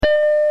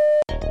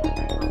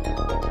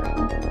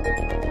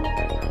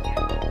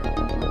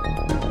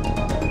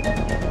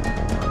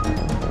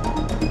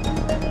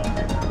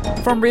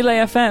From Relay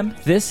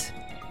FM, this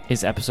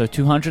is episode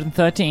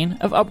 213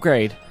 of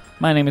Upgrade.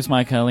 My name is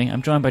Mike Hurley.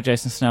 I'm joined by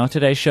Jason Snell.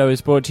 Today's show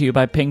is brought to you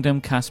by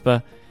Pingdom,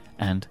 Casper,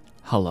 and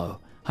Hello.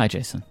 Hi,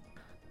 Jason.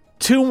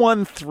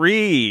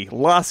 213,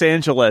 Los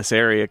Angeles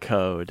area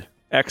code.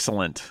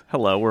 Excellent.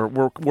 Hello.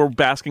 We're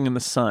basking in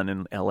the sun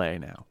in LA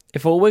now.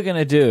 If all we're going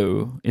to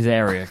do is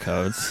area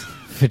codes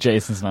for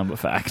Jason's number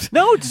fact.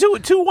 No,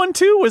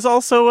 212 is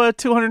also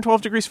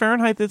 212 degrees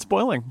Fahrenheit that's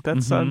boiling.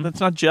 That's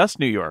not just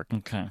New York.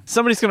 Okay.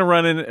 Somebody's going to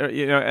run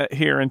in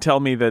here and tell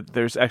me that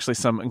there's actually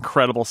some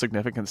incredible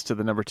significance to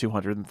the number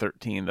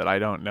 213 that I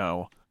don't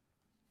know.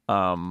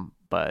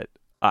 But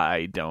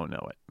I don't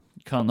know it.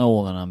 You can't know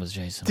all the numbers,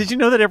 Jason. Did you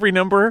know that every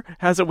number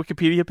has a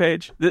Wikipedia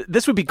page?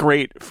 This would be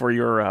great for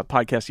your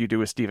podcast you do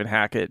with Stephen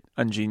Hackett,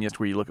 Ungenius,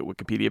 where you look at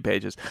Wikipedia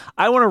pages.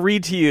 I want to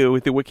read to you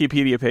the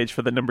Wikipedia page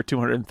for the number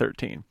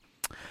 213.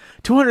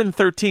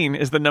 213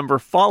 is the number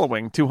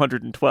following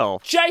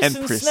 212 Jason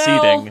and preceding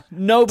Snell,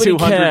 nobody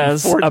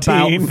cares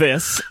about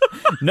this.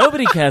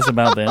 Nobody cares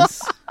about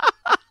this.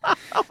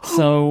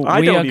 So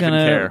we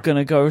are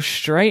gonna go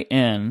straight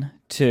in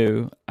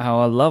to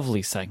our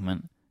lovely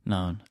segment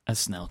known as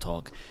Snell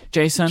Talk.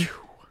 Jason,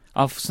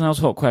 our Snell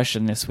Talk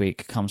question this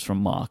week comes from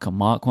Mark, and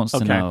Mark wants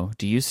to know,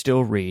 do you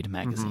still read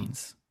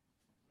magazines?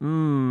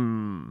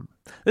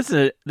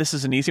 This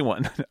is an easy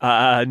one.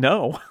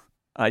 No,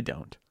 I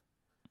don't.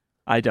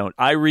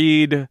 I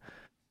read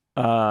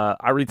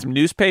some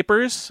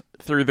newspapers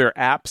through their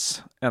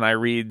apps, and I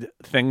read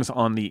things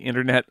on the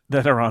internet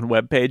that are on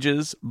web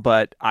pages,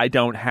 but I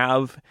don't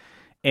have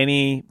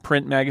any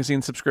print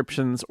magazine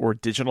subscriptions or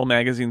digital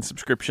magazine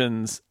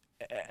subscriptions,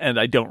 and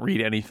I don't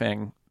read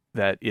anything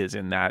that is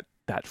in that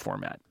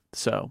format.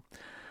 So,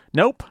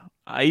 nope.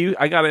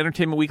 I got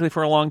Entertainment Weekly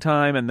for a long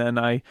time, and then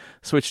I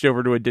switched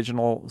over to a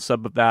digital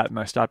sub of that, and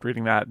I stopped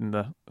reading that.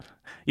 And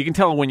you can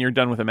tell when you're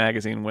done with a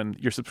magazine when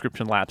your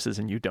subscription lapses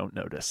and you don't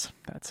notice.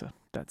 That's a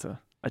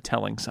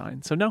telling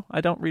sign. So no, I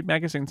don't read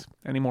magazines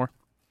anymore.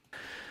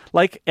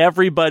 Like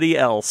everybody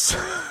else.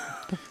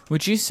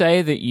 Would you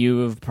say that you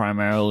have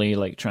primarily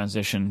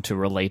transitioned to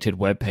related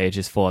web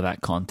pages for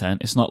that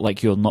content? It's not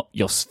like you're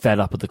fed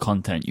up with the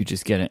content, you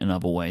just get it in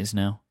other ways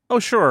now. Oh,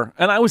 sure.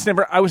 And I was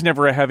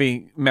never a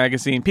heavy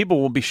magazine.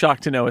 People will be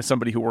shocked to know, as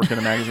somebody who worked in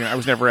a magazine, I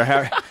was never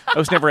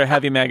a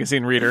heavy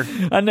magazine reader.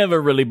 I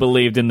never really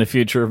believed in the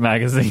future of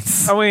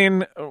magazines. I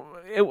mean,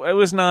 it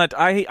was not.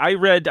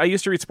 I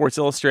used to read Sports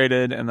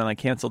Illustrated, and then I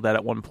canceled that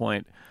at one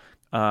point.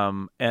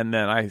 And then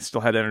I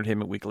still had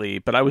Entertainment Weekly,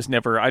 but I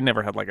never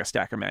had a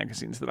stack of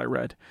magazines that I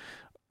read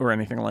or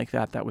anything like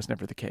that. That was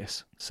never the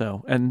case.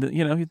 So, and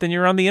then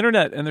you're on the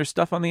internet and there's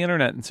stuff on the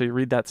internet. And so you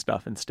read that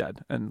stuff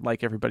instead. And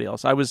like everybody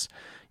else, I was,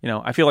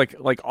 I feel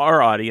like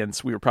our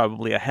audience, we were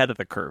probably ahead of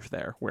the curve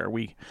there, where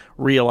we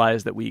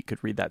realized that we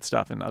could read that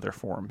stuff in other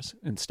forms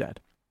instead.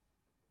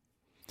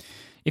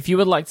 If you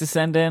would like to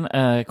send in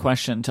a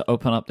question to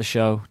open up the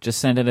show, just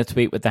send in a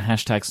tweet with the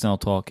hashtag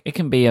SnellTalk. It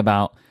can be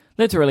about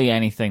literally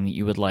anything that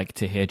you would like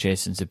to hear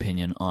Jason's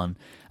opinion on,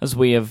 as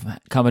we have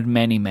covered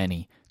many,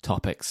 many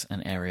topics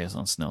and areas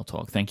on Snell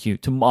Talk. Thank you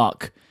to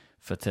Mark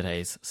for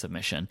today's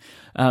submission.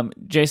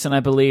 Jason, I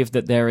believe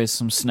that there is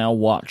some Snell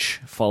Watch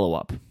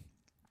follow-up.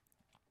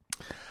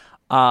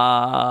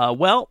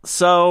 Well,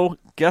 so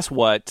guess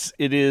what?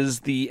 It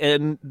is the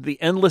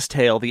endless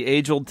tale, the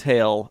age-old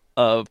tale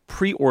of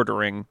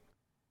pre-ordering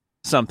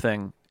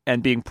something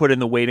and being put in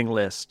the waiting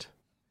list.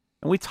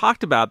 And we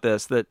talked about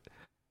this, that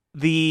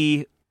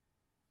the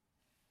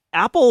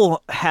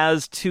Apple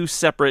has two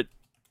separate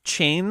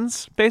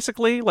chains,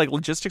 basically, like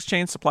logistics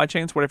chains, supply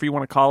chains, whatever you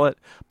want to call it,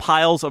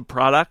 piles of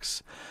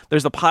products.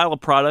 There's the pile of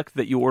product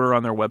that you order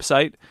on their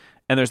website,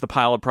 and there's the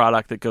pile of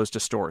product that goes to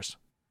stores,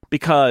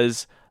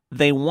 because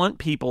they want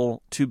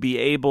people to be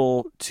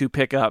able to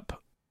pick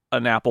up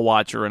an Apple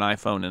Watch or an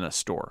iPhone in a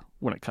store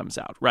when it comes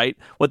out, right?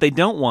 What they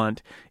don't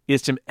want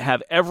is to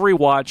have every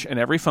watch and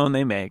every phone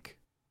they make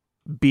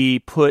be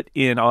put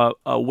in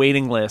a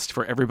waiting list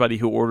for everybody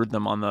who ordered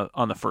them on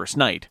the first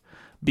night.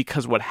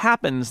 Because what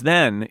happens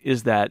then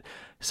is that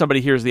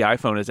somebody hears the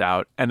iPhone is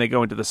out and they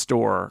go into the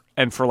store,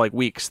 and for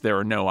weeks there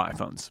are no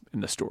iPhones in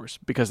the stores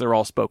because they're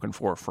all spoken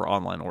for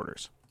online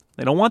orders.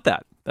 They don't want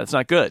that. That's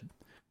not good.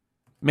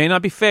 May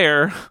not be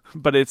fair,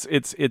 but it's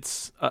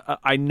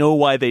I know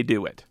why they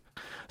do it.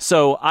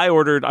 So I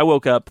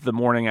woke up the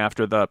morning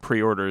after the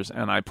pre-orders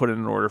and I put in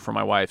an order for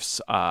my wife's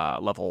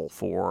level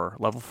 4.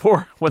 What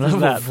is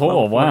that?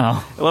 Level 4,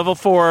 wow. Level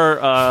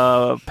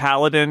 4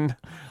 Paladin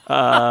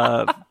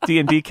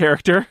D&D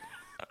character.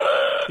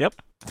 Yep.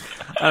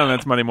 I don't know.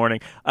 It's Monday morning.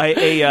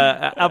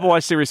 Apple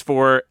Watch Series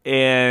 4,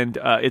 and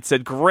it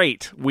said,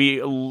 "Great, we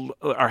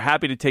are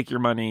happy to take your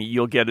money.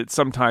 You'll get it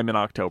sometime in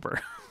October,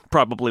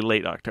 probably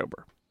late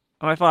October."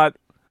 And I thought,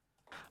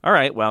 all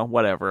right, well,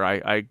 whatever.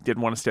 I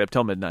didn't want to stay up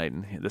till midnight,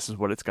 and this is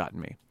what it's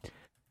gotten me.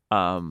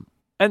 And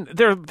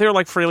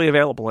they're freely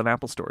available in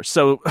Apple stores.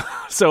 So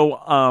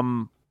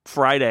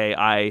Friday,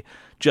 I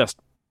just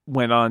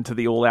went on to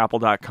the old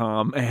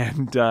apple.com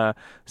and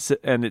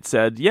it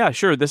said, yeah,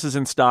 sure, this is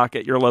in stock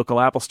at your local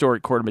Apple store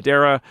at Corte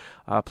Madera.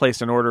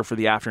 Placed an order for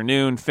the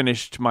afternoon,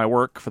 finished my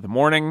work for the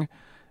morning,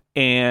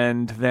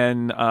 and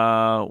then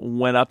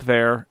went up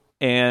there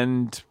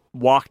and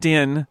walked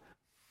in,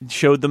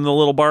 showed them the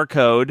little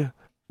barcode.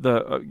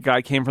 The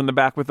guy came from the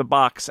back with the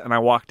box, and I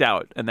walked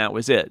out, and that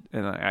was it.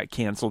 And I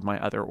canceled my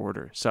other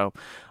order. So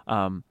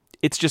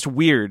it's just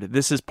weird.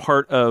 This is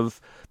part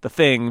of the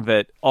thing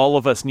that all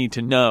of us need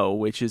to know,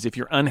 which is if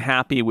you're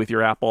unhappy with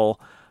your Apple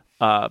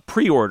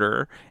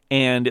pre-order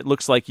and it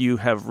looks like you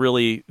have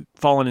really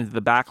fallen into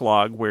the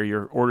backlog where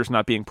your order's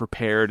not being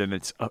prepared and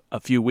it's a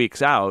few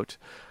weeks out,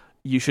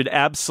 you should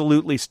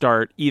absolutely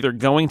start either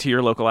going to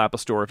your local Apple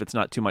store if it's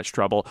not too much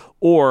trouble,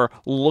 or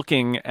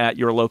looking at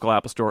your local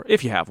Apple store,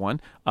 if you have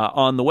one,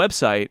 on the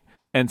website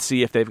and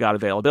see if they've got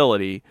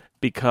availability,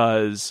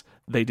 because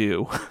they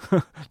do.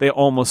 They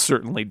almost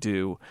certainly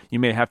do. You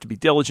may have to be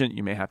diligent.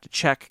 You may have to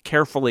check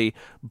carefully,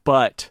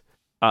 but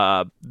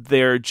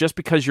they're just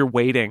because you're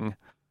waiting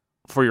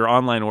for your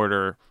online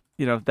order,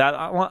 that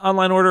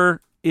online order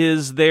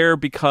is there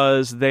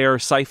because they are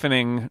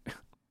siphoning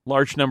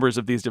large numbers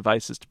of these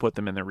devices to put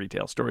them in their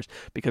retail stores,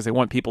 because they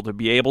want people to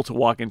be able to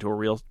walk into a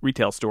real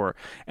retail store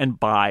and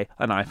buy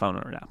an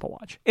iPhone or an Apple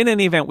Watch. In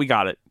any event, we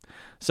got it.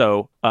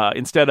 So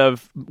instead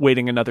of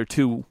waiting another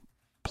 2+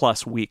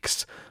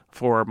 weeks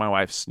for my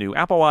wife's new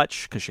Apple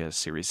Watch, because she has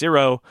Series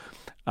 0,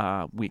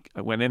 I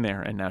went in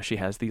there, and now she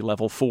has the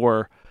Level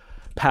 4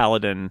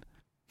 Paladin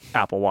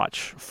Apple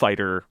Watch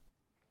fighter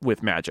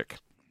with Magic.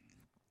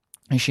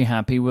 Is she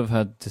happy with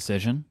her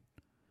decision?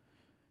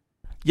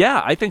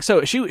 Yeah, I think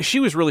so. She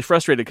was really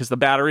frustrated because the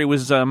battery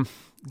was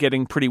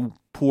getting pretty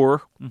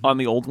poor on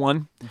the old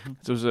one.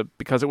 So it was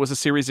because it was a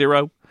Series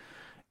 0,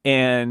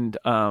 and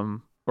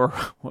or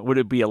what would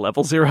it be, a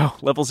Level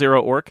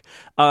 0 Orc.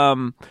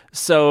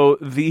 So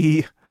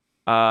the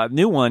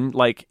new one,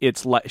 like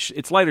it's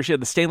lighter. She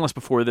had the stainless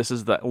before. This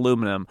is the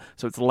aluminum,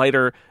 so it's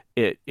lighter.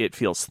 It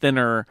feels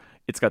thinner.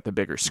 It's got the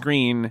bigger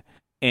screen,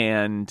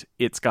 and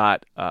it's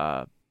got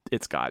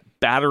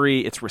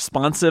battery. It's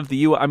responsive.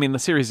 The UI, the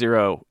Series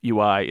 0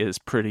 UI is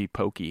pretty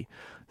pokey.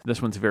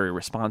 This one's very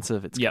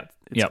responsive. It's got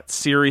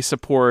Siri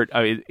support.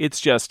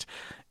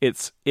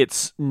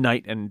 It's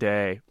night and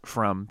day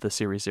from the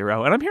Series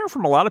 0. And I'm hearing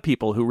from a lot of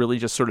people who really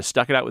just sort of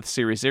stuck it out with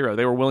Series 0.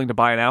 They were willing to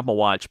buy an Apple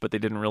Watch, but they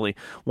didn't really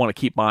want to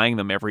keep buying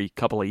them every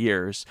couple of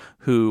years,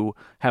 who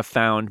have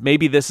found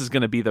maybe this is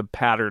going to be the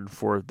pattern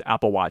for the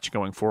Apple Watch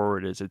going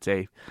forward. Is it's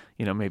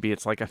maybe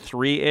it's like a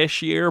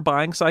 3-ish year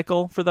buying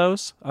cycle for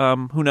those.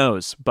 Who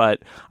knows?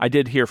 But I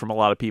did hear from a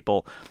lot of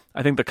people.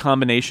 I think the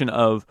combination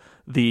of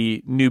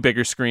the new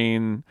bigger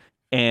screen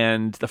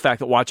and the fact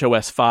that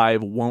watchOS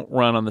 5 won't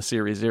run on the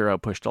Series 0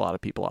 pushed a lot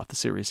of people off the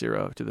Series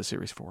 0 to the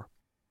Series 4.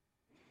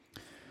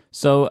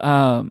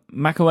 So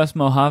macOS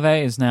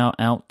Mojave is now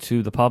out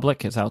to the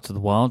public. It's out to the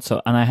world.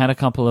 And I had a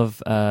couple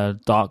of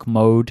dark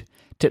mode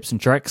tips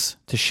and tricks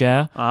to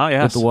share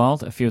with the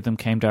world. A few of them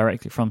came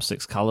directly from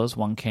 6 Colors.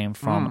 One came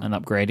from an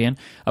Upgradian.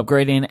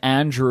 Upgradian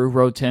Andrew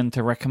wrote in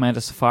to recommend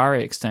a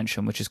Safari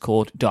extension, which is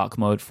called Dark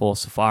Mode for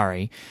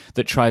Safari,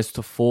 that tries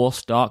to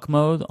force dark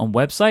mode on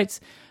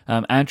websites.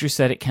 Andrew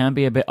said it can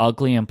be a bit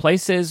ugly in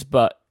places,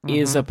 but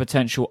is a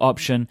potential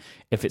option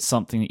if it's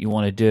something that you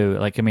want to do.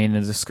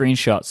 There's the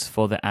screenshots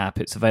for the app.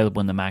 It's available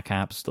in the Mac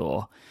App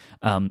Store.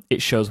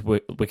 It shows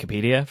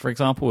Wikipedia, for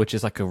example, which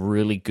is like a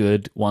really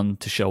good one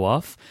to show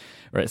off.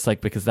 Right? It's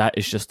like, because that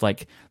is just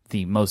like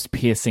the most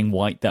piercing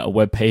white that a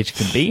web page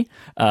can be.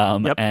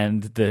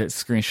 And the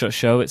screenshots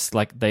show it's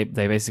like they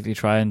basically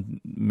try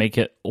and make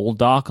it all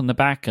dark on the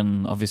back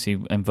and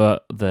obviously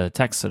invert the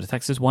text so the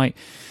text is white.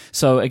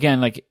 So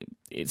again,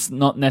 it's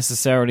not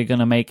necessarily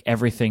going to make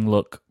everything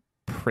look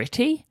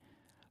pretty,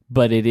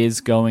 but it is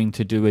going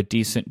to do a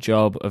decent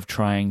job of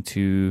trying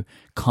to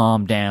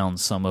calm down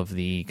some of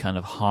the kind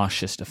of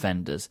harshest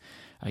offenders,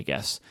 I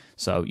guess.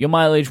 So your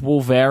mileage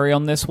will vary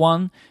on this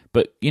one,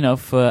 but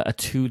for a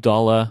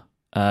 $2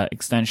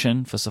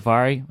 extension for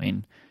Safari,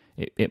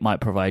 it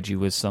might provide you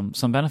with some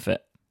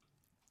benefit.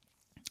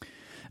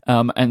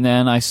 And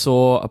then I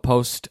saw a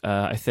post,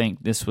 I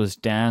think this was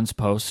Dan's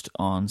post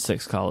on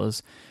 6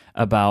 Colors,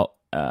 about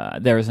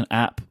there is an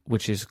app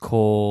which is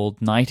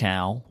called Night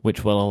Owl,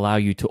 which will allow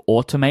you to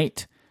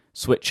automate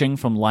switching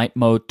from light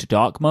mode to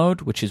dark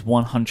mode, which is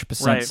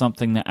 100%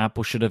 something that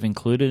Apple should have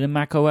included in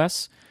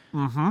macOS,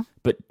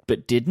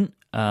 but didn't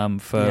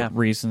for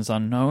reasons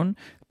unknown.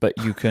 But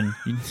you can,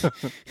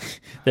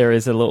 there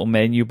is a little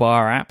menu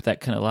bar app that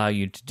can allow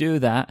you to do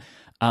that.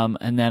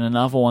 And then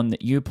another one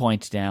that you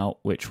pointed out,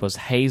 which was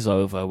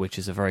Hazeover, which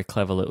is a very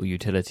clever little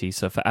utility.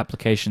 So for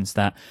applications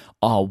that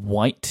are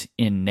white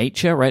in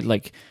nature, right?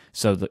 Like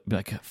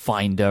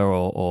Finder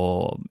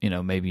or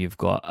maybe you've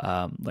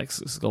got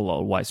it's got a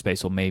lot of white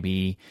space, or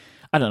maybe,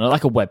 I don't know,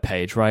 like a web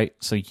page, right?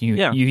 So you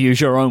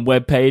use your own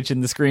web page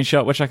in the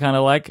screenshot, which I kind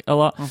of like a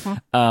lot.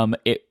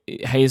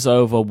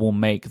 Hazeover will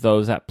make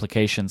those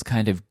applications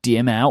kind of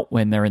dim out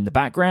when they're in the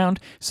background,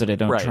 so they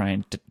don't try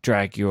and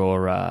drag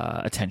your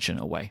attention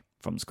away.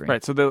 from the screen.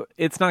 Right, so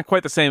it's not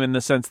quite the same in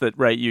the sense that,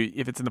 right,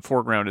 if it's in the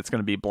foreground, it's going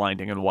to be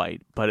blinding and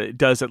white. But it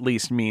does at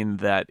least mean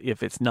that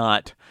if it's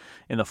not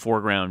in the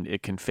foreground,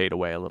 it can fade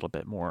away a little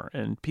bit more.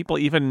 And people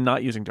even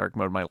not using dark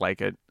mode might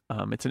like it.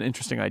 It's an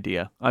interesting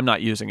idea. I'm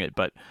not using it,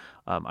 but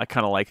I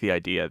kind of like the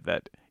idea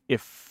that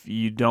if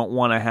you don't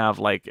want to have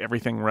like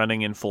everything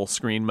running in full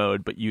screen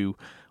mode, but you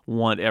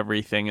want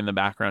everything in the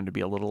background to be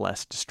a little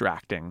less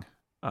distracting,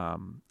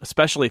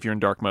 especially if you're in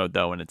dark mode,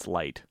 though, and it's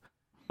light,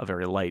 a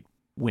very light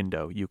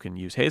window, you can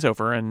use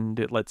HazeOver, and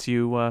it lets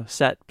you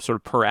set sort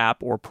of per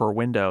app or per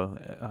window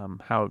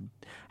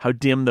how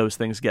dim those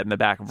things get in the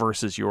back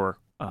versus your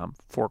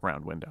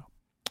foreground window.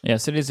 Yeah,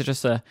 so these are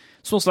just a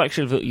small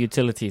selection of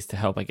utilities to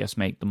help, I guess,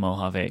 make the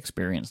Mojave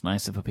experience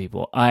nicer for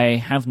people. I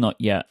have not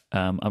yet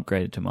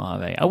upgraded to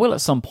Mojave. I will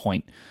at some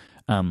point,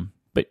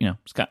 but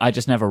I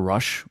just never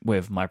rush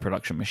with my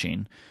production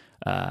machine.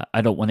 I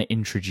don't want to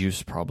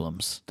introduce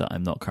problems that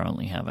I'm not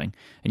currently having,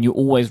 and you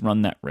always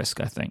run that risk,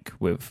 I think,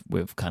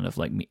 with kind of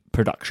like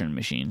production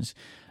machines.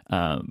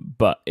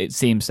 But it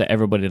seems that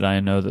everybody that I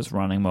know that's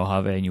running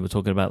Mojave, and you were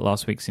talking about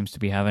last week, seems to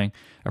be having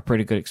a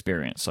pretty good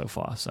experience so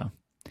far. So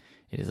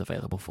it is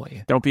available for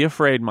you. Don't be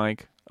afraid,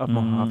 Mike, of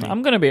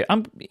Mojave.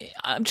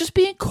 I'm just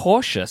being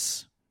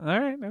cautious. All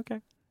right,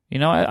 okay.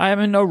 I am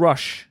in no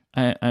rush.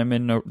 I'm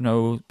in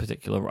no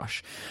particular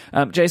rush.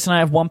 Jason, I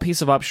have one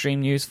piece of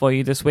upstream news for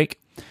you this week.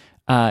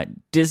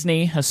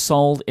 Disney has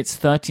sold its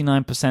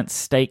 39%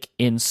 stake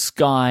in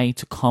Sky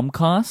to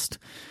Comcast.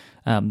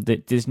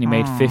 That Disney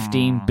made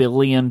 $15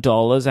 billion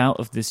out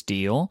of this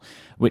deal,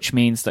 which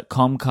means that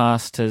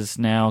Comcast has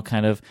now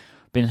kind of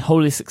been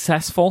wholly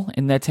successful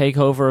in their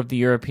takeover of the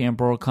European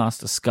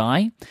broadcaster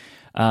Sky.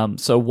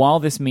 So while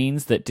this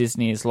means that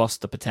Disney has lost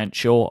the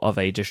potential of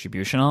a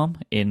distribution arm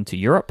into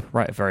Europe,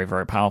 right, a very,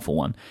 very powerful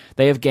one,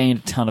 they have gained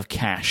a ton of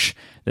cash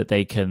that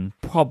they can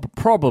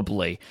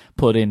probably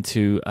put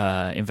into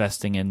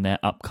investing in their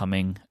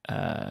upcoming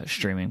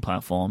streaming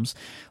platforms.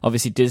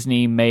 Obviously,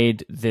 Disney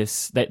made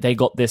this, they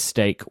got this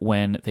stake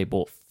when they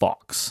bought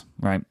Fox,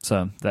 right?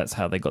 So that's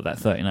how they got that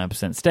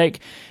 39%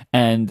 stake.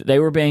 And they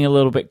were being a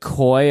little bit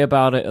coy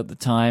about it at the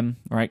time,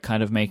 right?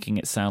 Kind of making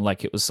it sound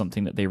like it was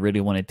something that they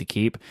really wanted to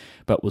keep,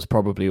 but was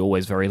probably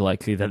always very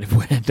likely that it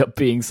would end up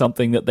being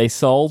something that they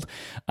sold,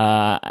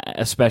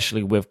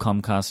 especially with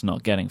Comcast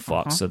not getting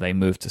Fox. So they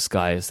moved to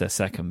Sky as their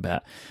second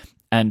bet.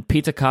 And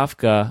Peter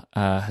Kafka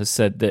has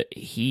said that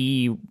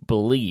he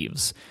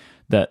believes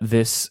that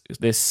this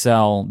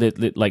sell,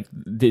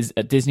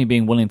 Disney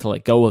being willing to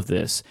let go of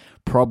this,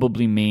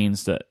 probably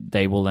means that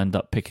they will end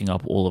up picking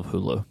up all of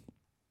Hulu.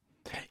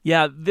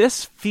 Yeah,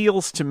 this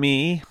feels to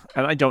me,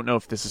 and I don't know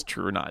if this is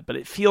true or not, but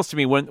it feels to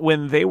me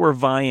when they were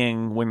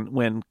vying,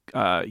 when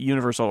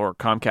Universal or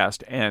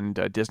Comcast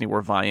and Disney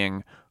were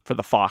vying for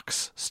the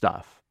Fox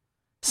stuff,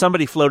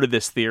 somebody floated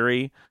this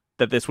theory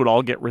that this would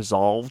all get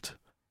resolved,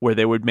 where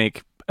they would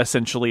make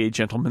essentially a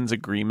gentleman's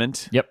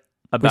agreement. Yep,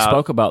 we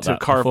spoke about that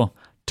before.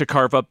 To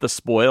carve up the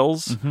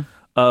spoils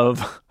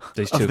of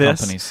these two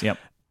companies. Yep.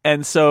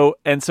 And so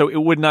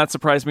it would not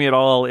surprise me at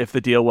all if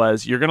the deal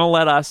was, you're going to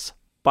let us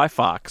buy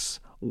Fox,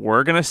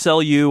 we're going to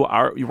sell you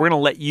we're going to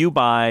let you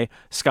buy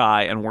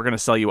Sky, and we're going to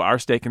sell you our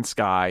stake in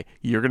Sky.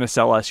 You're going to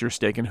sell us your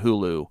stake in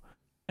Hulu,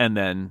 and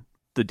then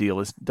the deal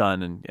is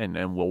done,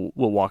 and we'll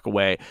walk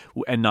away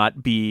and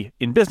not be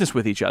in business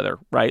with each other,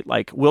 right?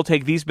 Like, we'll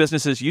take these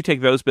businesses, you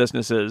take those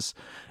businesses,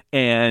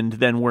 and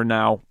then we're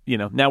now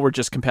we're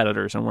just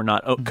competitors, and we're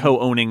not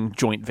co-owning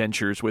joint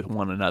ventures with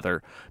one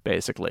another,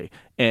 basically.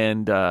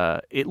 And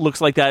it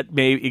looks like that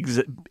may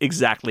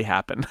exactly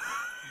happen.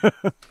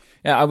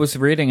 Yeah, I was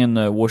reading in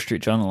the Wall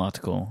Street Journal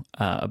article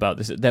about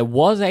this. There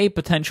was a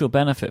potential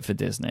benefit for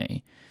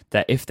Disney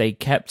that if they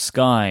kept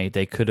Sky,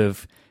 they could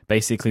have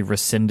basically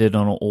rescinded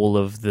on all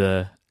of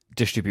the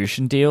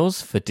distribution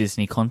deals for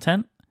Disney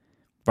content,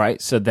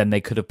 right? So then they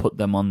could have put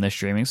them on their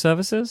streaming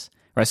services,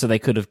 right? So they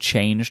could have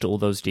changed all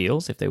those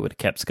deals if they would have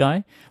kept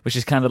Sky, which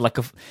is kind of like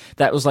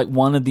that was like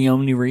one of the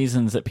only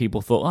reasons that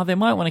people thought, oh, they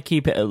might want to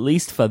keep it at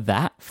least for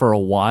that for a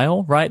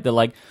while, right? They're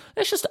like,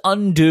 let's just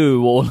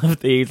undo all of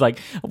these. Like,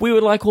 we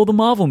would like all the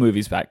Marvel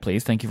movies back,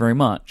 please. Thank you very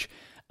much.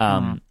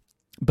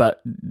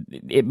 But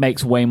it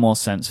makes way more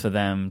sense for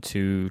them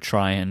to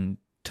try and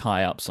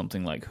tie up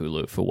something like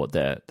Hulu for what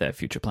their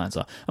future plans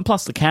are. And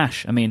plus the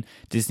cash. I mean,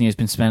 Disney has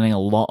been spending a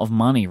lot of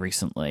money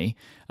recently.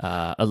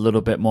 A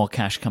little bit more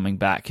cash coming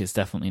back is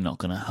definitely not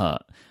going to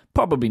hurt.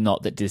 Probably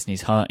not that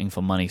Disney's hurting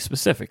for money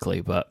specifically,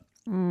 but...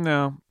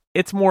 No.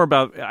 It's more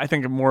about, I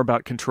think, more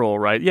about control,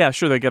 right? Yeah,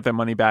 sure, they get their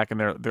money back and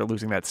they're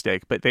losing that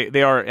stake, but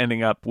they are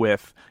ending up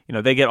with,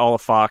 they get all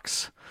of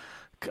Fox,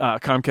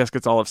 Comcast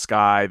gets all of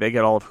Sky, they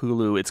get all of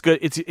Hulu. It's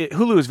good.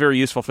 Hulu is very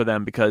useful for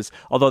them because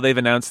although they've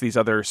announced these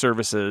other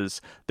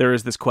services, there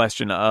is this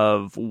question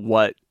of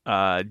what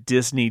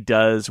Disney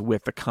does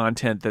with the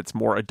content that's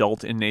more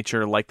adult in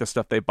nature, like the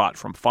stuff they bought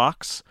from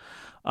Fox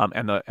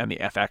and the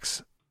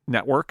FX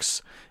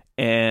networks.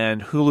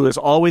 And Hulu has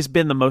always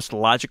been the most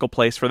logical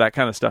place for that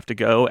kind of stuff to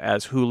go,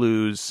 as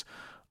Hulu's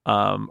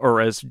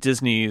or as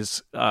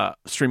Disney's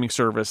streaming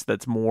service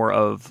that's more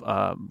of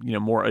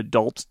more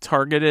adult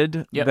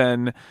targeted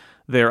than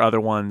their other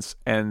ones,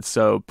 and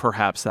so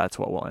perhaps that's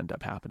what will end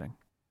up happening.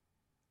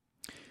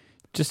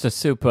 Just a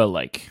super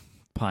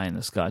pie in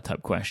the sky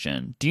type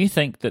question. Do you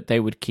think that they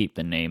would keep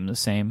the name the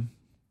same?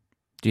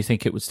 Do you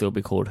think it would still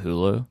be called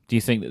Hulu? Do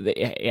you think that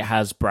it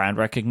has brand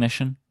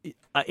recognition?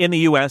 In the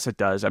U.S., it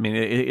does. I mean,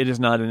 it is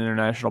not an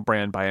international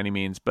brand by any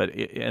means, but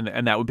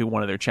and that would be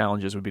one of their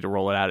challenges, would be to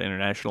roll it out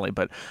internationally.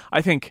 But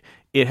I think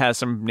it has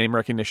some name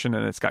recognition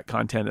and it's got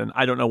content, and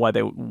I don't know why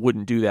they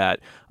wouldn't do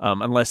that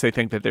unless they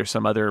think that there's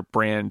some other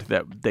brand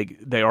that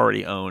they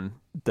already own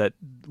that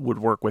would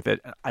work with it.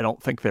 I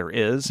don't think there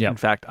is. Yep. In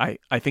fact,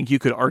 I think you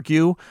could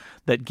argue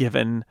that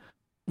given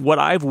what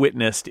I've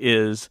witnessed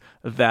is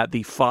that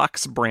the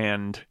Fox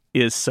brand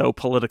is so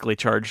politically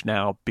charged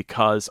now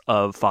because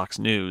of Fox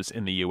News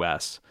in the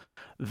U.S.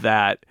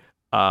 that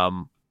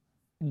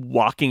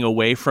walking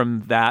away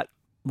from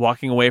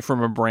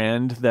a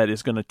brand that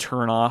is going to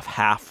turn off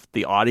half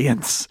the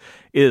audience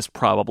is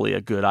probably a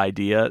good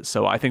idea.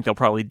 So I think they'll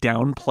probably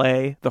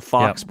downplay the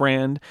Fox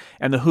brand,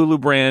 and the Hulu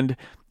brand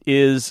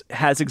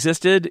has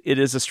existed. It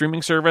is a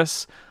streaming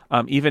service.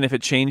 Even if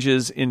it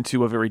changes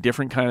into a very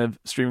different kind of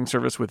streaming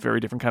service with very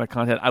different kind of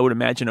content, I would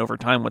imagine over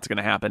time what's going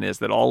to happen is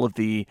that all of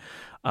the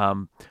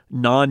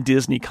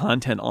non-Disney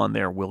content on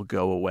there will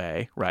go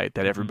away, right?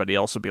 That everybody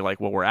else will be like,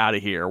 well, we're out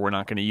of here. We're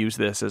not going to use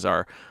this as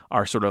our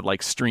sort of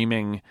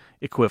streaming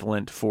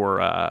equivalent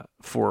for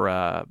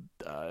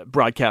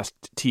broadcast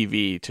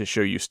TV to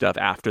show you stuff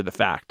after the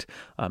fact.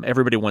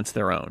 Everybody wants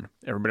their own.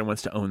 Everybody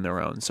wants to own their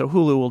own. So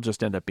Hulu will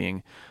just end up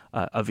being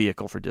a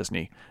vehicle for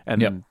Disney.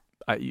 And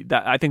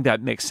I think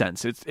that makes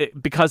sense.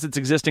 Because it's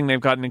existing, they've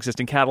got an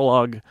existing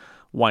catalog.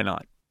 Why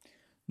not?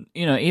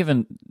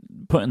 Even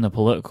putting the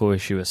political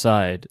issue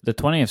aside, the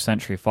 20th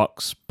Century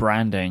Fox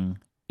branding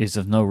is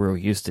of no real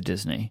use to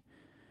Disney,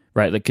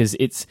 right? Because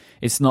it's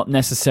not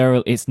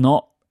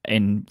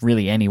in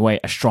really any way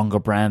a stronger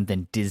brand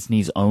than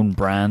Disney's own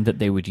brand that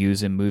they would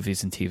use in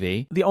movies and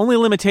TV. The only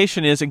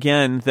limitation is,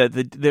 again, that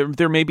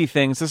there may be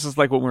things. This is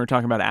like what we were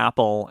talking about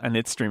Apple and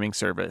its streaming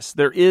service.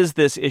 There is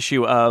this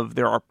issue of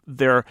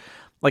there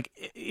like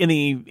in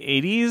the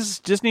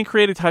 80s, Disney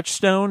created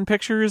Touchstone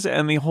Pictures,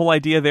 and the whole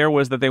idea there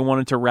was that they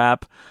wanted to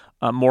wrap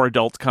more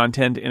adult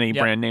content in a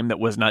brand name that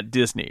was not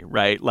Disney,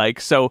 right?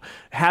 So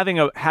having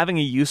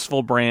a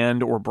useful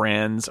brand or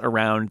brands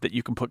around that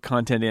you can put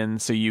content in,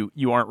 so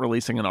you aren't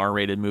releasing an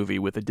R-rated movie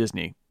with a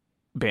Disney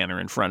banner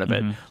in front of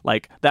it.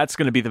 That's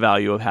going to be the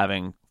value of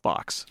having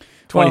Fox.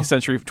 20th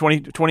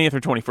or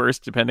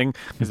 21st, depending,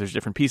 because there's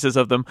different pieces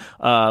of them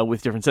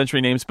with different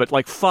century names.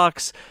 But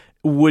Fox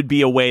would be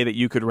a way that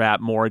you could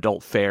wrap more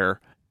adult fare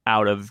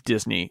out of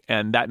Disney,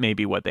 and that may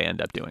be what they end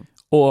up doing.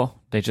 Or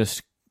they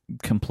just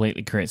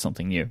completely create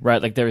something new,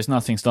 right? There is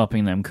nothing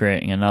stopping them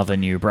creating another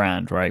new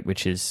brand, right?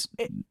 Which is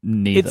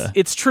neither.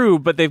 It's true,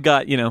 but they've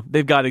got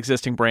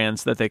existing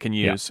brands that they can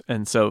use,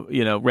 and so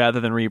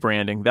rather than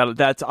rebranding,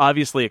 that's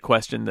obviously a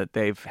question that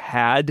they've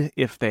had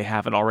if they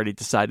haven't already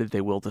decided. They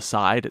will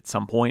decide at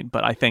some point,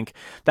 but I think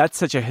that's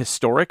such a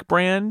historic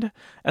brand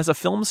as a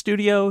film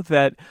studio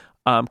that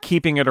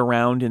keeping it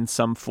around in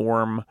some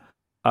form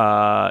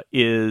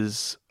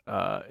is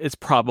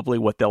probably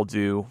what they'll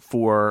do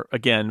for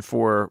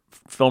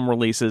film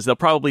releases. They'll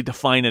probably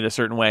define it a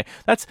certain way.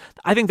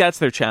 I think that's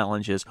their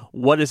challenge: is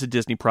what is a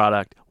Disney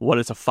product, what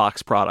is a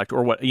Fox product,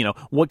 or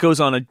what goes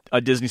on a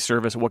Disney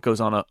service, what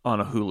goes on a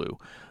Hulu.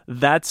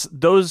 That's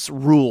those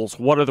rules.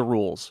 What are the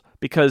rules?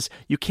 Because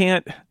you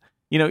can't.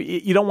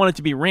 You don't want it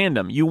to be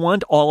random. You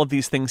want all of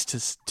these things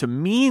to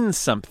mean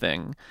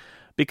something.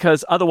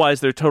 Because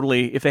otherwise,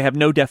 if they have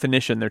no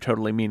definition, they're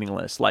totally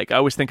meaningless. I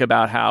always think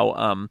about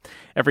how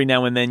every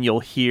now and then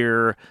you'll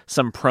hear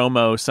some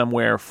promo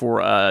somewhere for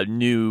a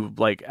new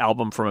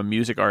album from a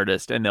music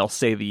artist, and they'll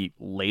say the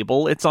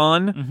label it's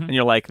on, and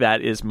you're like,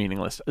 that is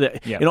meaningless.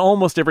 In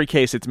almost every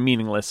case, it's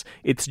meaningless.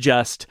 It's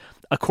just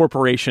a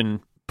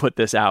corporation put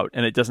this out,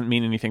 and it doesn't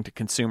mean anything to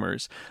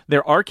consumers.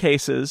 There are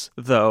cases,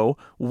 though,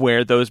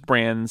 where those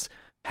brands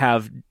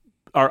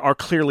are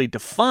clearly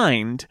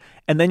defined,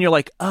 and then you're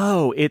like,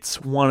 oh, it's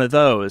one of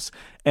those.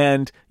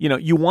 And,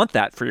 you want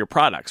that for your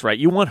products, right?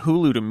 You want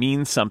Hulu to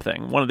mean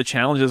something. One of the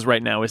challenges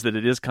right now is that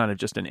it is kind of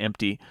just an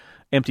empty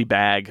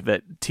bag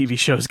that TV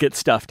shows get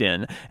stuffed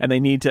in, and they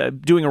need to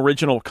doing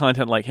original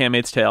content like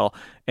Handmaid's Tale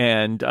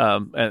and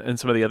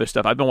some of the other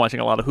stuff. I've been watching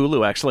a lot of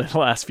Hulu actually in the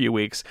last few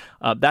weeks.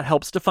 That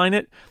helps define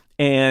it.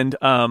 And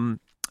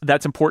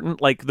that's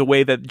important, like the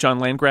way that John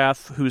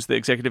Landgraf, who's the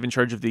executive in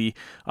charge of the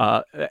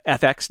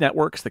FX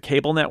networks, the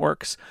cable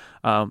networks,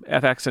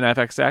 FX and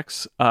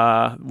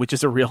FXX, which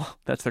is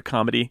that's their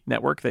comedy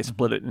network. They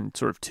split it in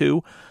sort of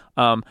two.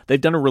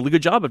 They've done a really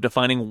good job of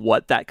defining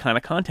what that kind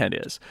of content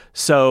is.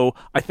 So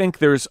I think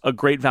there's a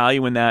great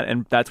value in that,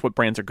 and that's what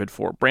brands are good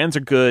for. Brands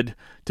are good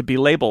to be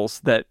labels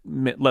that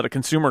let a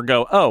consumer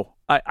go, oh,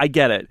 I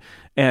get it.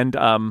 And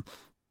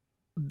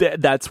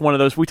that's one of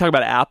those. We talk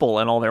about Apple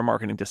and all their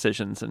marketing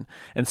decisions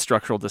and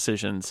structural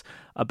decisions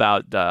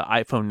about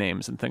iPhone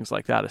names and things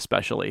like that,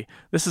 especially.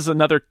 This is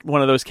another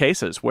one of those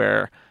cases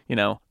where,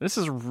 this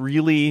is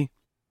really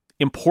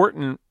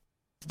important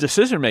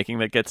decision making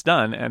that gets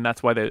done, and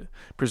that's why they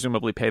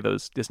presumably pay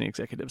those Disney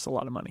executives a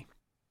lot of money.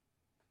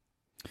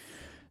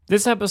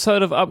 This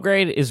episode of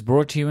Upgrade is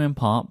brought to you in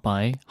part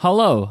by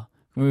Hello.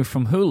 We moved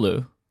from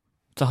Hulu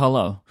to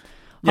Hello.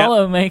 Yep.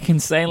 Hello make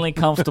insanely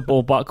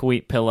comfortable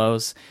buckwheat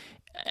pillows.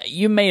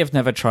 You may have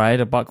never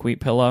tried a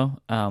buckwheat pillow.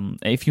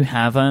 If you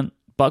haven't,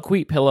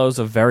 buckwheat pillows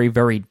are very,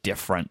 very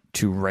different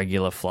to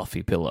regular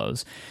fluffy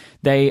pillows.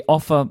 They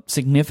offer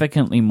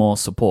significantly more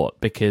support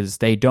because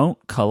they don't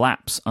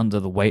collapse under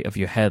the weight of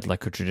your head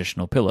like a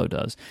traditional pillow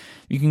does.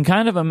 You can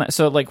kind of imagine,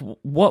 so like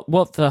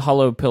what the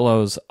Hello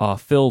pillows are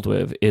filled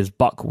with is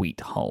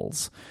buckwheat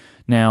hulls.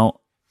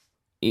 Now,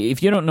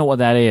 if you don't know what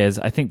that is,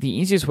 I think the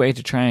easiest way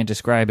to try and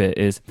describe it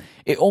is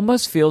it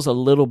almost feels a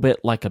little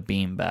bit like a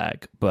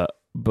beanbag, but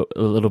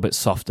a little bit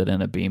softer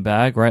than a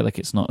beanbag, right? Like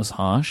it's not as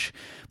harsh.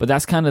 But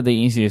that's kind of the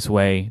easiest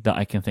way that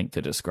I can think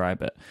to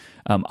describe it.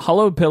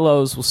 Hello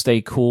pillows will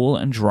stay cool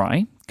and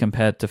dry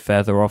compared to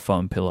feather or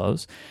foam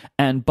pillows.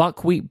 And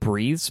buckwheat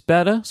breathes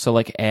better, so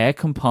like air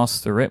can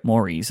pass through it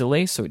more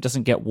easily, so it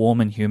doesn't get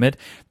warm and humid.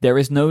 There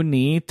is no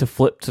need to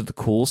flip to the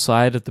cool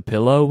side of the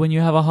pillow when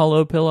you have a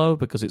Hello pillow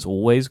because it's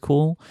always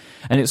cool.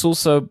 And it's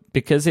also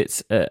because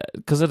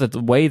because of the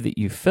way that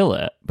you fill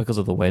it, because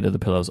of the way that the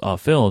pillows are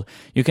filled,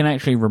 you can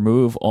actually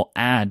remove or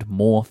add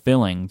more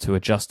filling to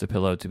adjust the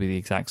pillow to be the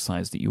exact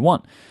size that you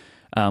want.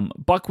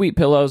 Buckwheat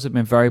pillows have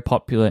been very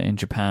popular in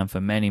Japan for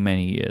many,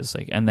 many years,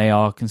 and they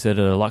are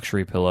considered a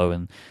luxury pillow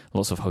in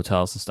lots of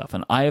hotels and stuff.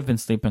 And I have been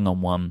sleeping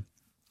on one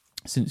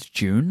since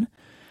June,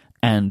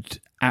 and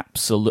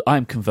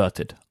I'm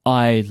converted.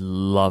 I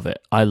love it.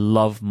 I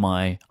love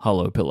my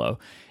Hello pillow.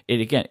 It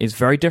again is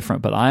very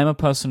different, but I am a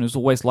person who's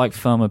always liked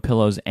firmer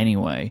pillows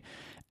anyway.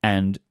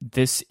 And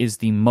this is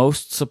the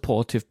most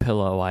supportive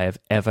pillow I have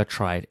ever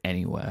tried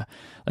anywhere.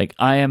 Like,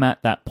 I am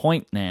at that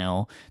point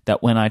now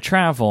that when I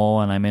travel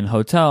and I'm in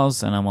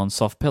hotels and I'm on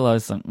soft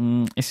pillows, like,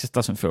 it just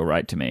doesn't feel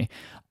right to me.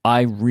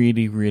 I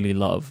really, really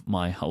love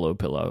my Hello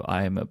pillow.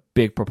 I am a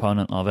big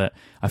proponent of it.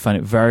 I find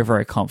it very,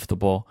 very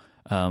comfortable.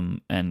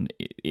 And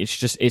it's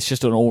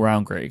just an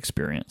all-round great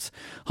experience.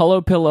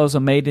 Hello pillows are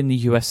made in the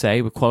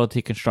USA with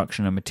quality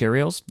construction and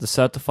materials. The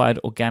certified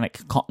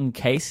organic cotton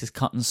case is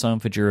cut and sewn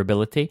for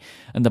durability,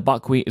 and the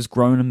buckwheat is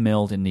grown and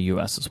milled in the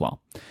US as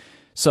well.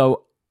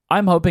 So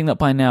I'm hoping that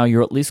by now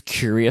you're at least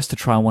curious to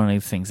try one of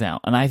these things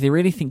out. And I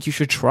really think you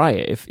should try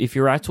it. If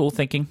you're at all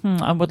thinking,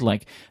 I would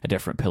like a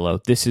different pillow,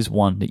 this is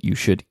one that you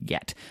should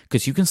get.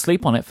 Because you can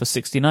sleep on it for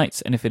 60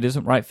 nights. And if it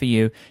isn't right for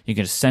you, you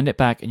can just send it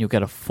back and you'll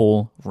get a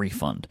full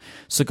refund.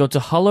 So go to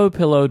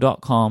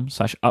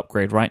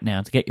hellopillow.com/upgrade right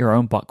now to get your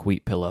own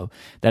buckwheat pillow.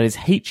 That is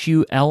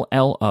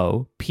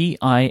HULLOPILLOW,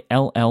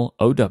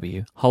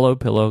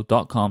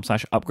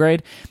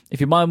 hellopillow.com/upgrade. If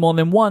you buy more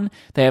than one,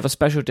 they have a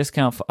special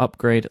discount for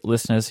Upgrade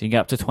listeners. You get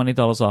up to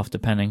 $20 off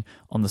depending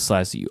on the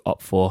size that you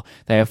opt for.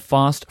 They have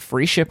fast,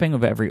 free shipping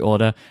of every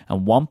order,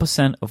 and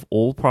 1% of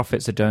all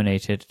profits are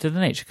donated to the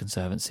Nature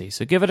Conservancy.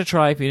 So give it a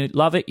try. If you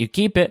love it, you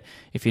keep it.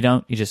 If you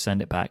don't, you just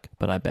send it back.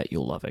 But I bet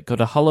you'll love it. Go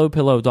to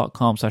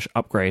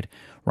hellopillow.com/upgrade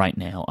right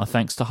now. Our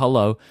thanks to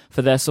Hello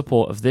for their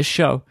support of this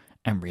show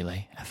and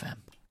Relay FM.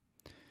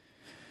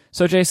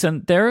 So,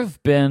 Jason, there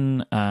have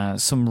been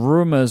some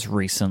rumors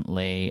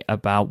recently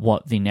about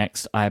what the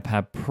next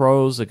iPad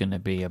Pros are going to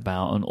be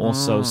about, and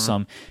also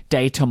some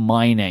data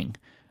mining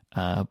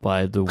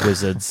by the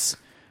wizards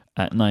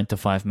at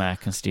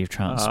 9to5Mac and Steve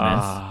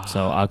Trout-Smith.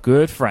 So our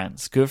good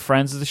friends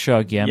of the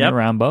show, Guillermo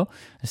Rambo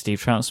and Steve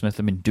Trout-Smith,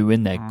 have been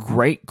doing their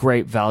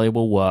great,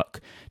 valuable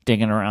work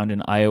digging around in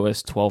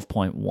iOS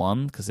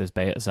 12.1, because there's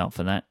betas out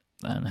for that,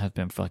 and have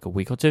been for like a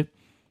week or two.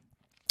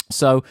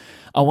 So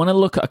I want to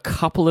look at a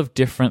couple of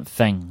different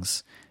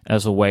things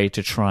as a way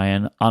to try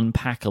and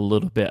unpack a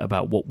little bit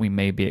about what we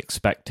may be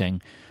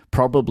expecting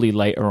probably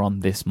later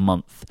on this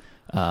month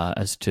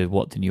as to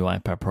what the new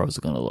iPad Pros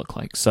are going to look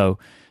like. So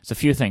there's a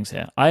few things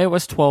here.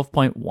 iOS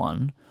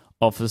 12.1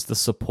 offers the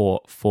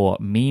support for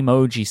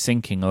Memoji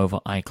syncing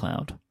over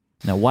iCloud.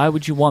 Now, why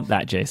would you want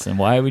that, Jason?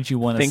 Why would you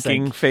want to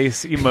thinking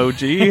face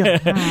emoji?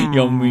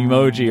 Your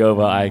emoji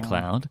over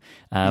iCloud?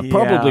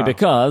 Probably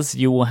because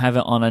you will have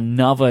it on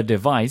another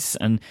device,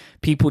 and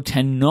people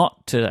tend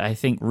not to, I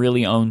think,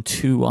 really own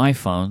two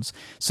iPhones,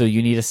 so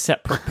you need a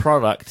separate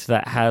product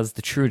that has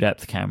the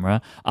TrueDepth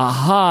camera.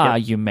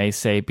 You may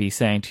be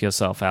saying to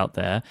yourself out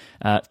there,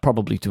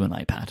 probably do an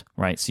iPad,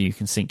 right? So you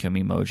can sync your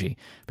Memoji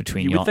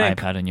between your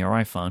iPad and your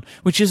iPhone,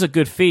 which is a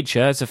good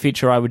feature. It's a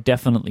feature I would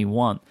definitely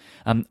want.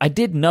 I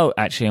did note,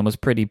 actually, and was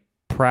pretty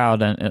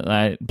proud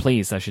and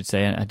pleased, I should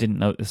say, I didn't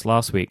note this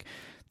last week,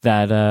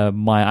 that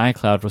my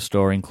iCloud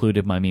Restore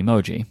included my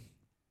Memoji.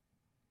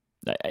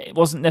 It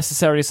wasn't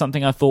necessarily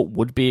something I thought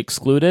would be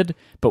excluded,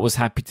 but was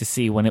happy to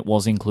see when it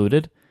was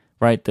included,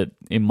 right? That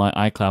in my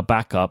iCloud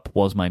backup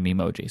was my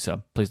Memoji,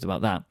 so pleased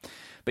about that.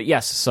 But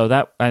yes, so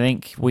that I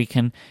think we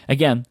can,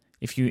 again,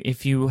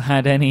 if you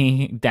had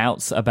any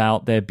doubts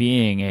about there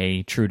being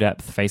a true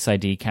depth Face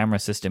ID camera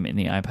system in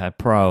the iPad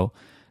Pro,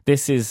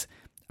 this is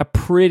a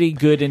pretty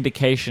good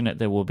indication that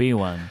there will be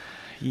one.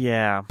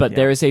 Yeah. But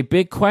there is a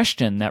big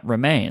question that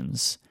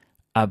remains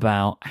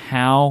about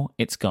how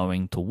it's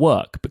going to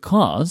work,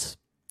 because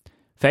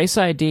Face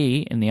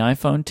ID in the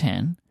iPhone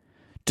X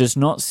does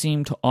not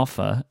seem to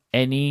offer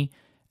any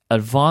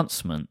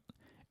advancement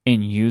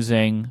in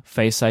using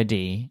Face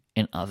ID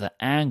in other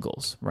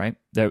angles, right?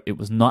 It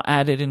was not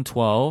added in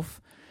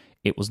 12.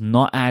 It was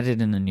not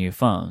added in the new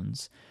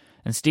phones.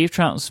 And Steve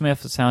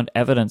Troughton-Smith has found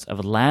evidence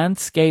of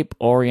landscape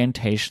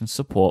orientation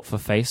support for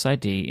Face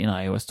ID in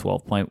iOS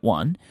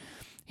 12.1.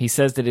 He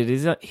says that it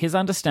is his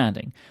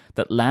understanding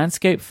that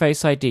landscape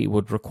Face ID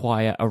would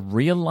require a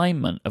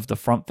realignment of the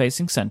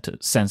front-facing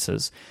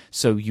sensors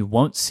so you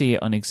won't see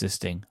it on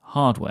existing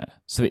hardware.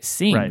 So it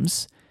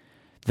seems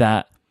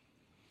that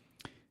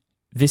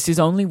this is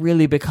only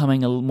really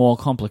becoming a little more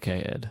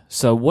complicated.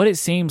 So what it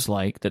seems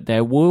like that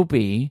there will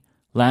be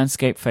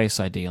landscape Face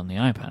ID on the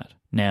iPad.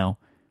 Now,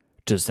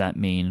 does that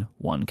mean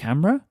one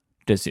camera?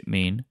 Does it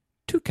mean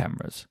two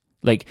cameras?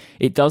 Like,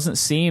 it doesn't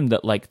seem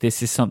that, like,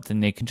 this is something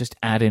they can just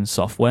add in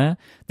software.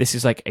 This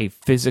is like a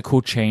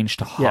physical change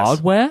to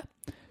hardware.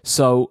 Yes.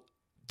 So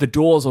the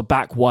doors are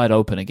back wide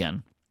open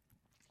again.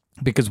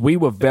 Because we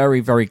were very,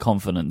 very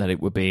confident that it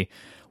would be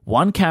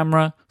one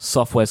camera,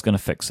 software's going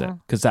to fix it.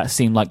 Because that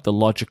seemed like the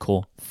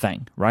logical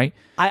thing, right?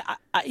 I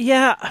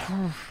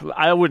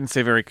wouldn't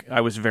say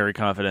I was very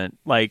confident.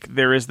 Like,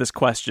 there is this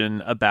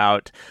question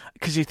about,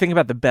 because you think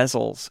about the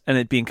bezels and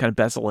it being kind of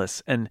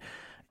bezel-less, and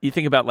you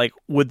think about, like,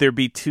 would there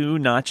be two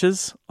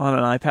notches on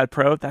an iPad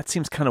Pro? That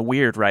seems kind of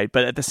weird, right?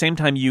 But at the same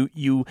time, if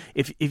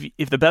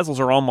the bezels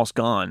are almost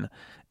gone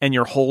and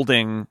you're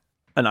holding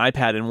an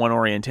iPad in one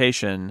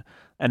orientation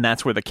and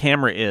that's where the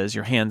camera is,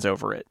 your hand's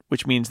over it,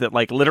 which means that,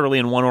 like, literally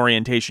in one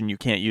orientation, you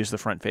can't use the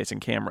front-facing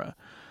camera,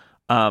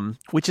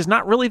 which is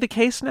not really the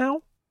case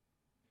now.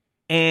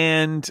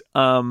 And,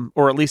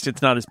 or at least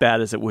it's not as bad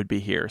as it would be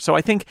here. So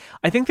I think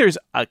there's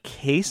a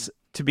case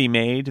to be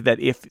made that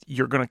if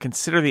you're going to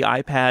consider the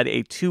iPad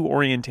a two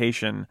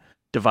orientation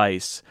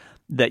device,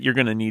 that you're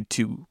going to need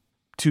two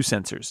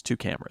sensors, two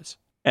cameras,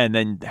 and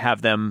then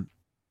have them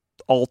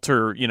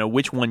alter,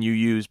 which one you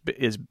use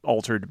is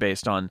altered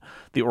based on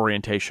the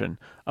orientation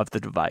of the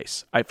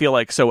device. I feel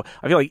like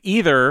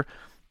either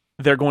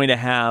they're going to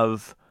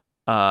have,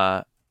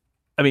 either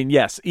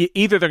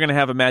they're going to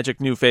have a magic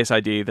new Face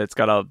ID that's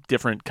got a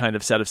different kind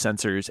of set of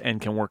sensors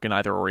and can work in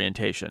either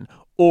orientation,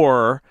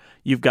 or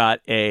you've got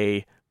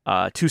a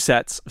two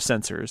sets of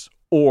sensors,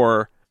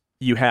 or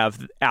you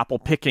have Apple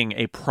picking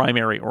a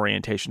primary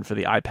orientation for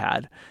the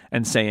iPad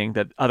and saying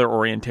that other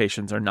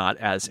orientations are not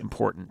as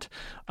important,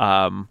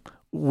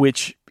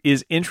 which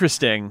is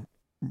interesting,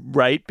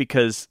 right?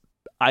 Because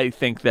I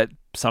think that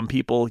some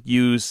people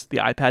use the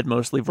iPad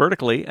mostly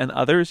vertically and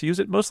others use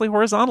it mostly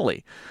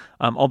horizontally.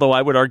 Although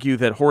I would argue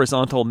that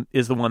horizontal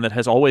is the one that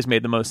has always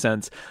made the most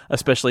sense,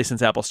 especially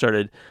since Apple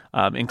started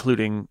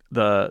including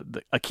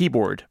a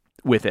keyboard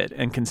with it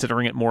and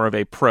considering it more of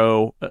a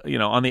pro,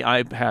 on the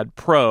iPad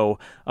Pro,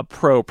 a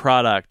pro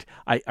product.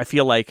 I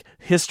feel like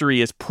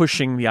history is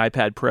pushing the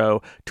iPad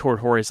Pro toward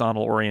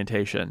horizontal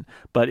orientation.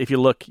 But if you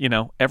look,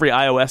 every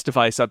iOS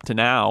device up to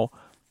now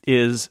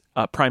is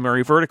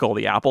primary vertical.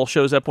 The Apple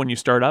shows up when you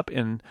start up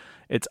and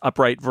it's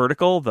upright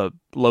vertical. The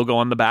logo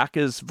on the back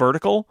is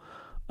vertical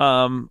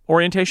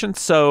orientation.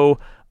 So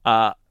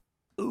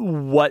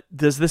what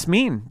does this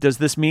mean? Does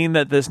this mean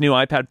that this new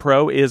iPad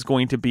Pro is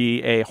going to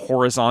be a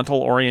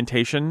horizontal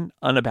orientation,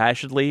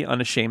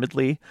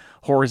 unashamedly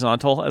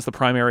horizontal as the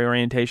primary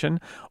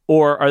orientation?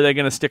 Or are they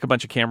going to stick a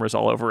bunch of cameras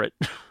all over it?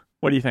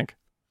 What do you think?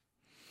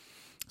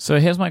 So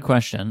here's my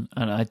question,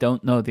 and I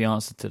don't know the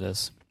answer to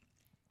this.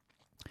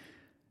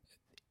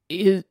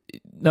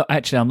 No,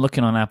 actually, I'm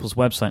looking on Apple's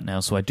website now,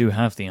 so I do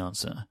have the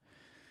answer.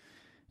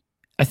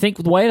 I think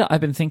the way that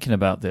I've been thinking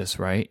about this,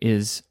 right,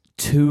 is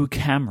two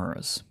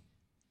cameras.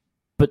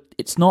 But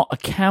it's not a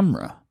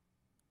camera,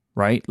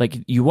 right?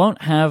 Like, you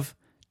won't have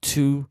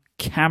two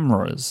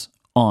cameras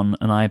on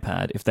an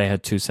iPad if they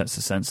had two sets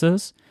of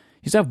sensors.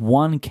 You just have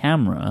one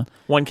camera.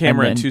 One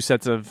camera and two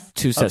sets of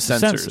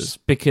sensors.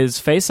 Because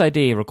Face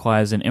ID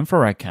requires an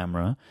infrared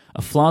camera,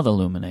 a flood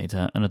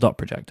illuminator, and a dot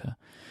projector.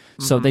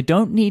 So they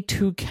don't need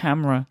two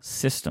camera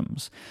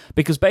systems.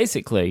 Because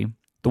basically,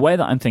 the way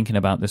that I'm thinking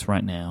about this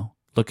right now,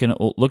 looking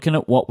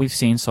at what we've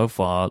seen so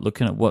far,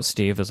 looking at what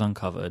Steve has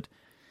uncovered,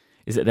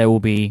 is that there will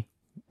be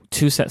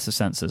two sets of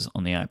sensors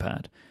on the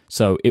iPad.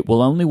 So it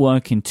will only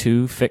work in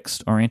two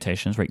fixed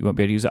orientations, right? You won't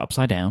be able to use it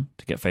upside down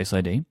to get Face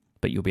ID,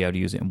 but you'll be able to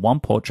use it in one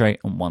portrait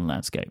and one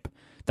landscape.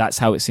 That's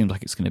how it seems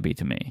like it's going to be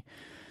to me.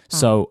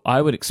 So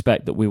I would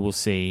expect that we will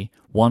see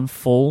one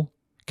full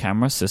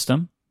camera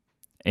system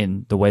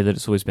in the way that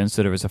it's always been.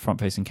 So there is a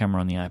front-facing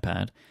camera on the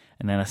iPad,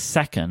 and then a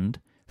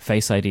second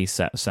Face ID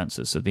set of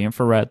sensors. So the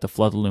infrared, the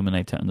flood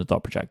illuminator, and the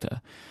dot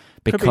projector.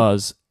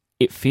 Because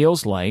it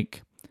feels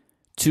like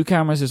two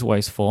cameras is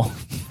wasteful,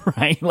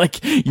 right?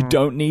 Like, you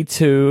don't need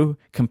two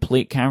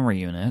complete camera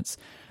units.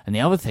 And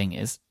the other thing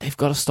is they've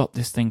got to stop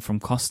this thing from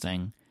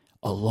costing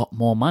a lot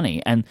more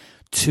money. And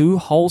 2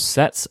 whole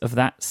sets of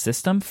that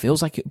system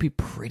feels like it would be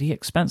pretty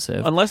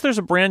expensive. Unless there's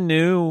a brand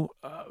new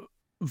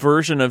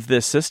version of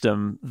this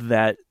system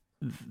that,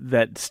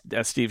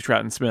 as Steve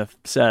Troughton-Smith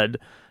said,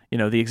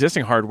 the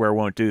existing hardware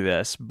won't do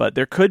this, but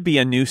there could be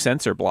a new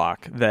sensor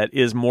block that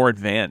is more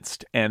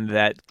advanced and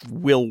that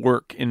will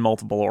work in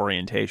multiple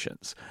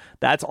orientations.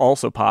 That's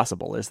also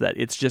possible, is that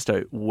it's just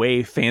a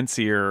way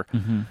fancier,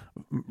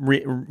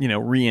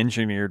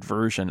 re-engineered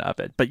version of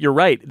it. But you're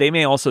right. They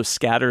may also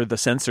scatter the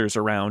sensors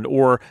around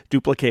or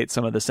duplicate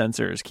some of the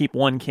sensors, keep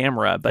one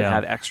camera, but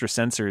have extra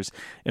sensors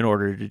in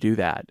order to do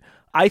that.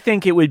 I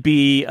think it would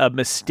be a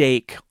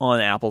mistake on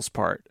Apple's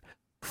part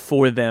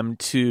for them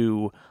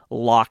to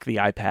lock the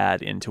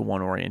iPad into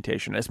one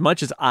orientation. As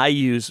much as I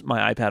use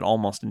my iPad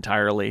almost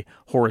entirely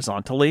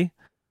horizontally,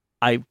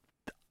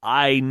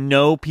 I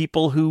know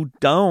people who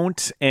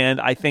don't, and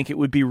I think it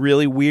would be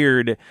really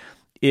weird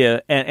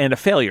and a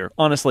failure.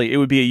 Honestly, it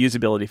would be a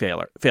usability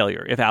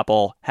failure if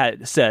Apple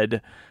had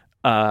said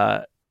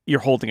you're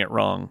holding it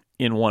wrong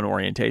in one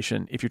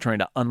orientation if you're trying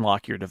to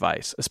unlock your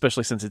device,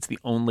 especially since it's the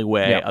only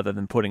way other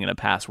than putting in a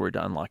password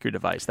to unlock your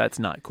device. That's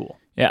not cool.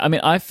 Yeah, I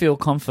mean, I feel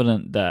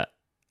confident that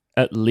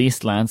at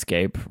least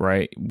landscape,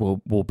 right,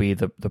 will be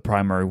the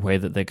primary way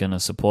that they're going to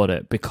support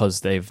it,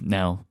 because there's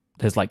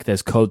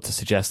code to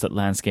suggest that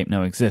landscape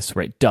now exists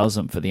where it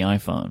doesn't for the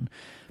iPhone.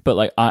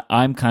 But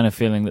I'm kind of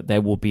feeling that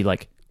there will be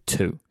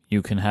 2.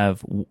 You can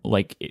have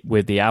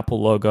with the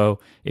Apple logo,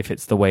 if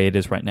it's the way it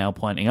is right now,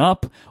 pointing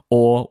up,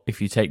 or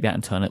if you take that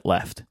and turn it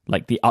left,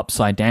 the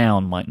upside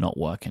down might not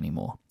work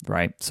anymore,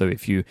 right? So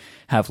if you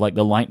have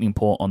the lightning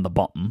port on the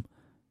bottom,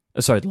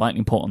 the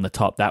lightning port on the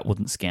top, that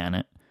wouldn't scan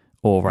it.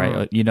 Or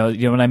right, you know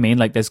what I mean?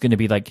 There's going to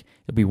be there'll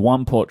be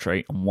one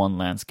portrait and one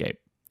landscape.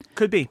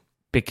 Could be,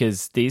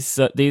 because this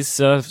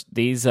doesn't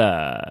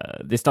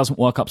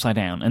work upside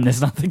down, and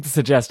there's nothing to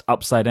suggest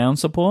upside down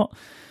support.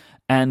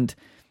 And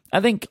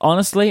I think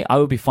honestly, I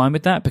would be fine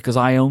with that, because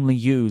I only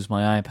use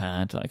my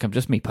iPad. I'm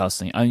just me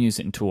personally. I only use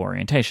it in 2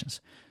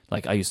 orientations.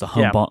 I use the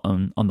home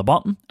button on the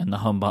bottom and the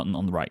home button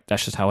on the right.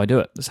 That's just how I do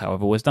it. That's how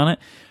I've always done it,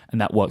 and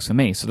that works for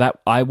me. So that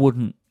I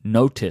wouldn't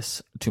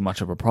notice too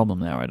much of a problem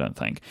there, I don't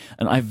think.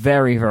 And I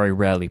very, very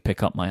rarely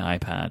pick up my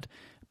iPad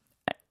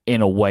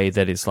in a way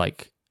that is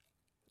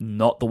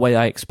not the way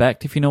I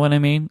expect, if you know what I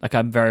mean.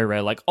 I'm very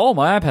rare my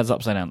iPad's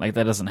upside down. That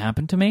doesn't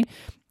happen to me.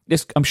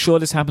 I'm sure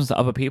this happens to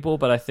other people,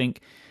 but I think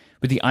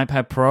with the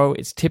iPad Pro,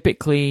 it's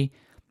typically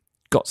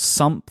got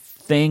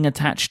something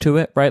attached to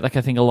it, right? I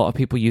think a lot of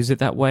people use it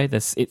that way.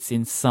 It's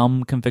in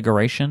some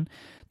configuration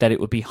that it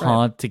would be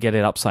hard to get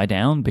it upside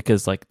down,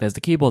 because there's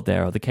the keyboard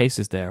there, or the case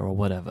is there, or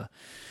whatever.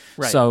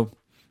 Right. So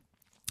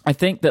I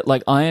think that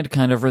I had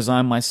kind of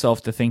resigned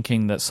myself to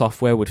thinking that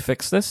software would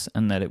fix this,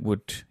 and that it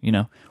would,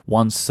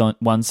 one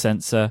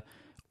sensor,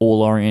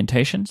 all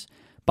orientations.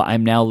 But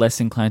I'm now less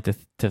inclined to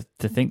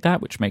think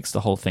that, which makes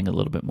the whole thing a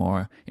little bit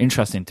more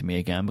interesting to me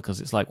again,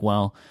 because it's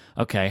well,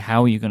 okay,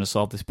 how are you going to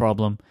solve this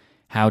problem?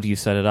 How do you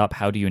set it up?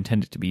 How do you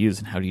intend it to be used?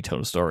 And how do you tell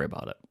a story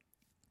about it?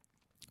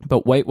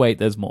 But wait,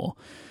 there's more.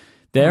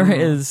 There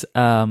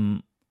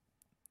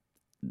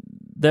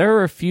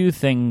are a few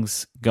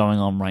things going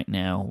on right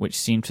now which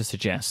seem to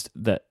suggest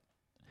that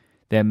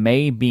there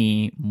may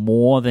be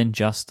more than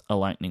just a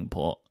Lightning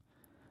port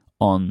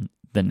on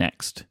the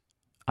next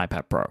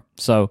iPad Pro.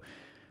 So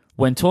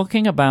when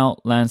talking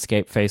about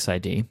Landscape Face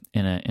ID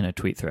in a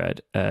tweet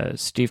thread,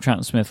 Steve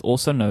Troughton-Smith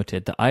also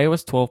noted that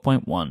iOS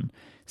 12.1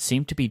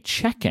 seemed to be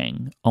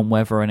checking on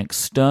whether an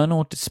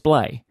external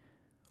display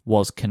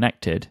was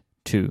connected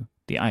to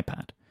the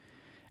iPad.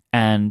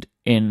 And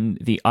in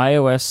the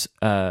iOS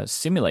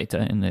simulator,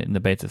 in the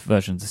beta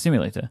version of the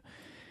simulator,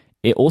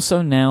 it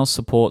also now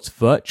supports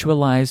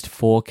virtualized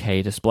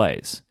 4K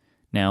displays.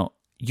 Now,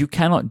 you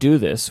cannot do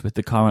this with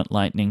the current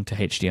Lightning to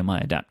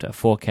HDMI adapter.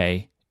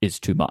 4K is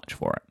too much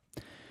for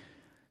it.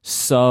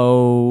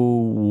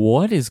 So,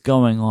 what is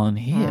going on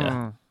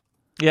here?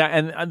 Yeah,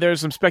 and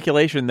there's some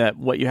speculation that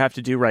what you have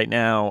to do right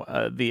now,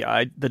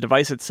 the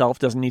device itself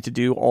doesn't need to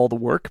do all the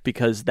work,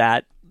 because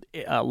that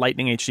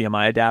Lightning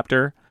HDMI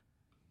adapter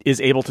is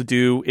able to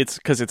do, it's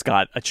because it's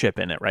got a chip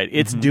in it, right?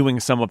 It's doing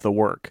some of the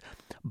work.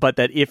 But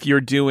that if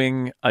you're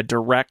doing a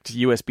direct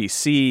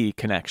USB-C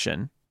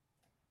connection,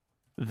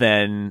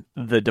 then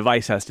the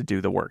device has to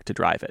do the work to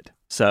drive it.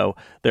 So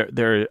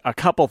there are a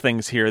couple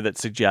things here that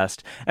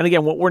suggest, and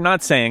again, what we're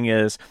not saying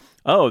is,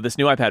 oh, this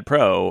new iPad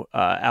Pro,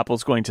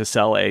 Apple's going to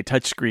sell a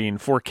touchscreen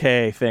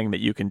 4K thing that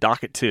you can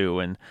dock it to,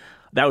 and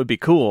that would be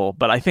cool.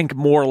 But I think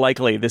more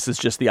likely this is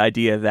just the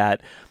idea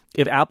that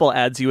if Apple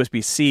adds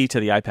USB-C to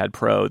the iPad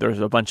Pro, there's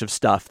a bunch of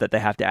stuff that they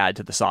have to add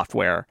to the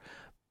software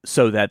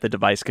so that the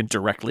device can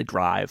directly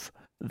drive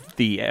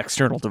the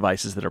external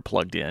devices that are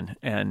plugged in,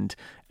 and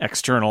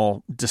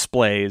external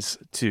displays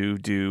to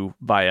do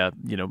via,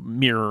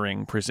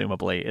 mirroring,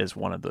 presumably, is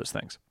one of those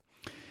things.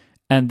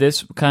 And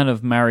this kind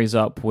of marries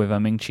up with a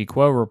Ming-Chi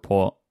Kuo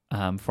report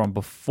from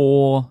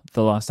before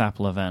the last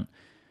Apple event,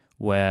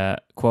 where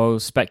Kuo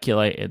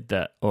speculated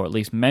that, or at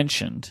least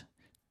mentioned,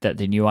 that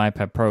the new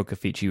iPad Pro could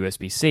feature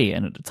USB-C,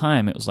 and at the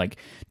time it was like,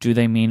 do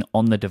they mean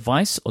on the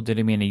device or do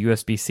they mean a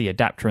USB-C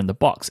adapter in the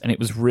box? And it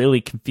was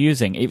really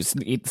confusing.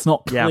 It's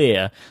not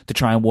clear to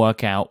try and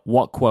work out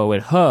what Kuo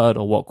had heard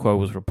or what Kuo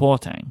was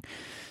reporting.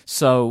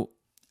 So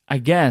I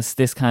guess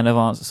this kind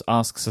of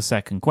asks a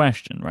second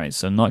question, right?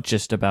 So not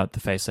just about the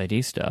Face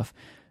ID stuff,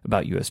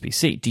 about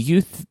USB-C.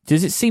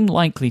 Does it seem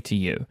likely to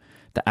you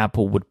that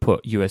Apple would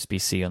put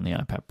USB-C on the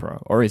iPad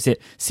Pro? Or is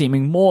it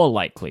seeming more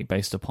likely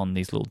based upon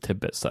these little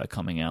tidbits that are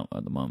coming out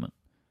at the moment?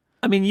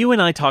 I mean, you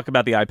and I talk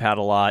about the iPad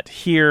a lot.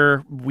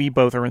 Here, we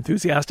both are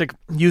enthusiastic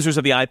users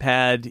of the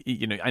iPad.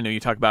 You know, I know you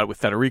talk about it with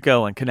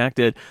Federico and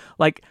Connected.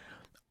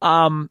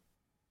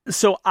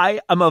 So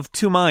I'm of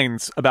two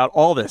minds about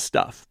all this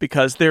stuff,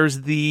 because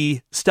there's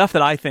the stuff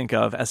that I think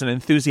of as an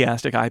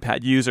enthusiastic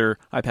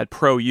iPad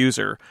Pro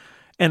user.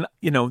 And,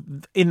 you know,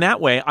 in that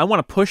way, I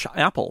want to push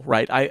Apple,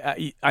 right?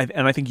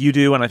 And I think you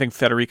do, and I think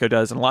Federico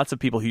does, and lots of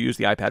people who use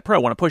the iPad Pro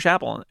want to push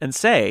Apple and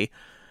say,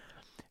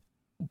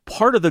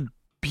 part of the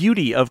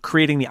beauty of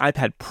creating the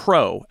iPad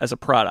Pro as a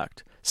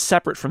product,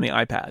 separate from the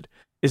iPad,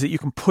 is that you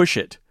can push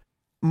it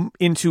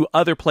into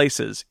other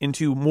places,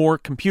 into more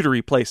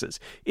computery places.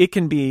 It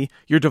can be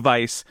your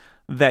device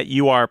that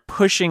you are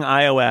pushing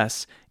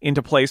iOS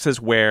into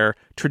places where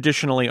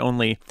traditionally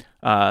only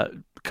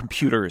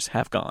computers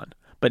have gone.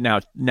 But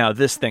now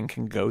this thing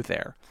can go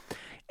there.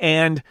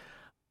 And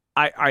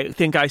I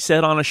think I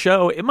said on a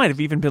show, it might have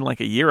even been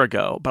like a year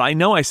ago, but I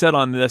know I said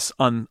on this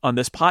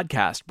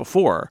podcast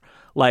before,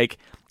 like,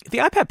 if the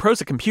iPad Pro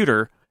is a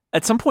computer,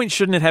 at some point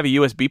shouldn't it have a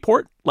USB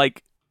port,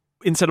 like,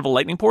 instead of a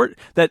Lightning port?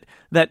 That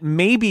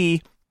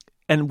maybe,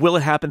 and will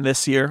it happen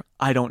this year?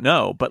 I don't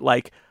know. But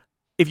like,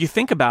 if you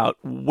think about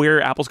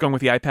where Apple's going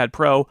with the iPad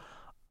Pro,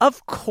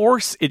 of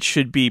course it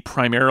should be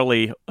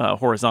primarily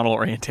horizontal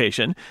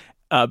orientation.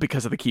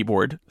 Because of the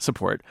keyboard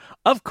support.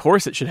 Of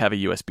course it should have a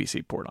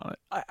USB-C port on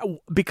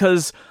it.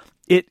 Because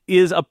it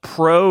is a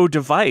Pro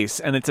device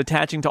and it's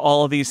attaching to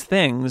all of these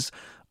things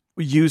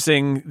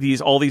using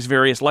all these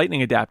various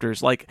Lightning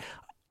adapters. Like,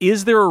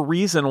 is there a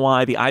reason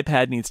why the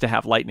iPad needs to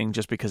have Lightning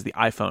just because the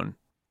iPhone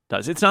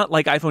does? It's not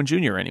like iPhone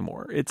Junior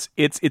anymore. It's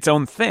its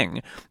own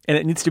thing. And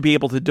it needs to be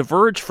able to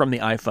diverge from the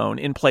iPhone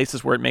in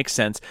places where it makes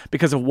sense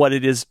because of what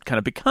it is kind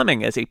of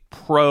becoming as a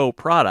Pro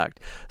product.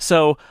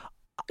 So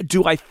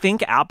do I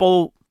think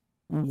Apple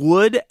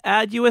would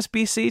add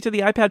USB-C to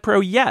the iPad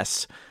Pro?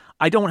 Yes.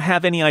 I don't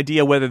have any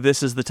idea whether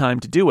this is the time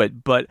to do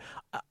it, but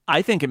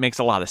I think it makes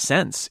a lot of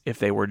sense if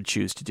they were to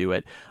choose to do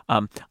it.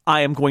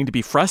 I am going to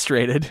be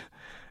frustrated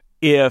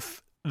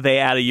if they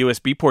add a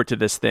USB port to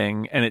this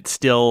thing and it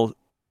still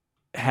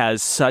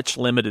has such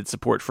limited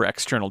support for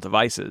external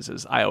devices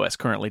as iOS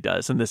currently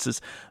does. And this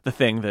is the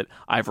thing that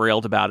I've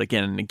railed about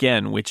again and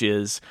again, which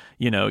is,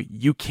 you know,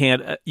 you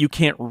can't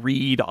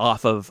read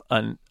off of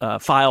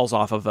files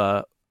off of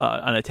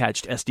an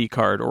attached SD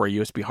card or a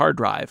USB hard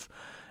drive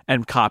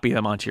and copy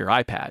them onto your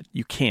iPad.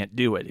 You can't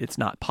do it. It's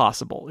not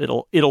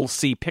possible. It'll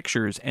see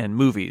pictures and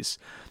movies,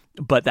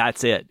 but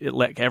that's it.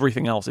 Like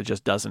everything else, it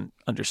just doesn't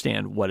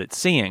understand what it's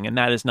seeing. And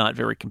that is not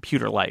very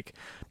computer-like,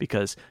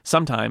 because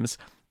sometimes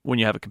when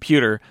you have a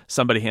computer,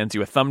 somebody hands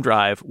you a thumb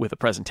drive with a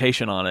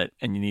presentation on it,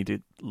 and you need to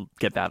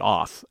get that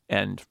off.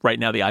 And right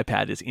now, the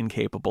iPad is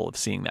incapable of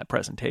seeing that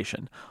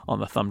presentation on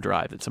the thumb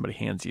drive that somebody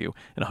hands you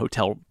in a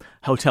hotel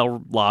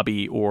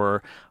lobby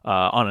or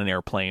on an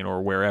airplane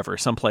or wherever,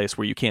 someplace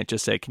where you can't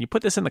just say, "Can you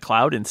put this in the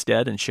cloud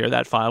instead and share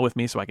that file with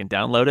me so I can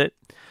download it?"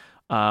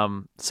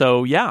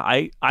 So yeah,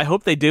 I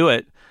hope they do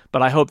it.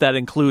 But I hope that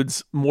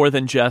includes more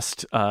than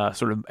just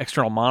sort of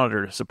external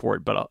monitor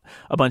support, but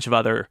a bunch of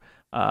other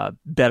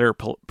better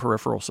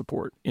peripheral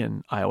support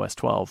in iOS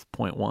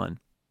 12.1.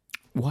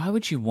 Why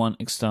would you want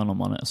external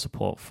monitor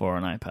support for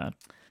an iPad?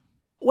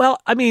 Well,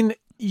 I mean,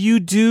 you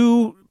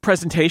do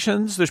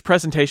presentations. There's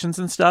presentations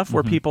and stuff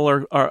where people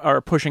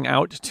are pushing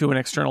out to an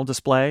external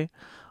display.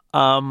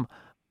 You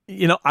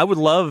know, I would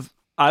love.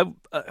 I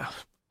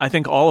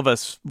think all of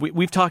us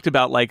we've talked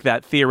about like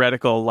that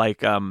theoretical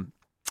like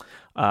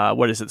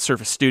what is it,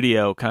 Surface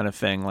Studio kind of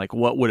thing. Like,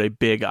 what would a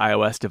big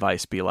iOS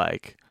device be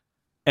like?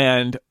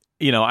 And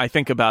you know, I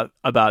think about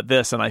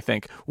this and I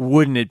think,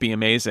 wouldn't it be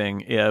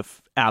amazing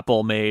if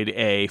Apple made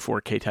a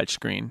 4K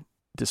touchscreen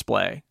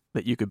display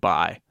that you could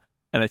buy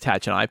and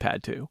attach an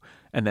iPad to,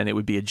 and then it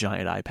would be a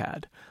giant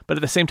iPad. But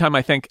at the same time,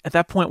 I think at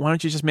that point, why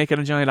don't you just make it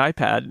a giant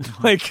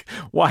iPad? Like,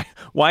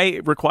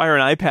 why require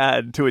an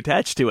iPad to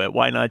attach to it?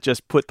 Why not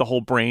just put the whole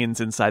brains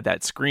inside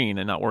that screen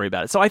and not worry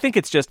about it? So I think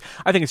it's just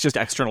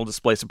external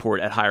display support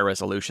at higher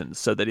resolutions,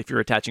 so that if you're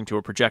attaching to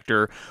a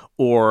projector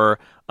or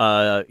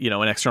you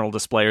know, an external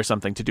display or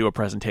something to do a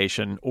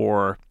presentation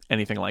or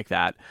anything like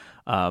that,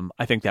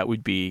 I think that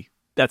would be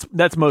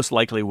that's most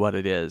likely what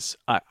it is.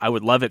 I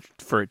would love it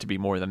for it to be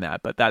more than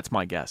that, but that's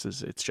my guess.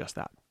 Is it's just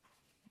that.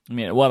 I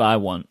mean, what I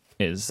want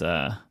is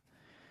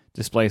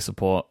display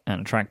support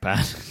and a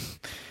trackpad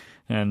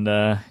and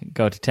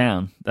go to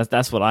town.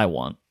 That's what I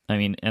want. I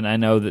mean, and I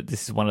know that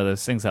this is one of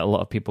those things that a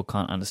lot of people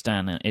can't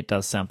understand, and it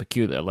does sound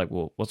peculiar. Like,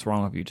 well, what's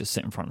wrong with you just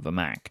sit in front of a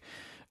Mac?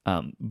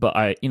 But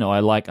I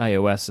like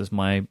iOS as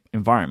my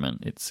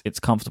environment. It's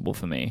comfortable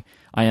for me.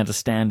 I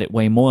understand it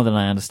way more than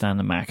I understand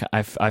the Mac.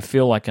 I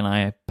feel like an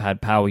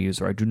iPad power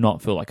user. I do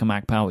not feel like a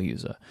Mac power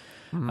user.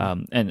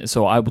 And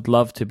so I would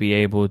love to be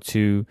able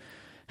to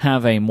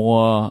have a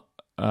more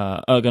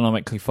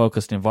ergonomically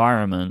focused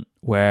environment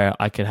where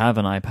I could have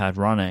an iPad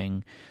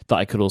running that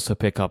I could also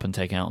pick up and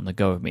take out on the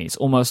go with me. It's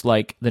almost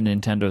like the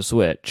Nintendo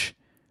Switch,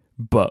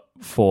 but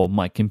for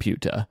my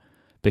computer,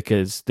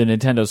 because the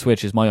Nintendo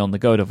Switch is my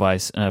on-the-go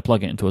device, and I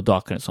plug it into a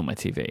dock and it's on my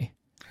TV.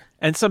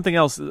 And something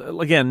else,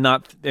 again,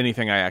 not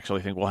anything I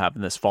actually think will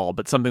happen this fall,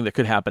 but something that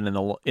could happen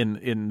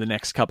in the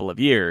next couple of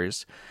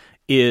years,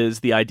 is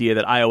the idea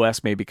that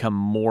iOS may become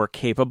more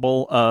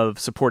capable of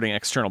supporting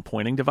external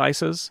pointing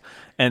devices.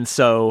 And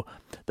so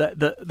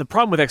the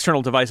problem with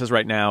external devices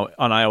right now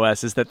on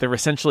iOS is that they're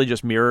essentially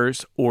just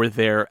mirrors or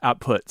they're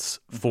outputs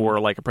for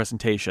like a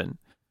presentation.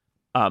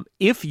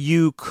 If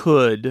you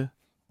could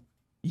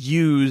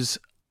use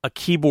a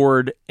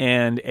keyboard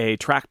and a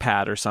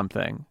trackpad or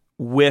something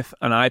with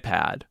an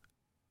iPad,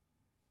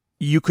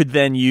 you could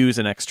then use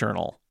an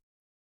external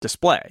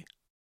display.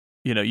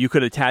 You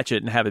could attach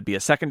it and have it be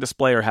a second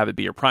display or have it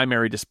be your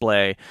primary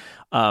display.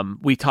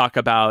 We talk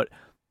about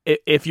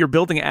if you're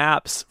building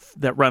apps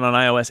that run on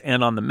iOS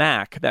and on the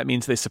Mac, that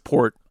means they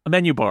support a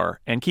menu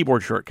bar and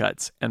keyboard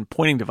shortcuts and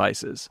pointing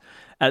devices.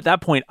 At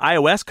that point,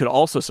 iOS could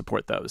also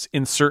support those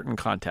in certain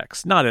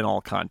contexts, not in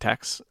all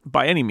contexts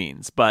by any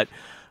means, but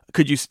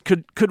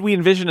could we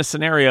envision a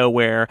scenario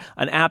where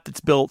an app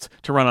that's built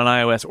to run on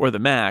iOS or the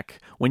Mac,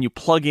 when you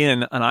plug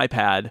in an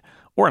iPad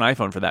or an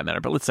iPhone for that matter,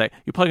 but let's say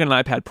you plug in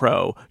an iPad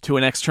Pro to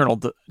an external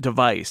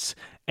device,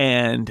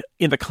 and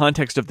in the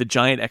context of the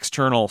giant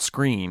external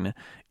screen,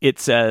 it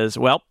says,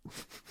 well,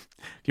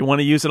 if you want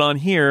to use it on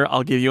here,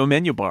 I'll give you a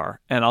menu bar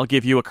and I'll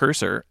give you a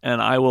cursor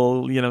and I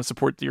will,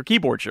 support your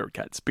keyboard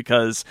shortcuts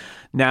because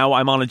now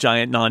I'm on a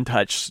giant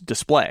non-touch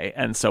display.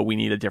 And so we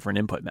need a different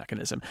input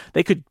mechanism.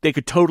 They could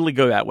totally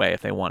go that way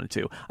if they wanted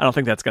to. I don't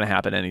think that's going to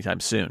happen anytime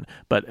soon,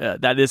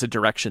 but that is a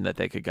direction that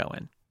they could go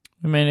in.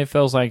 I mean, it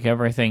feels like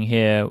everything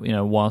here,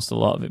 whilst a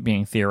lot of it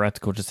being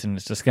theoretical just in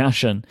this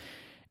discussion,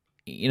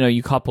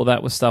 you couple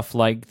that with stuff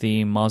like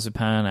the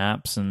Marzipan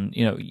apps and,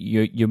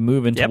 you're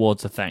moving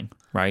towards a thing,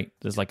 right?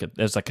 There's a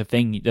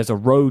thing, there's a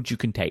road you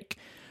can take.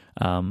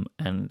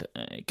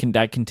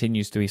 That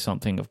continues to be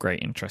something of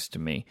great interest to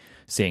me,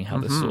 seeing how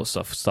this sort of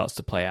stuff starts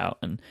to play out.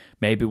 And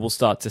maybe we'll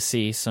start to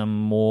see some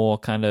more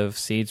kind of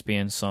seeds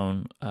being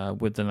sown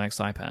with the next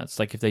iPads.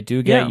 Like if they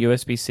do get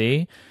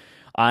USB-C,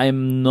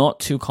 I'm not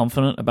too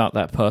confident about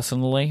that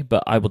personally,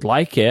 but I would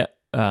like it.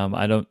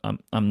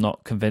 I'm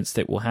not convinced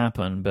it will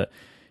happen, but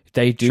if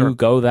they do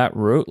go that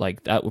route,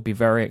 like that would be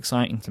very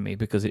exciting to me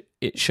because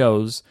it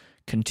shows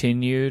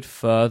continued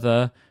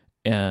further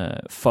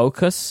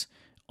focus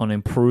on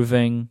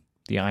improving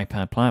the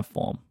iPad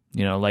platform.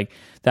 Like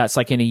that's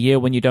like in a year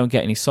when you don't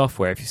get any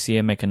software, if you see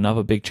it make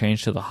another big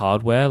change to the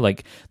hardware,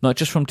 like not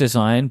just from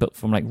design, but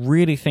from like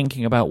really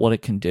thinking about what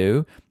it can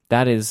do,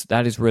 that is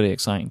really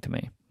exciting to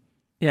me.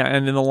 Yeah,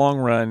 and in the long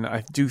run,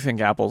 I do think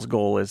Apple's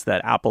goal is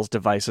that Apple's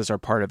devices are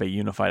part of a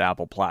unified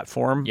Apple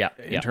platform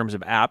in terms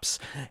of apps.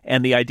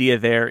 And the idea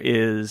there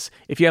is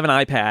if you have an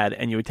iPad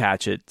and you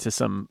attach it to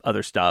some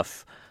other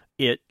stuff,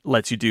 it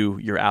lets you do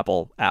your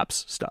Apple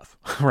apps stuff,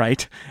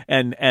 right?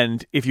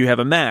 And if you have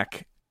a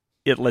Mac,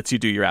 it lets you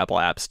do your Apple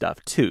apps stuff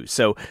too.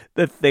 So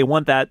they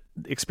want that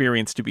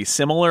experience to be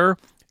similar,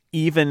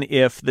 even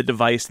if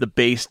the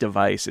base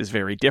device is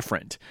very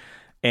different.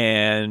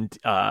 And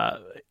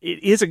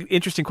it is an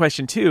interesting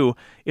question, too.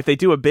 If they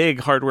do a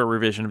big hardware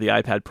revision of the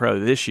iPad Pro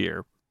this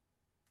year,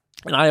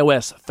 and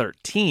iOS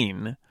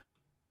 13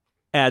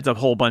 adds a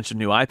whole bunch of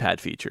new iPad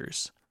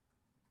features,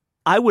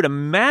 I would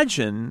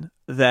imagine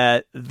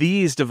that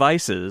these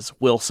devices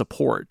will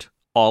support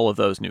all of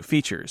those new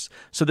features.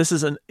 So this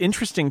is an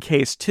interesting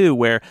case, too,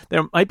 where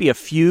there might be a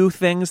few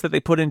things that they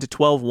put into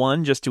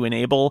 12.1 just to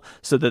enable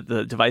so that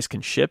the device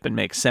can ship and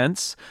make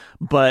sense.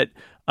 But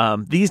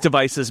these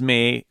devices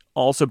may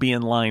also be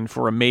in line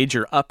for a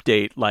major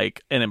update,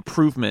 like an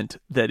improvement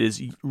that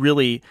is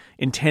really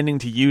intending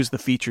to use the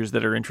features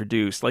that are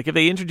introduced. Like if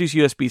they introduce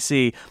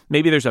USB-C,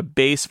 maybe there's a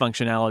base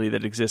functionality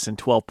that exists in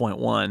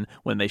 12.1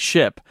 when they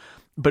ship.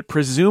 But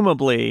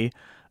presumably,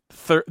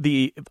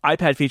 the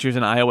iPad features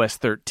in iOS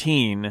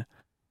 13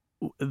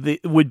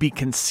 would be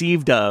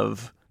conceived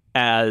of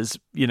as,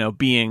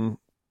 being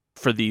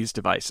for these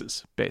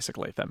devices,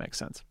 basically, if that makes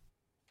sense.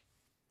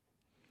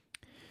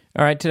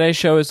 All right, today's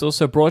show is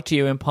also brought to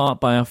you in part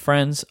by our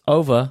friends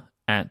over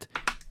at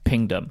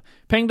Pingdom.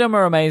 Pingdom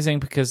are amazing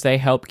because they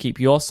help keep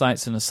your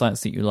sites and the sites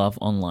that you love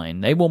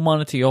online. They will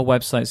monitor your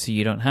website so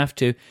you don't have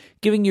to,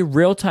 giving you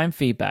real-time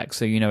feedback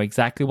so you know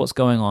exactly what's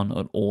going on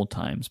at all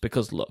times.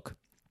 Because look,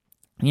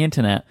 the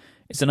internet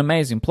It's an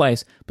amazing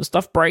place, but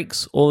stuff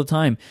breaks all the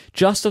time.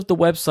 Just of the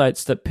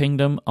websites that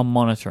Pingdom are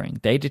monitoring,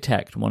 they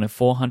detect one in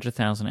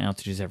 400,000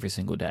 outages every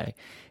single day.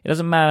 It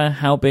doesn't matter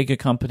how big a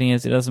company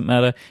is. It doesn't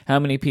matter how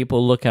many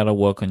people look at or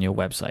work on your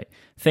website.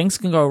 Things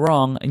can go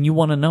wrong, and you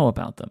want to know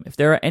about them. If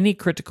there are any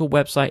critical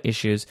website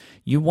issues,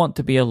 you want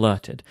to be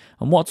alerted.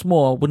 And what's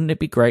more, wouldn't it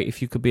be great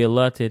if you could be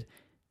alerted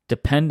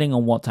depending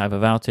on what type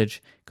of outage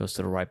goes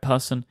to the right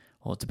person,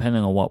 or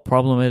depending on what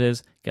problem it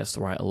is, gets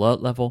the right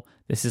alert level.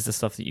 This is the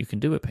stuff that you can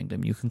do with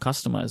Pingdom. You can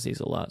customize these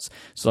alerts.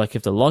 So like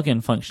if the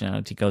login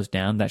functionality goes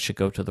down, that should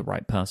go to the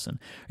right person.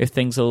 If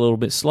things are a little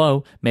bit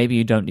slow, maybe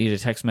you don't need a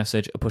text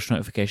message, a push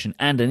notification,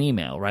 and an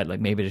email, right? Like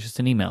maybe it's just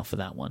an email for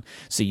that one.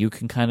 So you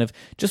can kind of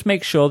just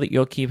make sure that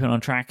you're keeping on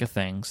track of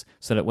things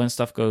so that when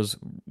stuff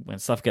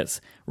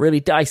gets really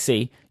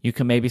dicey, you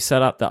can maybe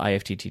set up the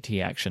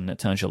IFTTT action that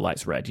turns your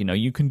lights red.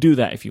 You can do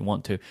that if you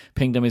want to.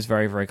 Pingdom is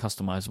very, very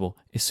customizable.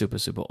 It's super,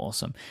 super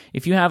awesome.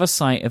 If you have a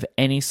site of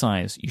any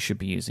size, you should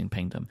be using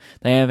Pingdom.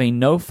 They have a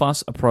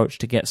no-fuss approach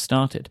to get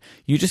started.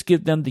 You just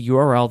give them the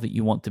URL that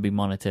you want to be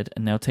monitored,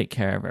 and they'll take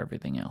care of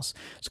everything else.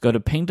 So go to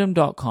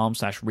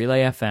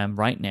pingdom.com/relayfm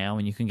right now,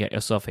 and you can get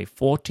yourself a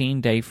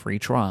 14-day free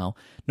trial.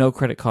 No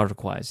credit card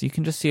required. You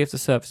can just see if the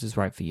service is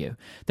right for you.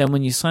 Then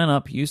when you sign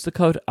up, use the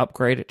code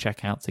UPGRADE at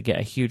checkout to get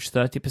a huge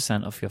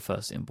 30% off your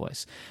first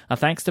invoice.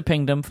 Thanks to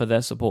Pingdom for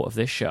their support of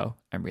this show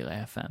and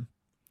Relay FM.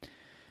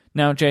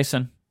 Now,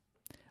 Jason,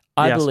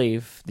 I Yes.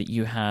 believe that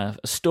you have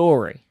a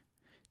story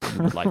that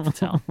you would like to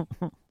tell.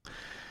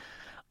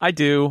 I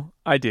do.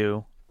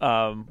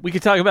 We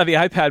could talk about the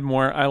iPad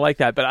more. I like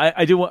that, but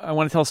I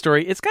want to tell a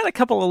story. It's got a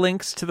couple of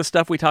links to the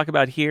stuff we talk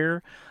about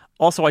here.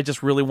 Also, I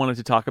just really wanted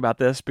to talk about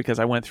this because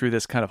I went through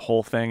this kind of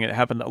whole thing. It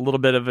happened, a little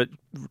bit of it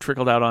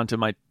trickled out onto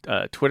my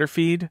Twitter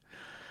feed.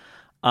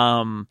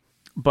 But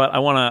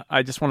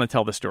I just want to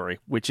tell the story,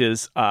 which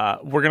is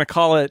we're going to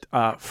call it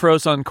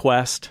Frozen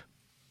Quest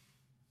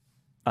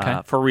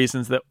for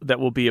reasons that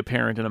will be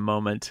apparent in a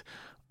moment.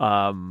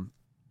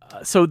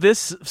 So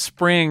this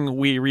spring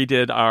we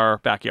redid our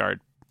backyard.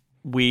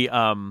 We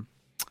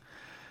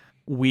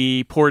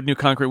poured new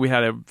concrete. We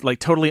had a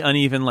totally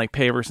uneven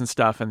pavers and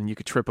stuff, and you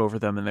could trip over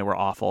them, and they were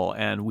awful.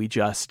 And we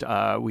just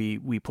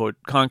we put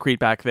concrete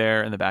back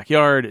there in the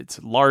backyard. It's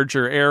a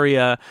larger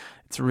area.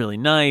 It's really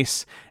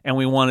nice, and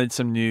we wanted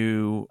some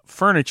new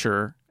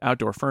furniture,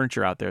 outdoor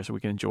furniture out there, so we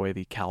can enjoy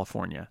the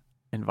California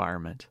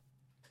environment.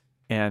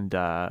 And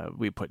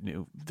we put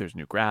there's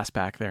new grass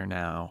back there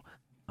now,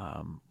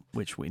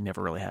 which we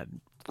never really had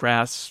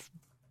grass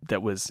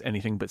that was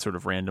anything but sort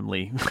of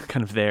randomly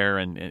kind of there,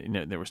 and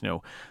there were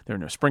no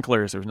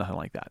sprinklers, there was nothing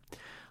like that.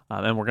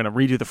 Then we're going to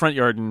redo the front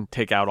yard and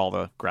take out all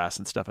the grass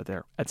and stuff out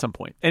there at some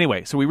point.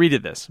 Anyway, so we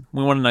redid this.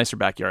 We want a nicer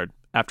backyard.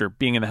 After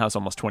being in the house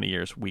almost 20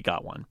 years, we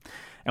got one.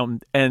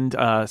 And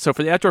so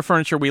for the outdoor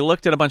furniture, we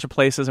looked at a bunch of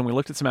places, and we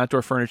looked at some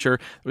outdoor furniture.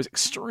 It was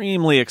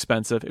extremely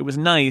expensive. It was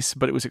nice,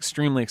 but it was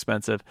extremely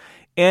expensive.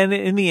 And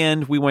in the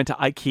end, we went to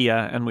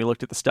IKEA, and we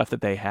looked at the stuff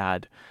that they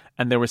had.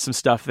 And there was some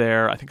stuff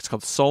there, I think it's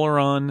called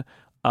Solaron,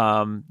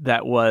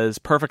 that was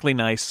perfectly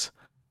nice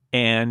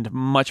and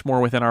much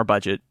more within our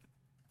budget.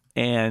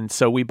 And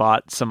so we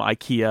bought some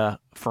IKEA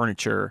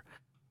furniture,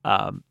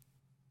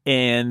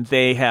 and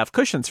they have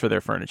cushions for their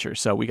furniture.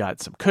 So we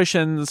got some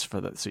cushions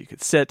so you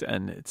could sit,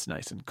 and it's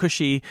nice and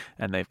cushy.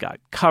 And they've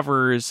got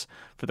covers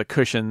for the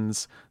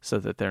cushions so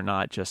that they're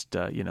not just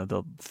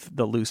the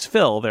loose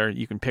fill.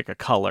 You can pick a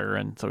color,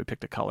 and so we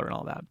picked a color and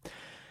all that.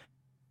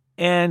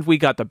 And we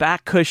got the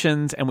back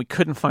cushions, and we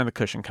couldn't find the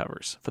cushion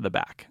covers for the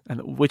back,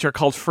 which are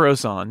called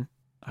Frozone,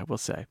 I will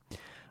say.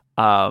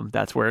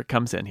 That's where it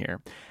comes in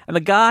here. And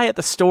the guy at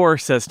the store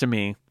says to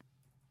me,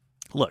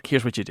 look,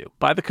 here's what you do.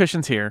 Buy the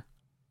cushions here.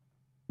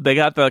 They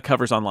got the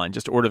covers online.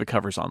 Just order the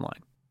covers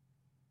online.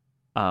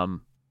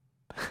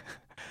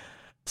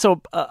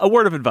 So a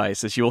word of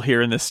advice, as you'll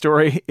hear in this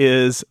story,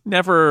 is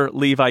never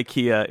leave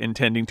IKEA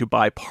intending to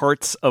buy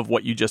parts of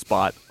what you just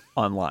bought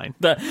online.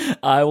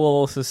 I will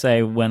also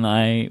say, when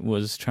I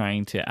was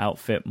trying to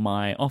outfit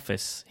my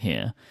office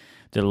here,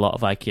 did a lot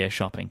of IKEA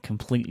shopping.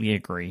 Completely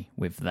agree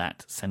with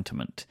that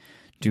sentiment.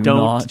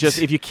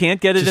 If you can't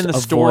get it in the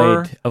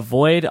store,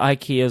 avoid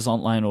IKEA's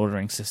online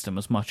ordering system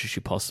as much as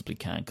you possibly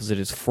can, because it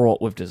is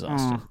fraught with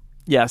disaster.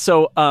 Yeah.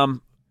 So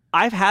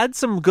I've had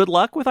some good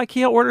luck with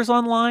IKEA orders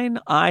online.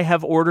 I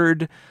have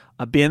ordered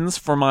bins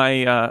for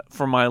my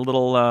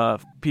little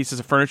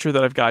pieces of furniture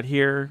that I've got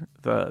here,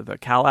 the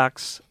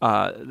Kallax.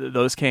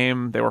 Those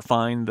came. They were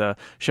fine. The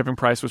shipping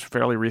price was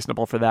fairly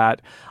reasonable for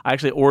that. I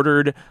actually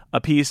ordered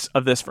a piece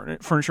of this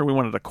furniture. We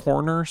wanted a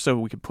corner, so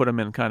we could put them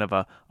in kind of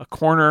a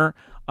corner.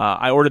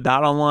 I ordered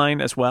that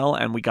online as well,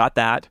 and we got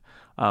that.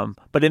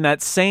 But in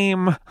that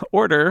same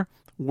order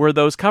were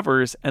those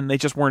covers, and they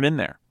just weren't in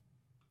there.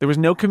 There was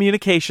no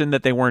communication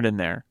that they weren't in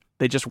there.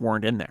 They just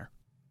weren't in there.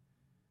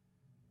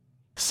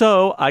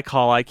 So I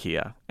call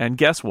IKEA, and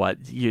guess what?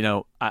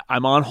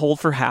 I'm on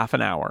hold for half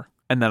an hour,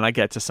 and then I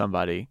get to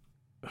somebody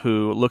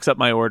who looks up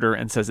my order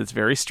and says it's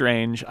very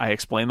strange. I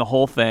explain the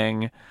whole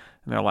thing, and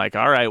they're like,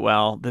 all right,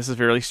 well, this is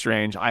very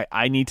strange.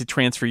 I need to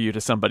transfer you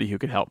to somebody who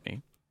could help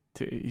me.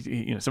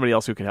 somebody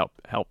else who could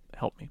help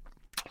me.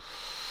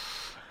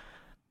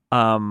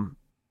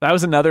 That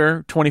was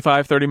another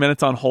 25, 30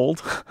 minutes on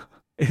hold.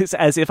 It's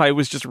as if I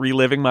was just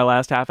reliving my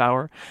last half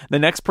hour. The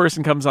next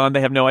person comes on,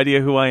 they have no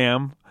idea who I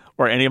am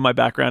or any of my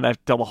background. I have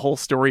to tell the whole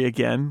story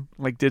again.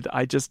 Like,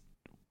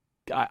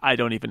 I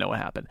don't even know what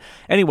happened.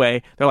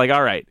 Anyway, they're like,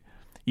 all right,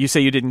 you say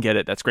you didn't get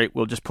it. That's great.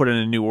 We'll just put in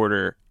a new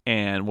order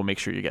and we'll make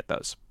sure you get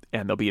those.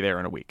 And they'll be there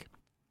in a week.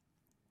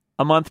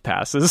 A month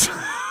passes.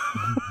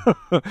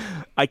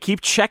 I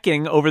keep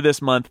checking over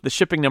this month the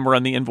shipping number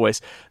on the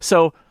invoice.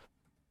 So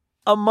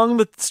among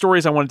the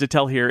stories I wanted to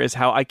tell here is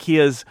how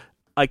IKEA's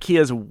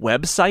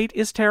website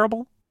is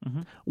terrible.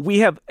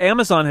 Mm-hmm.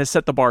 Amazon has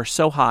set the bar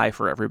so high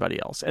for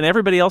everybody else, and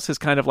everybody else has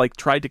kind of like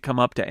tried to come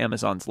up to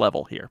Amazon's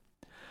level here.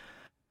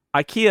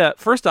 IKEA,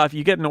 first off,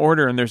 you get an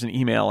order and there's an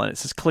email and it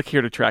says click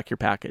here to track your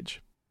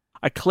package.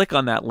 I click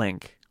on that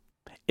link.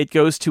 It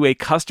goes to a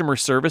customer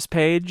service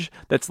page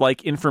that's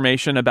like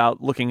information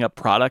about looking up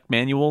product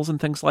manuals and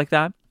things like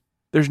that.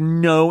 There's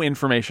no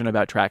information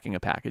about tracking a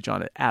package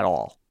on it at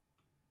all.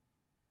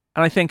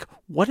 And I think,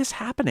 what is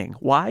happening?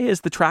 Why is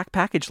the track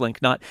package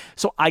link not?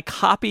 So I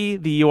copy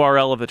the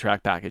URL of the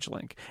track package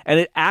link, and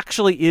it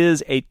actually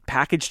is a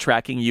package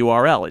tracking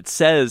URL. It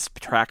says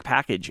track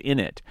package in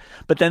it.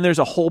 But then there's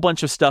a whole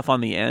bunch of stuff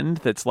on the end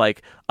that's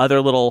like other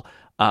little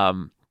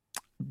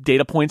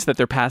data points that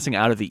they're passing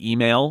out of the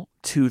email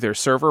to their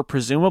server,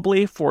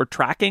 presumably for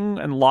tracking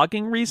and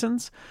logging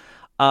reasons.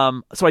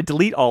 So I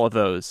delete all of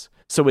those.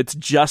 So it's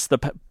just the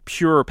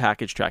pure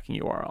package tracking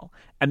URL.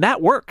 And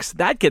that works.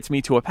 That gets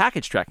me to a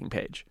package tracking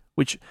page,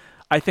 which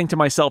I think to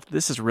myself,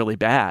 this is really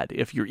bad.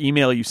 If your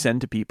email you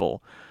send to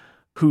people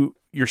who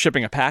you're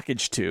shipping a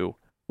package to,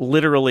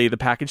 literally the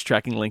package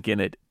tracking link in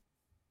it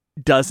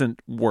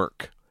doesn't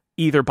work,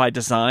 either by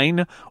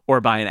design or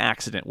by an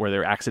accident where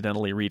they're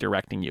accidentally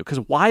redirecting you. Because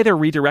why they're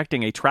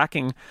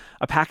redirecting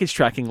a package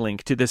tracking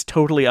link to this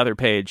totally other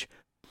page,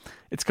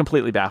 it's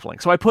completely baffling.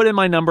 So I put in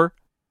my number.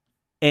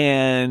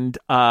 And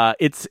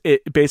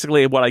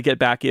basically what I get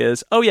back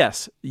is, oh,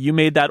 yes, you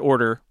made that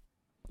order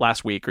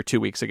last week or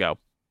 2 weeks ago,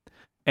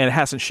 and it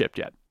hasn't shipped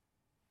yet.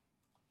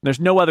 There's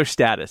no other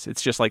status.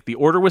 It's just like the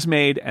order was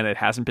made and it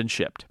hasn't been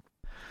shipped.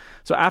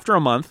 So after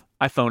a month,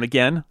 I phone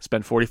again,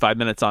 spend 45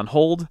 minutes on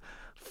hold,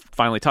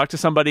 finally talk to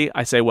somebody.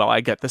 I say, well, I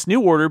get this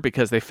new order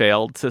because they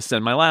failed to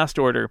send my last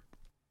order.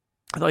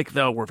 They're like,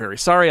 though, we're very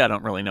sorry. I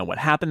don't really know what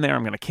happened there.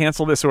 I'm going to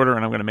cancel this order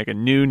and I'm going to make a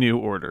new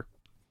order.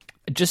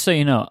 Just so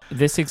you know,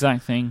 this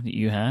exact thing that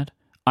you had,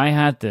 I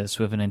had this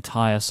with an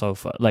entire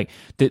sofa. Like,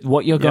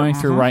 what you're going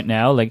through right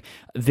now, like,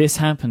 this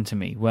happened to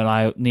me when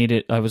I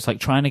was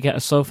like trying to get a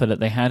sofa that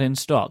they had in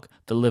stock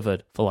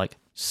delivered for like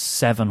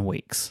 7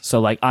 weeks. So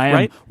like, I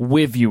am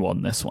with you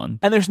on this one.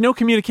 And there's no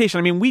communication.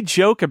 I mean, we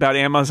joke about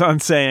Amazon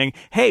saying,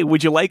 hey,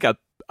 would you like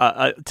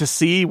to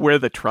see where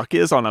the truck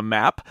is on a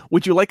map?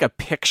 Would you like a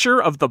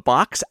picture of the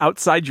box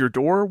outside your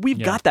door?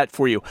 We've got that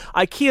for you.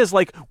 IKEA's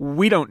like,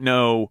 we don't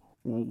know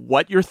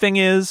what your thing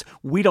is.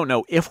 We don't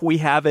know if we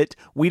have it.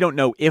 We don't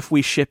know if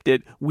we shipped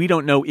it. We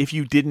don't know if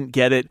you didn't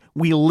get it.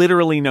 We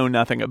literally know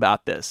nothing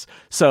about this.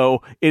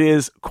 So it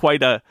is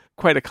quite a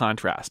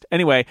contrast.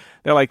 Anyway,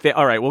 they're like,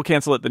 all right, we'll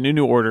cancel it. The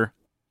new order.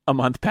 A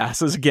month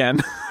passes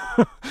again.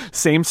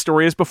 Same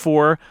story as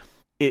before.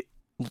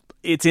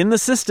 It's in the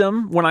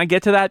system. When I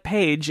get to that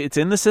page, it's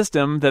in the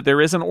system that there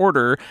is an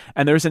order,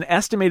 and there's an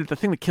estimated, the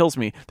thing that kills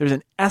me, there's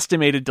an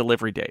estimated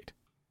delivery date.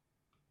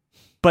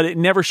 But it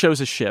never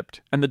shows as shipped,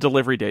 and the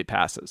delivery date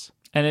passes.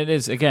 And it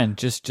is, again,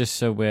 just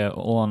so we're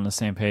all on the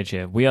same page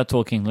here, we are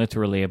talking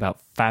literally about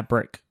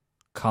fabric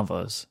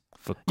covers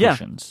for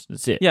cushions.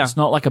 That's it. Yeah. It's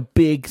not like a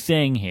big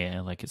thing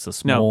here. Like, it's a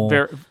small,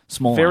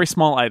 very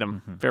small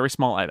item. Mm-hmm. Very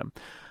small item.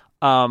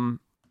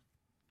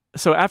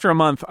 So after a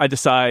month, I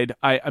decide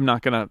I'm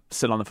not going to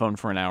sit on the phone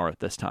for an hour at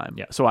this time.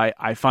 Yeah. So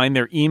I find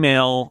their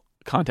email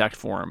contact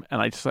form,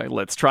 and I decide,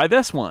 let's try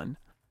this one.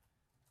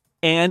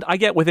 And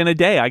within a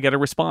day, I get a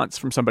response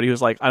from somebody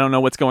who's like, I don't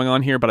know what's going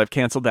on here, but I've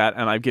canceled that,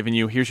 and I've given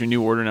you, here's your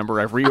new order number.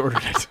 I've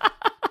reordered it.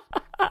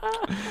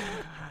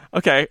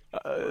 Okay.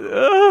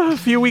 A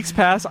few weeks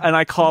pass, and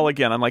I call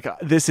again. I'm like,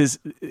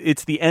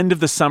 it's the end of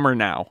the summer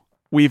now.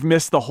 We've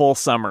missed the whole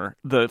summer.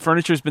 The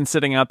furniture's been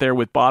sitting out there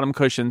with bottom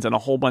cushions and a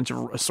whole bunch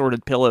of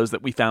assorted pillows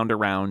that we found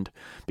around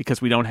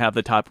because we don't have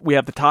the top. We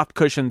have the top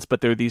cushions,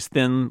 but they're these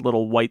thin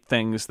little white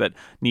things that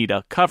need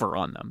a cover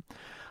on them.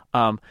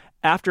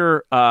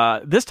 After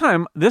this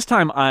time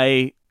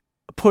I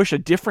push a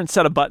different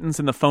set of buttons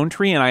in the phone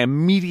tree and I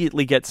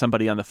immediately get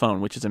somebody on the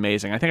phone, which is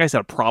amazing. I think I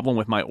said a problem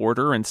with my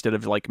order instead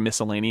of like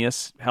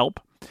miscellaneous help.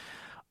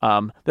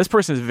 This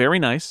person is very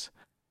nice,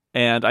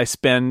 and I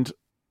spend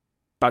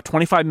about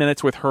 25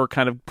 minutes with her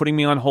kind of putting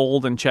me on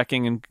hold and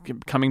checking and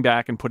coming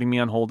back and putting me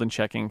on hold and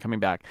checking and coming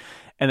back.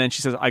 And then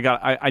she says,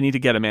 I need to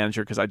get a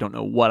manager because I don't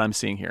know what I'm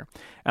seeing here.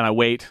 And I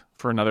wait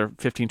for another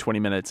 15, 20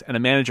 minutes and a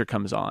manager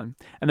comes on.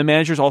 And the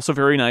manager's also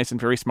very nice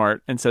and very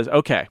smart and says,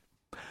 okay.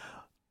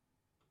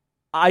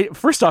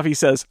 First off, he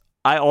says,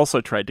 I also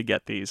tried to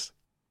get these.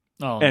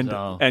 Oh, and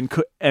no.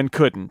 and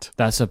couldn't.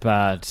 That's a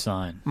bad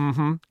sign.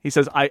 Mm-hmm. He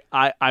says,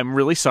 I'm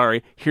really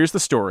sorry. Here's the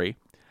story.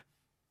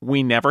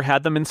 We never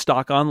had them in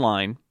stock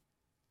online.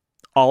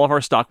 All of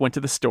our stock went to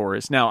the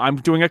stores. Now, I'm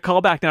doing a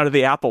callback now to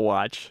the Apple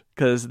Watch,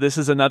 because this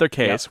is another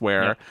case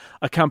where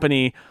a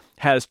company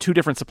has two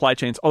different supply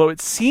chains. Although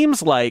it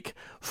seems like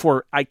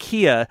for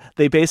IKEA,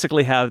 they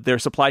basically have their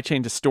supply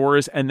chain to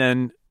stores, and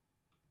then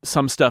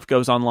some stuff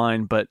goes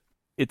online, but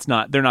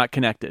they're not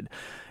connected.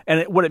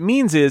 And what it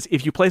means is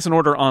if you place an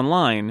order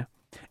online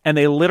and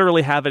they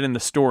literally have it in the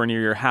store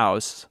near your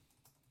house,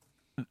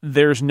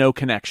 there's no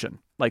connection.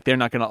 Like, they're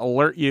not going to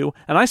alert you.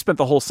 And I spent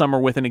the whole summer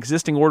with an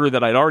existing order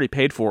that I'd already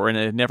paid for and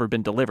it had never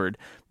been delivered,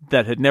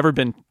 that had never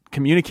been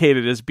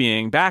communicated as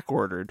being back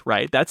ordered,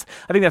 right? I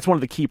think that's one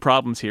of the key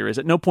problems here, is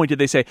at no point did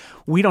they say,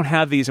 we don't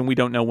have these and we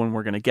don't know when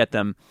we're going to get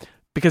them.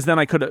 Because then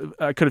I could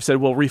have said,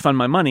 well, refund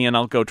my money and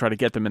I'll go try to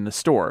get them in the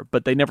store.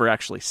 But they never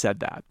actually said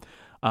that.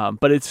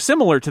 But it's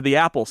similar to the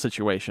Apple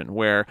situation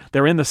where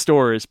they're in the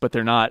stores, but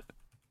they're not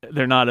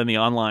in the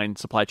online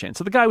supply chain.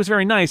 So the guy was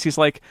very nice. He's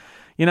like,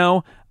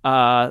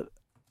 the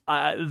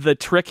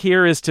trick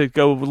here is to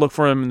go look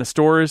for them in the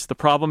stores. The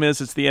problem is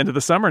it's the end of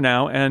the summer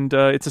now, and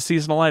it's a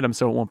seasonal item,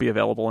 so it won't be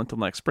available until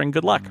next spring.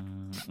 Good luck.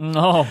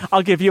 No.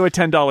 I'll give you a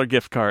 $10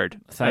 gift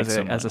card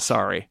as a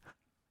sorry,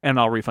 and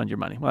I'll refund your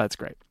money. Well, that's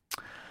great.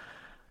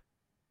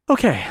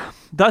 Okay,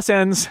 thus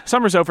ends.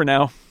 Summer's over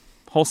now.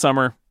 Whole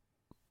summer.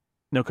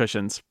 No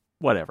cushions.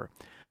 Whatever.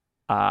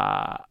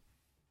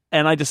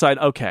 And I decide,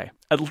 okay,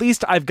 at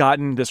least I've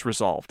gotten this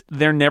resolved.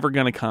 They're never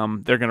going to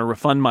come. They're going to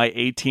refund my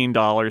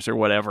 $18 or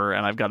whatever,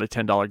 and I've got a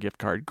 $10 gift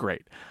card.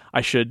 Great. I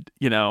should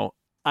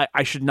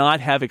not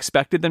have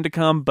expected them to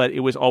come, but it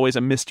was always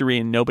a mystery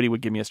and nobody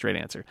would give me a straight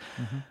answer.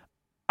 Mm-hmm.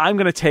 I'm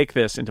going to take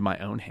this into my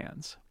own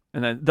hands.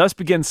 And then thus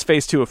begins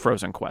phase 2 of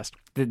Frozen Quest.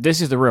 This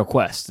is the real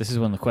quest. This is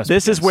when the quest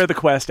This begins. is where the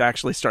quest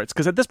actually starts.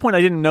 Because at this point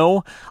I didn't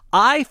know.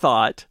 I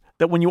thought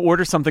that when you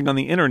order something on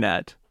the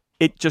internet,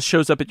 it just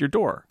shows up at your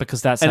door.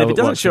 Because that's and how if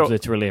it works with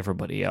literally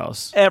everybody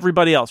else.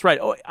 Everybody else, right.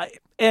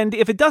 And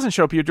if it doesn't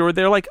show up at your door,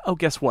 they're like, oh,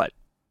 guess what?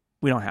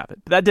 We don't have it.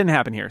 But that didn't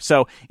happen here.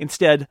 So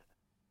instead,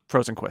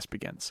 Frozen Quest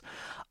begins.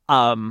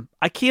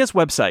 IKEA's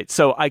website.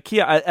 So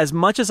IKEA, as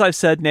much as I've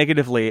said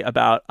negatively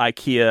about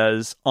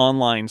IKEA's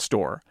online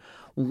store,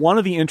 one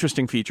of the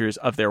interesting features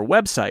of their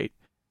website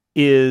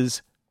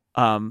is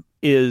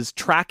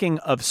tracking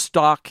of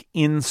stock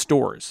in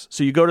stores.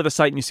 So you go to the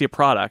site and you see a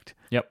product.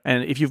 Yep.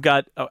 And if you've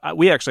got,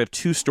 we actually have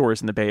 2 stores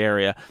in the Bay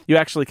Area. You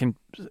actually can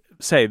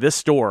say this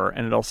store,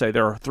 and it'll say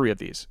there are 3 of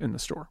these in the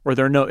store, or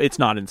it's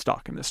not in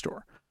stock in this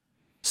store.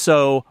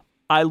 So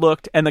I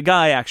looked, and the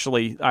guy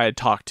actually I had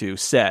talked to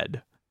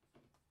said,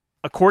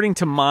 according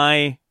to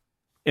my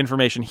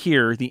information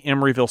here, the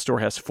Emeryville store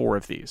has 4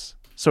 of these.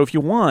 So if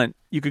you want,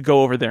 you could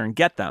go over there and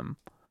get them.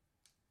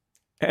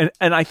 And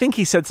I think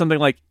he said something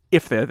like,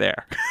 if they're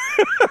there.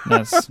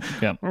 Yes.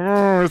 Yeah.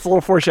 It's a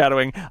little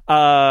foreshadowing.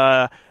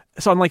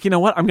 So I'm like, you know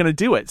what? I'm going to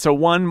do it. So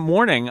one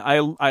morning,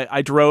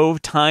 I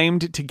drove,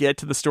 timed to get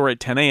to the store at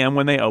 10 a.m.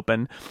 when they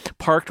open,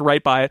 parked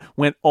right by it,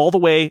 went all the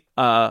way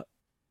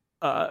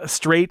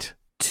straight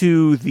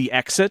to the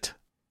exit,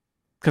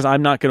 because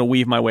I'm not going to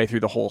weave my way through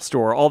the whole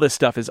store. All this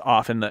stuff is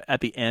off at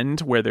the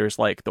end where there's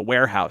like the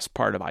warehouse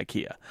part of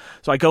IKEA.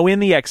 So I go in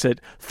the exit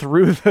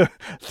through the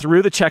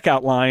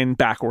checkout line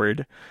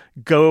backward,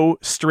 go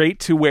straight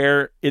to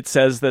where it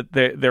says that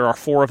there are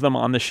 4 of them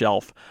on the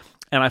shelf,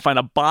 and I find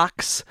a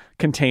box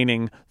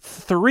containing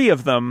 3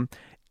 of them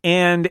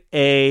and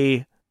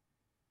a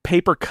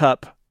paper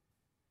cup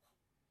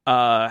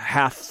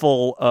half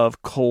full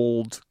of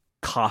cold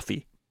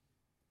coffee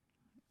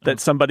that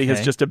somebody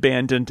has just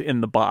abandoned in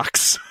the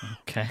box.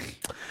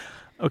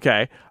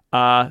 Okay.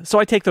 So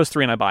I take those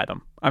 3 and I buy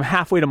them. I'm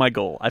halfway to my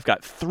goal. I've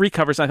got 3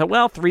 covers. And I thought,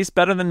 well, 3's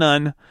better than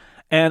none.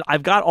 And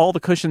I've got all the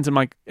cushions in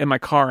my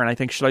car. And I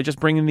think, should I just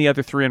bring in the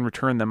other 3 and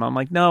return them? I'm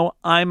like, no,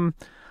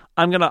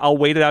 I'll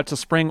wait it out till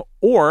spring,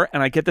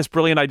 and I get this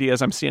brilliant idea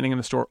as I'm standing in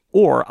the store,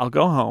 or I'll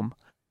go home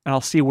and I'll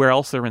see where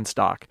else they're in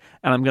stock.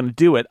 And I'm going to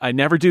do it. I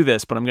never do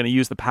this, but I'm going to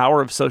use the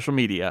power of social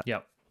media.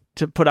 Yep.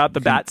 To put out the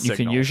bat signal.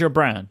 You can use your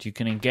brand. You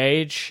can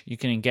engage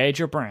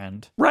your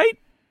brand. Right?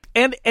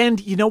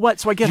 And you know what?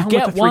 So I get home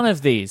with the 3. One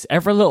of these.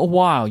 Every little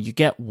while, you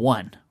get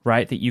one,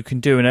 right, that you can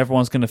do, and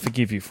everyone's going to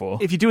forgive you for.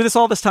 If you do this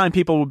all this time,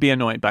 people will be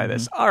annoyed by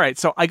this. All right,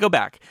 so I go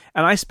back,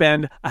 and I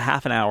spend a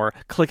half an hour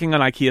clicking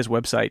on IKEA's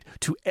website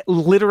to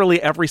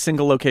literally every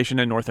single location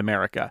in North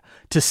America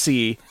to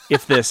see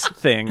if this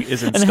thing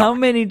is in stock. And how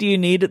many do you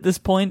need at this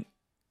point?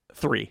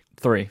 3.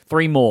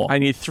 3 more. I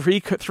need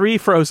 3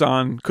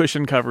 Frozone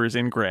cushion covers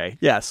in gray.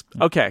 Yes.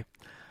 Okay.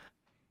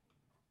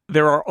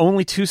 There are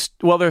only 2.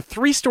 There are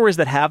 3 stores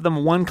that have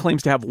them. One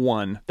claims to have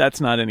 1. That's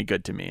not any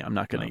good to me. I'm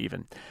not going to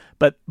even.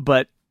 But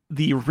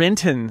the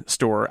Renton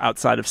store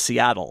outside of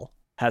Seattle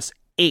has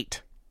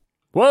 8.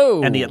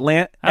 Whoa! And the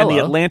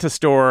Atlanta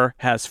store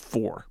has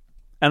 4.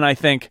 And I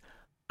think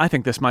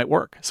this might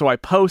work. So I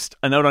post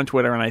a note on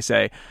Twitter and I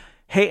say,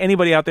 hey,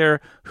 anybody out there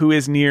who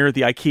is near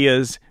the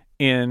IKEAs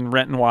in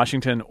Renton,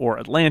 Washington, or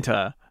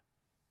Atlanta,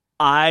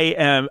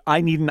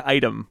 I need an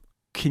item.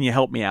 Can you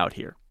help me out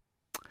here?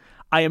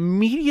 I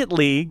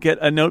immediately get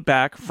a note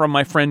back from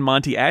my friend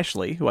Monty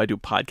Ashley, who I do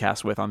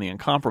podcasts with on The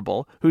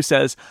Incomparable, who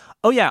says,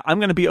 oh yeah, I'm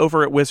going to be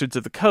over at Wizards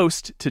of the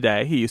Coast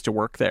today. He used to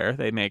work there.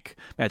 They make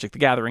Magic the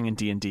Gathering and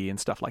D&D and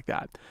stuff like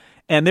that.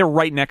 And they're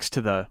right next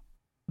to the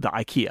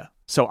IKEA.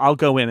 So I'll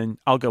go in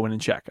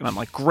and check. And I'm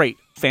like, great,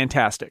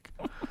 fantastic.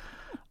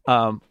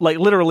 Like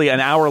literally an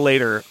hour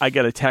later, I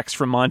get a text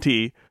from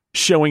Monty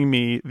showing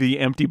me the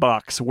empty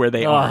box where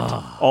they aren't.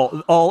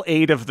 All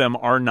 8 of them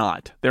are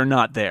not. They're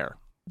not there.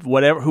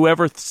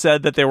 Whoever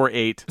said that there were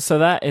 8. So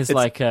that is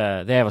they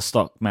have a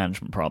stock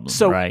management problem,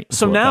 right?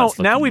 So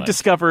now we've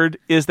discovered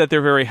is that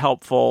they're very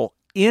helpful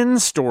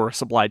in-store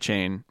supply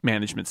chain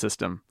management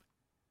system.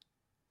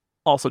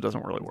 Also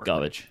doesn't really work.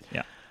 Garbage.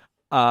 Yeah.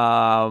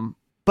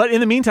 But in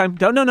the meantime,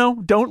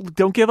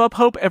 don't give up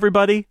hope,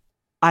 everybody.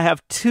 I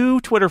have 2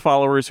 Twitter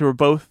followers who are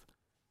both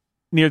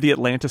near the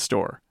Atlanta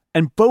store,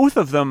 and both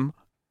of them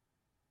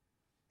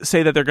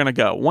say that they're going to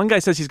go. One guy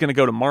says he's going to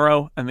go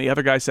tomorrow, and the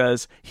other guy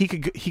says he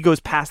goes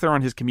past there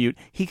on his commute.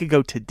 He could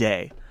go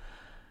today.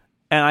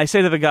 And I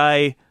say to the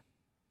guy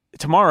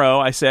tomorrow,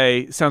 I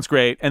say, sounds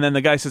great. And then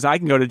the guy says, I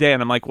can go today.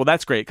 And I'm like, well,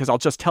 that's great, because I'll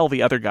just tell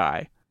the other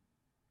guy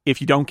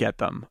if you don't get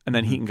them, and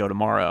then he can go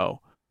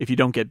tomorrow if you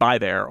don't get by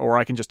there, or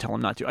I can just tell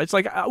him not to. It's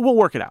like, we'll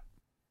work it out.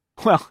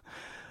 Well,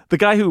 the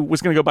guy who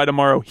was going to go by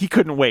tomorrow, he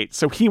couldn't wait.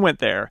 So he went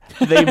there.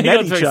 They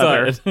met each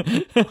other.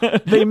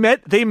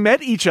 They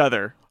met each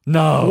other.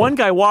 No. One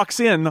guy walks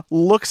in,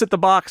 looks at the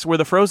box where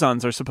the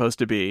Frozons are supposed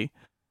to be,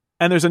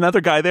 and there's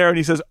another guy there, and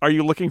he says, are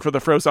you looking for the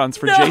Frozons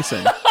for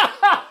Jason?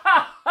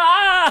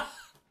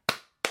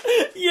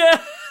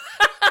 Yeah.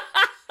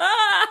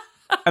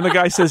 And the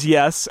guy says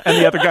yes, and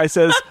the other guy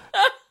says,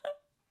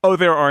 oh,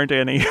 there aren't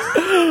any.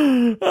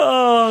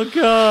 Oh,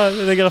 God.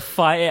 Are they going to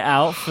fight it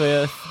out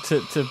to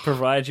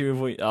provide you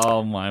with...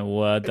 Oh, my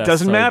word. That's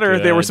doesn't so matter.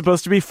 good. There were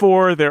supposed to be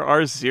 4. There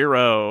are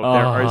 0.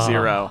 There are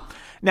 0.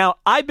 Now,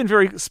 I've been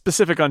very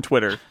specific on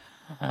Twitter.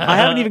 I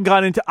haven't even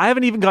gone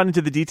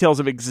into the details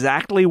of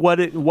exactly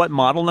what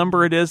model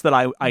number it is that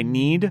I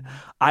need.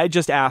 I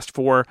just asked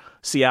for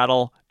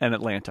Seattle and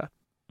Atlanta.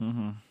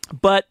 Mm-hmm.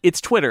 But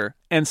it's Twitter,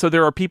 and so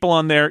there are people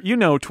on there,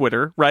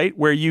 Twitter, right,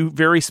 where you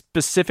very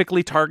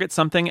specifically target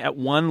something at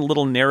one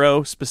little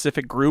narrow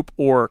specific group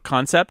or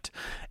concept,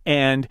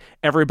 and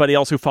everybody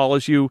else who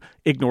follows you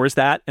ignores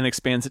that and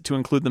expands it to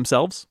include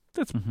themselves.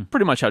 That's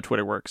pretty much how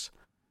Twitter works.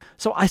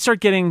 So I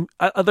start getting,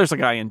 there's a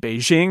guy in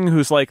Beijing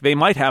who's like, they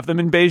might have them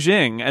in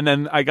Beijing. And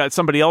then I got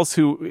somebody else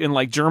who in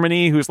like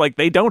Germany who's like,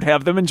 they don't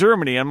have them in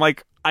Germany. I'm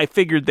like, I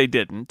figured they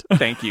didn't.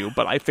 Thank you.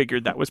 But I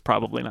figured that was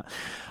probably not.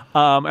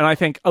 And I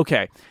think,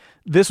 okay,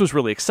 this was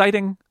really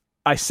exciting.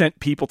 I sent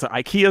people to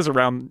IKEAs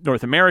around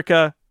North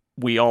America.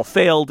 We all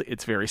failed.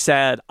 It's very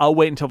sad. I'll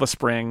wait until the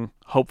spring.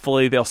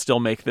 Hopefully they'll still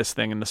make this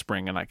thing in the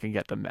spring and I can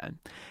get them then.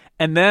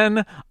 And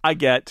then I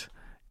get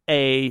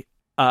a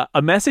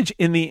message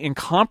in the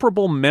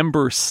Incomparable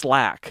member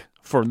Slack.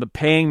 For the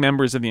paying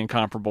members of the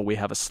Incomparable, we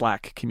have a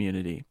Slack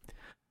community,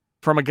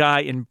 from a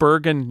guy in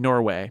Bergen,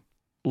 Norway,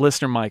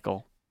 listener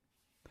Michael,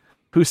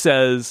 who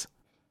says,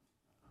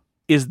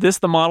 is this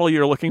the model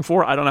you're looking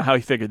for? I don't know how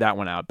he figured that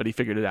one out, but he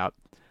figured it out.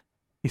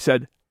 He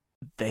said,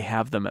 they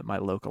have them at my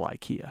local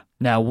IKEA.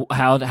 Now,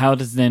 how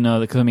does they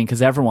know that?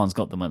 Because everyone's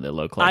got them at their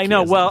local IKEA. I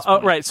know.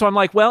 Well, right. So I'm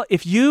like, well,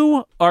 if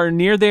you are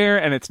near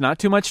there and it's not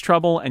too much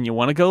trouble and you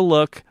want to go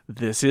look,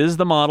 this is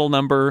the model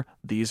number.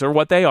 These are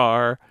what they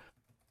are.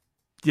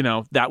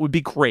 That would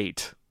be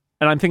great.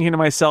 And I'm thinking to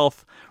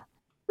myself,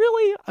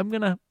 really? I'm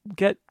going to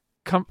get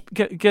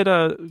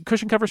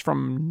cushion covers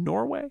from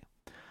Norway?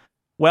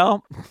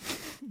 Well,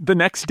 the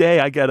next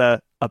day I get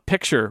a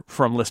picture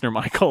from listener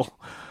Michael.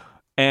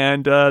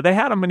 And they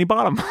had them, and he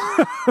bought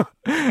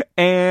them.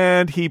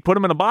 And he put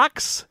them in a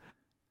box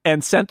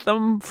and sent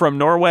them from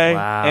Norway.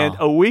 Wow. And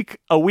a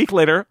week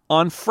later,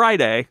 on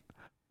Friday,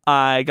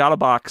 I got a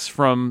box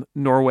from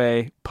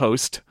Norway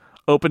Post,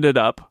 opened it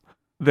up.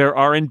 There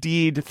are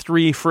indeed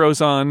 3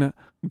 Frozone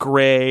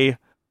gray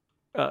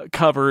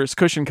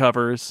cushion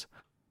covers.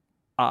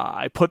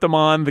 I put them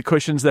on the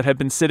cushions that had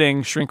been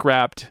sitting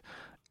shrink-wrapped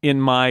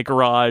in my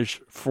garage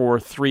for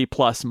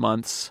 3+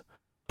 months.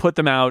 Put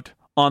them out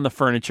on the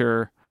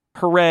furniture.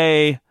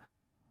 Hooray!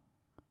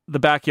 The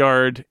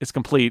backyard is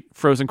complete.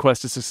 Frozen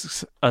Quest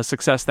is a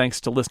success thanks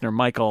to listener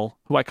Michael,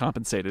 who I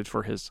compensated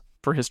for his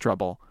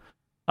trouble.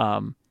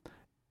 And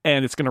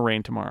it's going to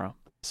rain tomorrow.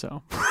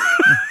 So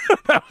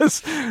that was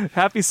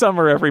happy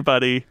summer,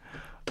 everybody.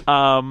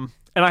 And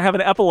I have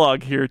an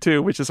epilogue here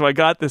too, which is so I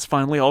got this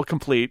finally all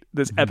complete,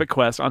 this epic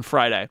quest on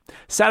Friday.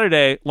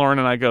 Saturday, Lauren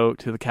and I go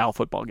to the Cal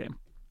football game.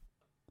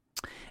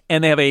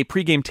 And they have a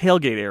pregame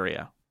tailgate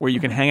area where you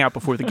can hang out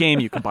before the game.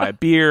 You can buy a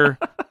beer.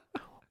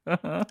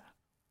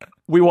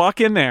 We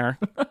walk in there,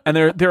 and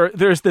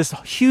there's this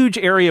huge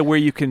area where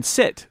you can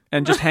sit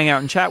and just hang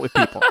out and chat with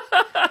people.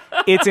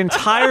 It's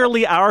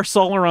entirely our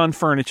Solaron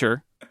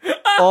furniture,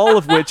 all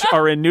of which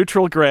are in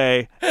neutral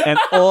gray, and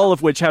all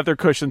of which have their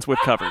cushions with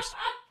covers.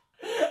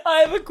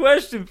 I have a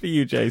question for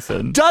you,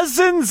 Jason.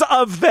 Dozens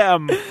of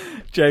them!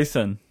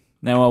 Jason,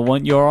 now I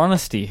want your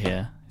honesty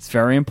here. It's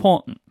very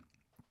important.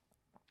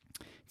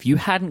 If you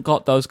hadn't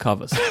got those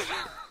covers,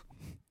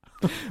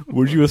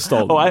 would you have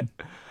stolen them?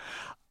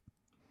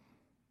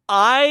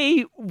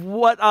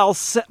 I'll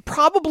say,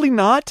 probably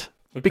not,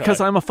 because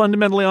I'm a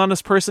fundamentally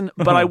honest person,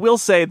 but I will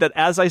say that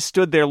as I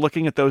stood there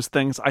looking at those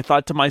things, I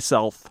thought to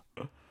myself,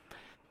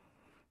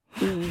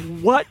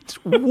 what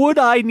would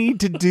I need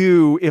to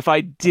do if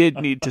I did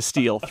need to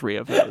steal 3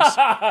 of those?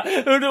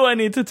 Who do I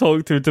need to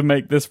talk to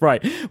make this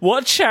right?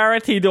 What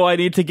charity do I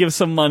need to give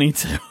some money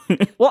to?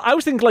 Well, I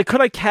was thinking, like,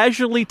 could I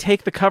casually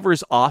take the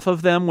covers off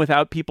of them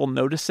without people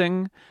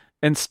noticing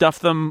and stuff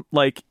them,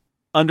 like,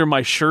 under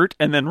my shirt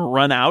and then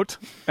run out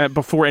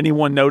before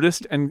anyone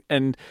noticed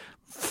and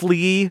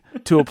flee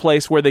to a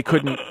place where they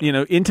couldn't,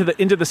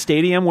 into the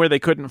stadium where they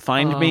couldn't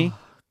find me?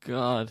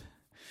 God.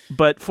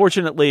 But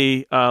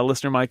fortunately,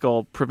 listener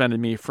Michael prevented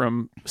me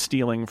from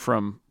stealing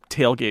from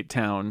Tailgate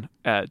Town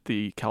at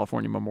the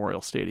California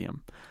Memorial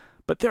Stadium.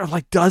 But there are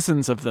like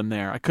dozens of them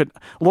there.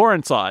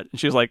 Lauren saw it and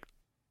she was like,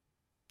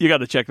 "You got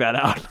to check that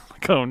out." I'm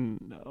like, oh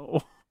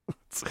no.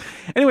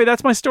 Anyway,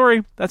 that's my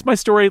story.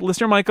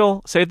 Listener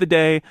Michael, save the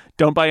day.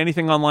 Don't buy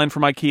anything online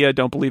from IKEA.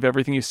 Don't believe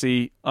everything you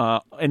see,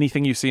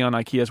 anything you see on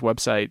IKEA's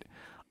website.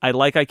 I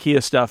like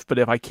IKEA stuff, but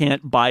if I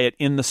can't buy it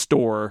in the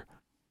store,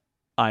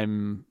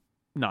 I'm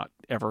not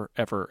ever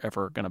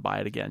going to buy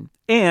it again.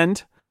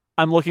 And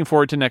I'm looking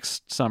forward to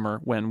next summer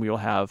when we will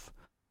have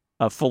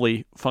a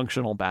fully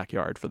functional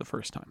backyard for the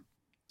first time.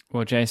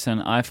 Well,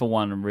 Jason, I for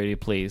one am really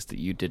pleased that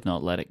you did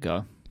not let it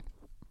go.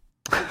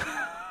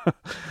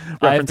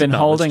 I've been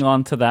holding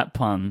on to that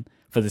pun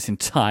for this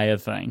entire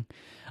thing.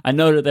 I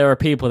know that there are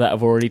people that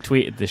have already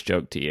tweeted this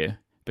joke to you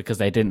because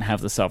they didn't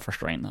have the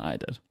self-restraint that I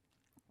did.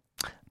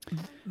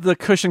 The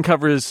cushion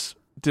covers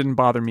didn't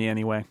bother me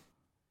anyway.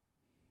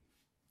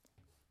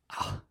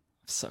 Oh, I'm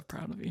so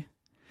proud of you.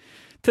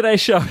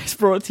 Today's show is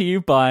brought to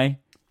you by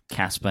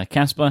Casper.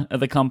 Casper are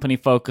the company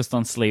focused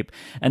on sleep,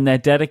 and they're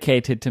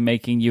dedicated to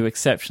making you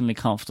exceptionally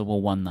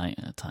comfortable one night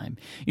at a time.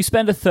 You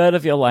spend a third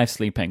of your life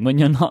sleeping. When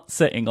you're not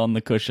sitting on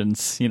the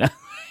cushions,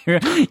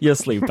 you're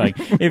sleeping.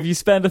 If you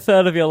spend a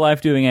third of your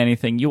life doing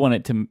anything, you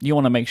want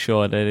to make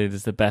sure that it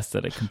is the best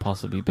that it can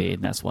possibly be,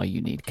 and that's why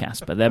you need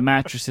Casper. Their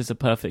mattresses are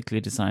perfectly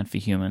designed for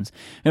humans,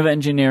 with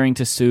engineering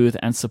to soothe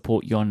and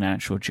support your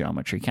natural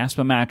geometry.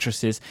 Casper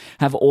mattresses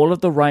have all of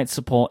the right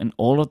support in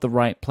all of the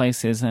right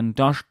places, and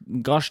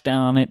gosh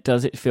darn it,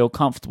 does it feel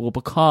comfortable,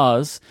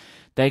 because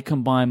they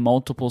combine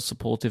multiple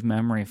supportive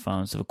memory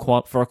foams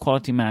for a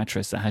quality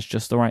mattress that has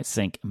just the right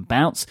sink and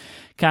bounce.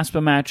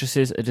 Casper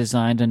mattresses are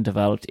designed and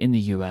developed in the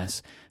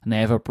US, and they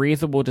have a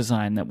breathable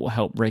design that will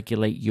help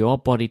regulate your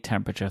body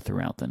temperature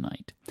throughout the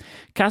night.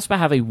 Casper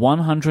have a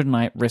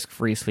 100-night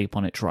risk-free sleep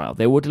on it trial.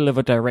 They will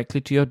deliver directly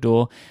to your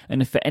door,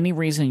 and if for any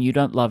reason you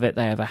don't love it,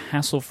 they have a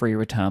hassle-free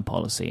return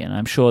policy. And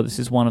I'm sure this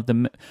is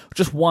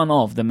just one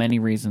of the many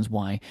reasons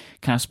why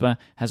Casper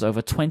has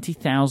over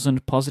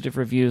 20,000 positive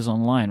reviews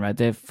online, right?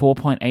 They have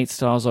 4.8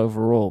 stars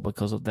overall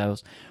because of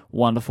those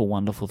wonderful,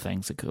 wonderful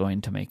things that go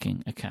into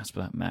making a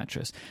Casper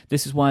mattress.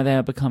 This is why they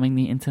are becoming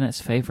the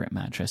internet's favorite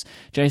mattress.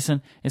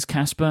 Jason, is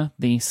Casper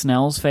the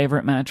Snell's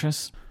favorite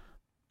mattress?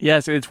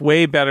 Yes, it's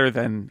way better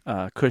than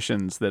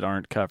cushions that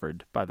aren't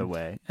covered, by the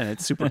way, and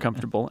it's super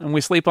comfortable, and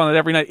we sleep on it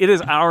every night. It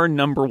is our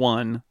number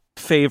one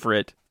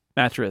favorite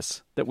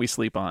mattress that we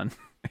sleep on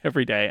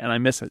every day, and I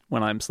miss it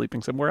when I'm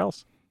sleeping somewhere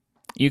else.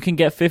 You can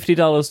get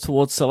 $50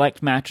 towards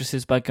select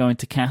mattresses by going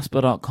to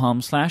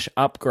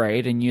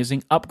casper.com/upgrade and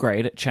using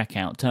upgrade at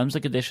checkout. Terms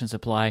and conditions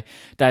apply.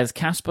 That is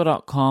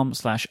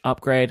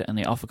casper.com/upgrade and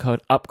the offer code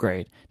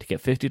upgrade to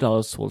get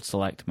 $50 towards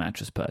select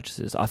mattress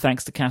purchases. Our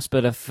thanks to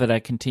Casper for their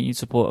continued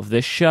support of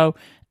this show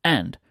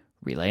and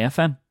Relay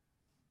FM.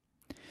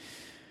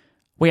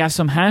 We have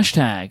some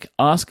hashtag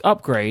Ask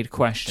Upgrade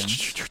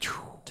questions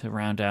to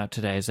round out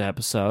today's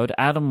episode.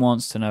 Adam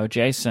wants to know,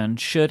 Jason,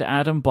 should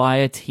Adam buy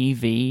a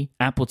TV,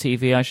 Apple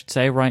TV, I should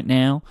say, right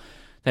now?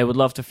 They would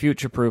love to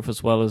future-proof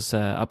as well as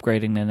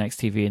upgrading their next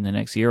TV in the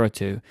next year or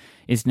two.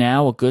 Is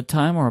now a good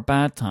time or a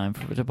bad time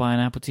to buy an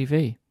Apple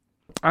TV?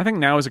 I think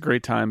now is a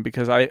great time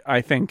because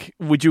I think,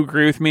 would you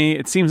agree with me?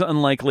 It seems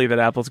unlikely that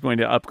Apple's going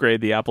to upgrade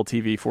the Apple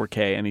TV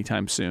 4K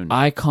anytime soon.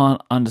 I can't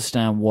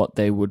understand what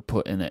they would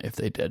put in it if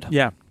they did.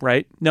 Yeah,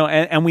 right? No,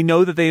 and we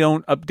know that they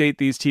don't update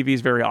these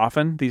TVs very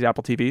often, these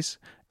Apple TVs,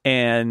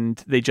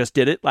 and they just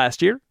did it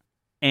last year.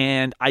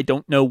 And I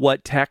don't know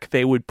what tech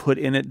they would put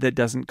in it that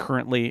doesn't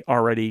currently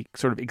already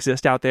sort of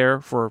exist out there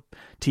for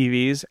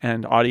TVs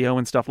and audio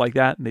and stuff like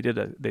that. And they did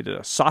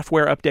a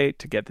software update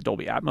to get the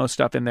Dolby Atmos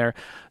stuff in there.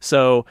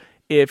 So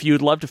if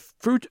you'd love to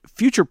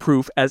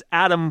future-proof, as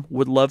Adam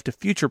would love to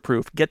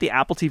future-proof, get the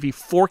Apple TV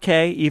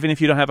 4K, even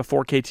if you don't have a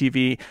 4K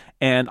TV.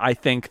 And I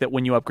think that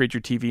when you upgrade your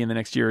TV in the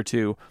next year or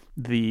two,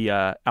 the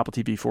Apple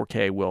TV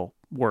 4K will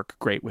work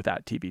great with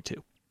that TV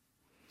too.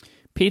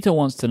 Peter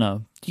wants to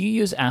know, do you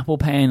use Apple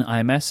Pay and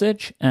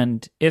iMessage?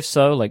 And if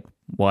so,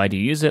 why do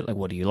you use it?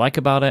 What do you like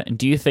about it? And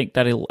do you think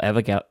that it'll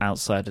ever get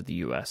outside of the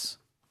US?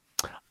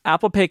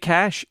 Apple Pay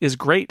Cash is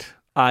great.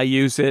 I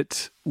use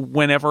it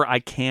whenever I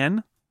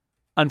can.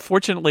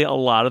 unfortunately, a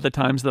lot of the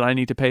times that I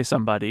need to pay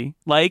somebody,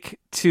 like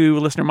to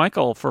listener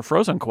Michael for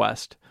Frozen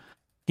Quest,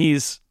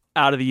 he's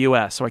out of the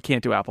U.S., so I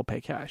can't do Apple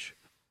Pay Cash.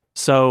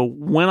 So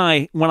when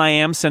I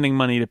am sending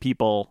money to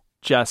people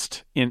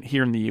just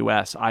here in the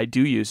U.S., I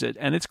do use it,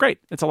 and it's great.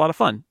 It's a lot of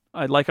fun.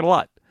 I like it a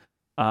lot.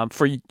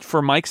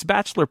 For Mike's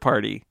bachelor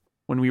party,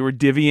 when we were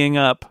divvying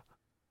up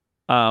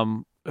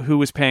who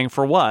was paying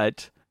for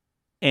what,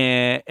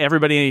 and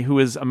everybody who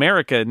was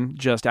American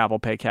just Apple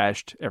Pay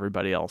cashed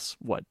everybody else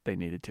what they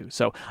needed to.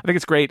 So I think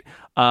it's great.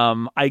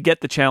 I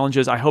get the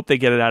challenges. I hope they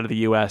get it out of the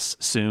U.S.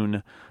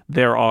 soon.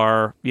 There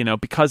are,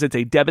 because it's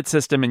a debit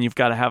system and you've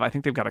got to have, I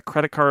think they've got a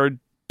credit card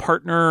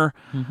partner.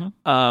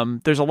 Mm-hmm.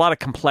 There's a lot of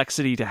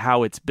complexity to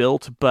how it's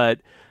built,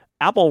 but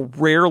Apple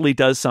rarely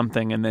does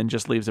something and then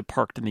just leaves it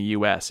parked in the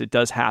U.S. It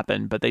does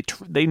happen, but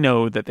they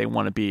know that they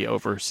want to be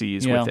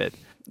overseas with it.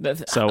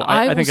 So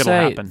I think it'll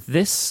happen.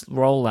 This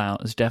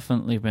rollout has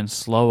definitely been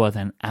slower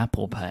than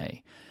Apple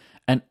Pay.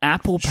 And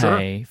Apple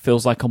Pay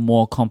feels like a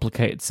more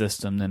complicated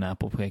system than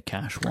Apple Pay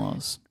Cash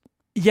was.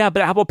 Yeah,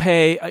 but Apple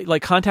Pay,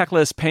 like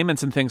contactless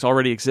payments and things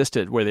already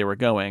existed where they were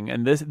going,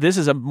 and this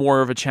is a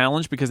more of a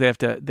challenge because they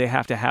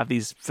have to have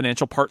these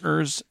financial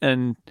partners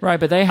and right,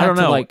 but they have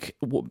to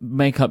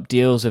make up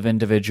deals with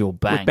individual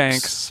banks. With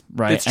banks,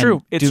 right? It's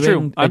true. It's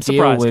true. I'm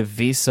surprised. Deal with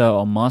Visa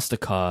or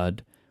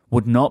MasterCard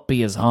would not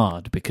be as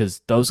hard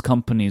because those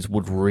companies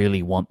would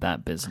really want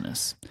that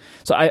business.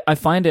 So I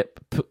find it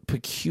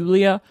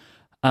peculiar.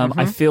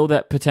 I feel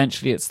that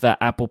potentially it's that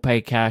Apple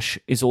Pay Cash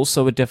is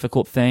also a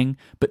difficult thing,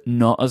 but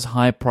not as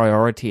high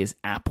priority as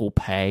Apple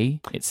Pay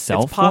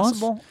itself. It's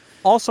possible.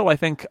 Also, I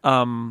think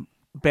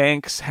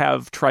banks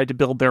have tried to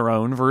build their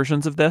own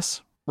versions of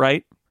this,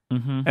 right?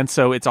 Mm-hmm. And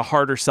so it's a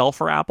harder sell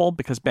for Apple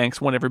because banks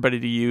want everybody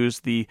to use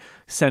the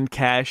send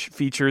cash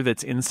feature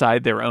that's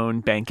inside their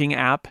own banking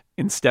app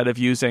instead of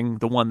using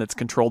the one that's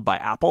controlled by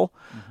Apple.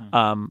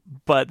 Mm-hmm.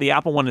 But the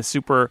Apple one is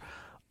super...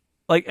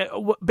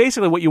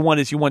 basically what you want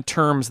is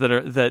terms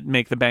that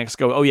make the banks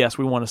go, oh yes,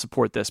 we want to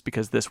support this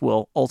because this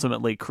will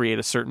ultimately create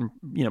a certain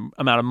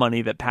amount of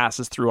money that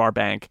passes through our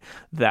bank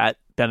that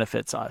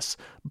benefits us.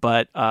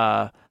 But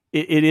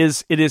it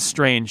is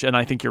strange, and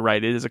I think you're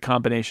right. It is a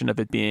combination of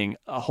it being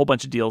a whole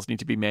bunch of deals need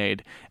to be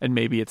made, and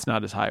maybe it's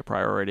not as high a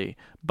priority.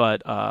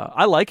 But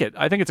I like it.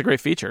 I think it's a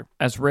great feature.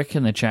 As Rick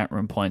in the chat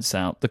room points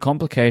out, the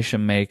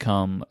complication may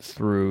come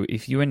through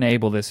if you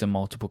enable this in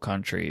multiple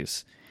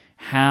countries.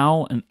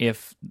 How and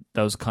if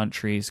those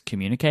countries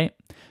communicate.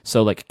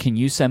 So, can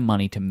you send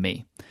money to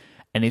me?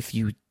 And if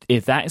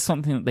that is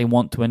something that they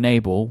want to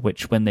enable,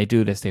 which when they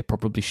do this, they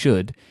probably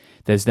should,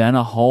 there's then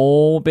a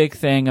whole big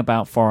thing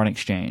about foreign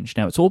exchange.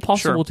 Now, it's all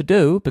possible to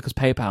do because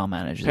PayPal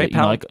manages it.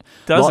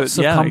 Lots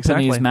of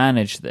companies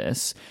manage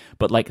this,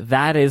 but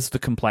that is the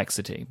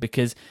complexity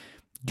because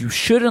you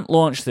shouldn't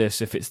launch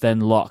this if it's then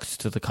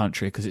locked to the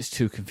country because it's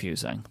too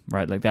confusing,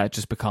 right? That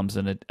just becomes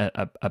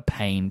a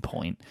pain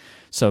point.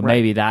 So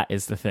maybe that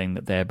is the thing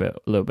that they're a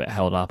little bit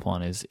held up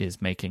on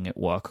is making it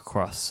work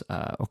across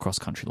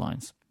country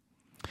lines.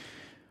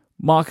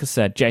 Marcus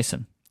said,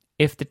 Jason,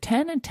 if the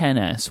 10 and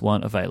 10S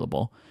weren't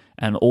available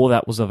and all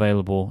that was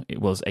available,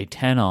 it was a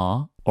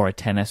 10R or a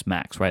 10S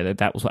Max, right?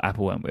 That was what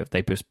Apple went with.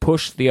 They just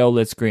pushed the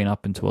OLED screen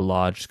up into a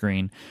large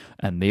screen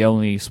and the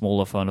only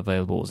smaller phone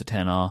available was a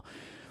 10R.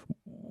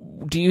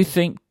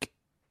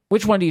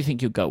 Which one do you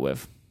think you'd go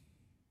with?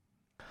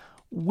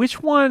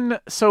 Which one?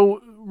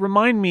 So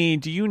remind me,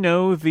 do you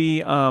know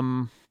the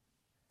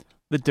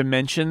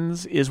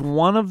dimensions? Is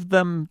one of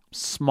them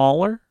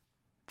smaller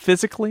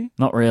physically?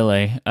 Not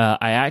really.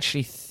 I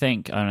actually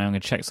think, I'm going to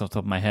check this off the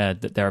top of my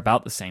head, that they're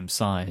about the same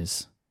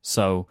size.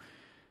 So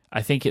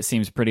I think it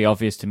seems pretty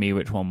obvious to me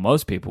which one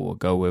most people will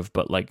go with,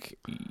 but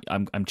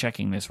I'm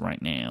checking this right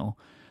now.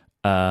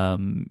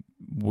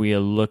 We are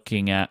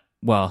looking at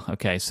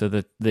so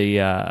the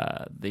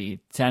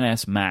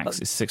 10S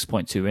Max is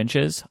 6.2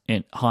 inches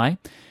high,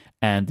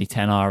 and the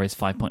 10R is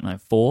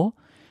 5.94,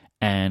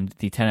 and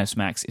the 10S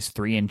Max is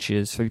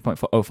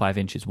 3.05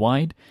 inches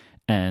wide,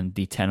 and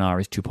the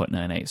 10R is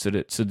 2.98.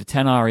 So the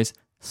 10R is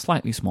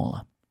slightly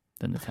smaller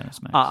than the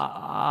 10S Max.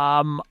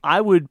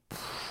 I would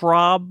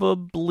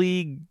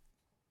probably,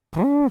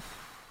 I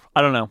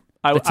don't know.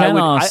 The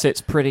 10R sits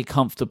pretty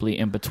comfortably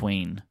in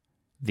between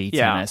the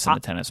 10S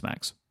and the 10S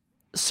Max.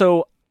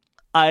 So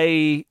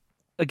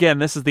again,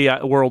 this is the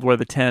world where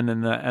the 10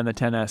 and the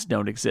 10S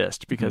don't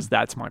exist because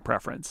that's my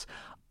preference.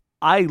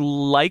 I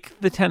like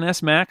the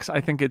 10S Max.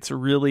 I think it's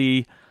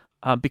really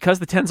because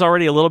the 10's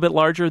already a little bit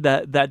larger.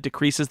 That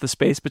decreases the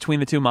space between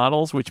the two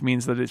models, which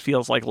means that it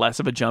feels like less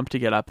of a jump to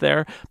get up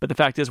there. But the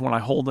fact is, when I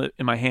hold it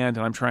in my hand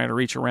and I'm trying to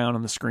reach around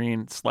on the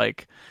screen,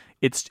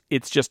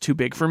 it's just too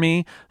big for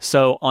me.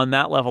 So on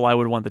that level, I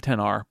would want the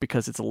 10R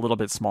because it's a little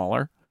bit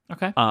smaller.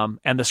 Okay.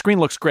 And the screen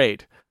looks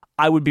great.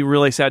 I would be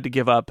really sad to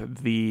give up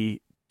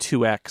the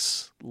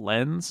 2X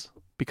lens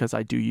because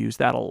I do use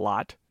that a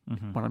lot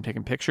when I'm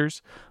taking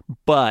pictures.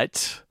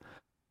 But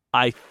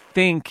I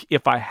think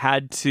if I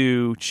had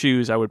to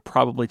choose, I would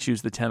probably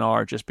choose the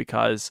 10R just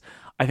because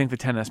I think the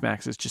 10S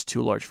Max is just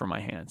too large for my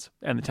hands.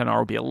 And the 10R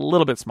would be a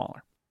little bit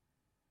smaller.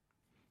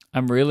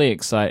 I'm really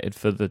excited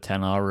for the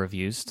 10R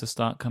reviews to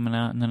start coming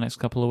out in the next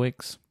couple of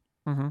weeks.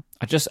 Mm-hmm.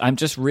 I'm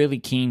just really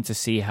keen to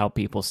see how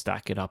people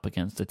stack it up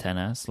against the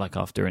 10S, like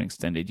after an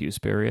extended use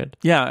period.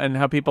 Yeah, and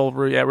how people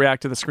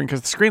react to the screen,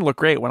 because the screen looked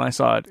great when I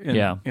saw it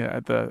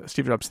at the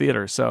Steve Jobs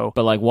Theater. So,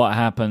 but like, what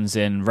happens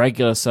in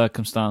regular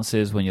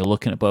circumstances when you're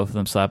looking at both of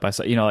them side by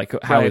side? You know, like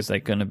how is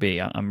that going to be?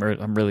 I'm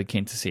really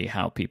keen to see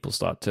how people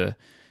start to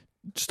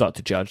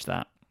judge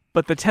that.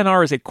 But the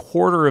 10R is a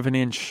quarter of an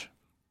inch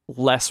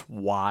less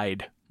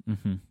wide.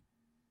 Mm-hmm.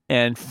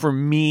 And for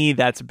me,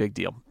 that's a big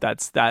deal.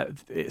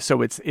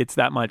 So it's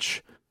that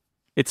much.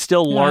 It's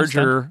still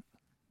larger,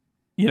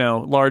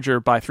 larger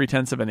by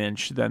 0.3 of an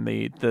inch than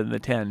the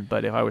 10.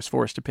 But if I was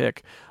forced to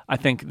pick, I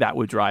think that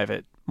would drive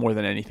it more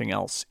than anything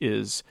else.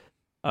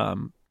 I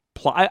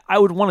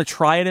would want to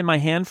try it in my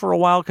hand for a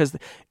while, because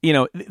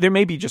there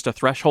may be just a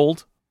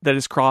threshold that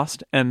is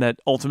crossed, and that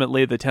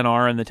ultimately the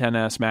 10R and the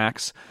 10S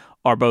Max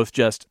are both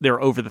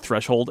they're over the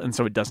threshold, and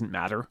so it doesn't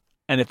matter.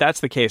 And if that's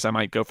the case, I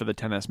might go for the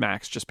 10S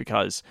Max, just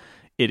because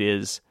it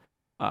is,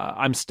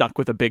 I'm stuck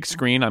with a big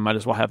screen. I might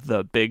as well have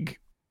the big,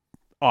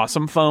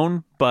 awesome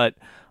phone. But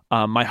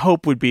my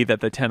hope would be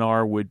that the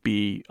 10R would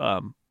be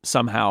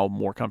somehow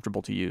more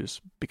comfortable to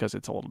use, because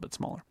it's a little bit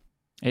smaller.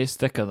 It's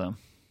thicker, though.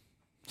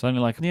 It's only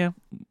like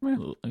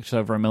just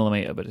over a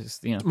millimeter, but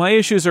it's, My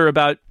issues are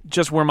about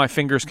just where my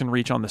fingers can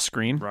reach on the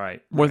screen.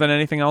 Right. More than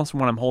anything else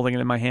when I'm holding it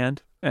in my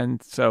hand.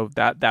 And so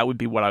that would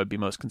be what I would be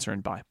most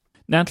concerned by.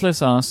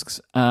 Nantless asks,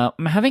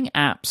 I'm having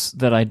apps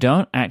that I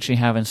don't actually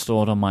have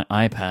installed on my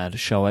iPad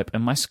show up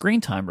in my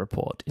screen time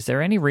report. Is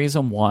there any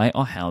reason why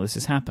or how this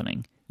is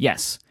happening?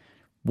 Yes.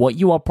 What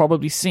you are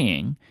probably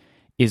seeing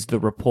is the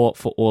report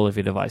for all of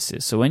your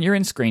devices. So when you're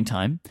in screen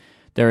time,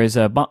 there is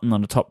a button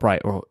on the top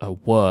right, or a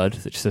word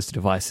that says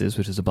devices,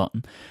 which is a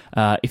button.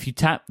 If you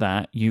tap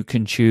that, you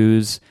can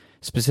choose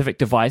specific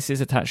devices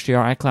attached to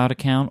your iCloud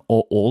account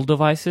or all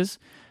devices.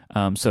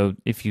 So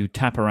if you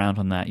tap around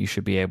on that, you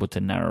should be able to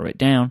narrow it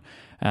down.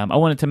 I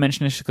wanted to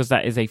mention this because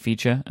that is a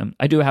feature.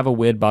 I do have a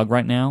weird bug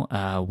right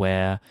now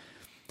where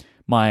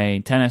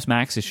my 10S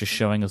Max is just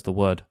showing us the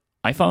word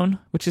iPhone,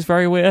 which is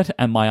very weird,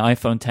 and my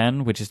iPhone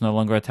 10, which is no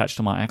longer attached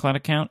to my iCloud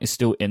account, is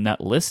still in that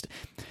list.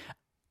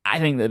 I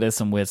think that there's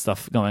some weird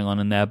stuff going on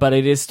in there, but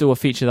it is still a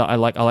feature that I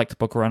like. I like to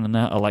poke around in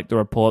there. I like the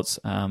reports.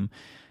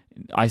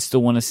 I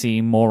still want to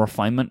see more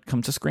refinement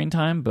come to screen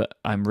time, but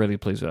I'm really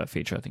pleased with that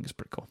feature. I think it's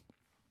pretty cool.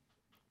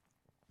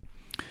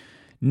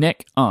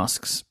 Nick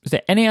asks, is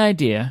there any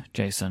idea,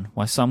 Jason,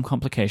 why some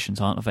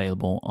complications aren't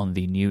available on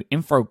the new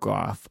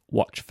Infograph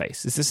watch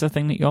face? Is this a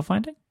thing that you're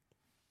finding?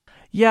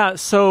 Yeah,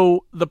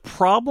 so the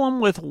problem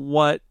with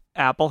what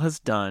Apple has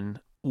done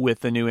with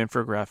the new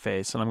Infograph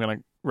face, and I'm going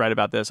to write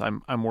about this,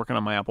 I'm working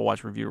on my Apple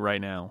Watch review right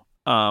now,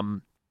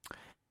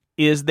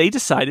 is they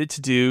decided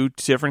to do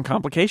different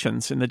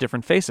complications in the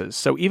different faces.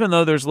 So even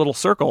though there's little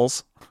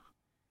circles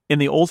in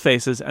the old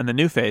faces and the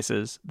new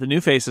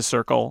faces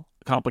circle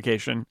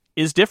complication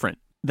is different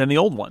than the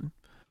old one,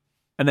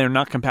 and they're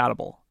not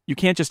compatible. You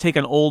can't just take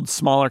an old,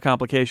 smaller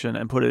complication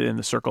and put it in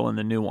the circle in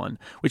the new one,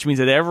 which means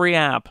that every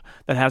app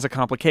that has a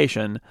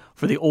complication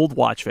for the old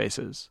watch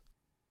faces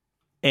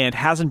and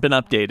hasn't been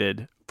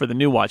updated for the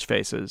new watch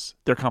faces,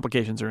 their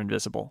complications are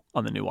invisible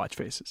on the new watch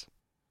faces.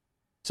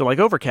 So like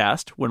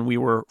Overcast, when we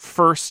were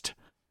first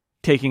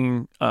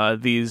taking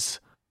these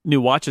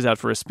new watches out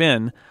for a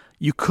spin,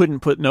 you couldn't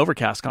put an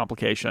Overcast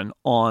complication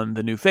on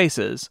the new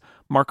faces.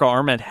 Marco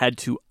Arment had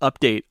to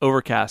update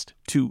Overcast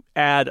to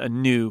add a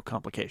new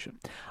complication.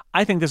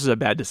 I think this is a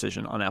bad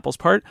decision on Apple's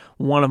part.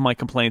 One of my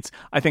complaints,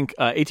 I think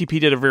ATP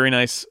did a very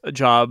nice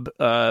job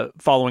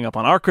following up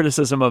on our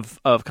criticism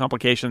of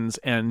complications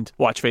and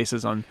watch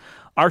faces on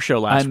our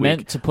show last week. I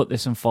meant to put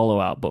this in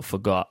follow-up, but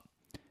forgot.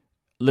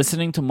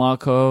 Listening to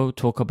Marco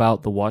talk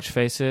about the watch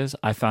faces,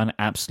 I found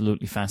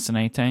absolutely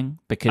fascinating,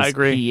 because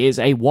he is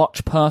a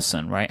watch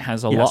person, right?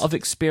 Has a lot of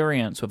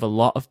experience with a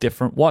lot of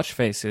different watch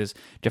faces,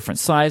 different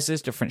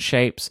sizes, different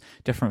shapes,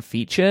 different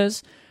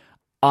features.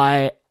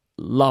 I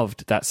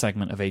loved that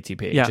segment of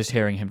ATP. Yeah. Just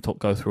hearing him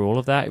go through all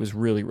of that, it was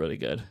really, really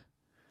good.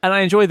 And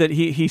I enjoyed that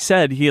he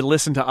said he had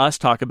listened to us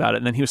talk about it,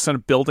 and then he was sort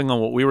of building on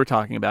what we were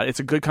talking about.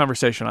 It's a good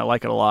conversation. I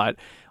like it a lot.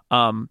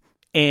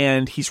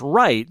 And he's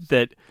right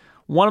that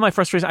one of my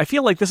frustrations, I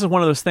feel like this is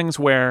one of those things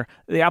where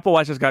the Apple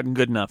Watch has gotten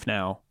good enough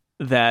now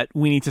that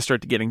we need to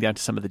start getting down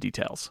to some of the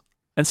details.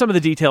 And some of the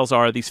details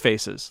are these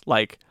faces.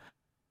 Like,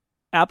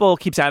 Apple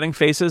keeps adding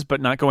faces, but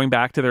not going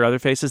back to their other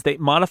faces. They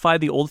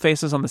modified the old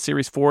faces on the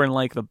Series 4 and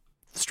like the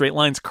straight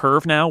lines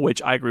curve now,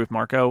 which I agree with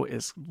Marco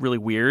is really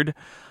weird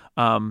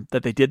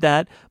that they did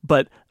that.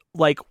 But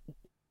like,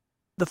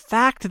 the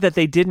fact that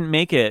they didn't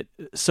make it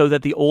so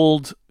that the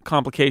old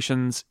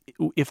complications,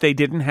 if they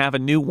didn't have a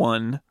new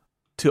one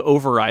to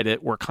override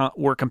it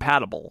were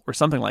compatible or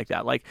something like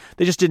that. Like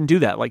they just didn't do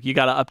that. Like you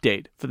got to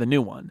update for the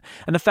new one.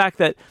 And the fact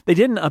that they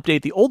didn't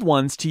update the old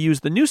ones to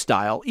use the new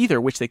style either,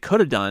 which they could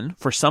have done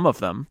for some of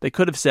them. They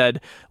could have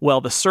said,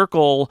 well, the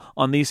circle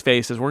on these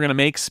faces, we're going to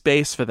make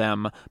space for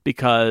them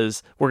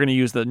because we're going to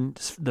use the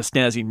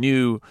snazzy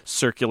new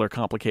circular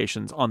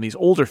complications on these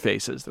older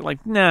faces. They're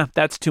like, nah,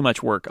 that's too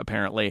much work,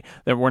 apparently.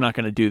 That we're not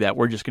going to do that.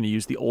 We're just going to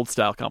use the old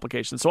style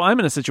complications. So I'm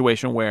in a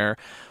situation where,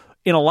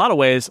 in a lot of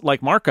ways,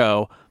 like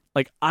Marco,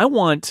 like I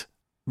want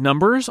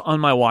numbers on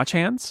my watch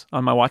hands,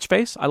 on my watch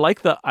face. I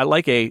like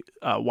a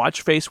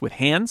watch face with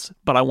hands,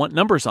 but I want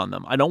numbers on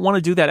them. I don't want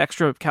to do that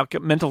extra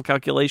mental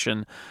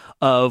calculation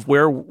of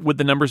where would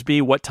the numbers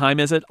be, what time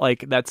is it.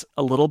 Like that's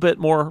a little bit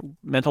more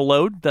mental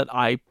load that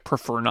I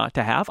prefer not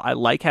to have. I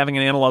like having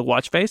an analog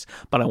watch face,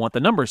 but I want the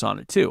numbers on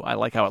it too. I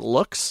like how it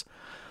looks.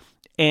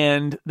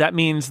 And that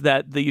means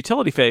that the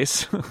utility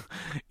face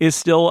is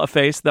still a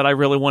face that I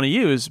really want to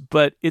use,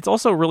 but it's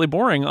also really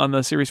boring on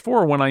the Series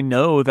 4 when I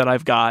know that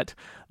I've got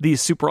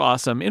these super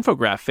awesome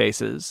infograph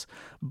faces,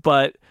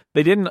 but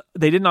they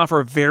didn't offer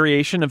a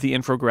variation of the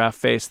infograph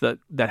face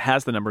that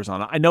has the numbers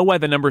on it. I know why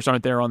the numbers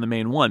aren't there on the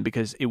main one,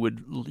 because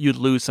you'd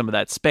lose some of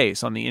that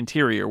space on the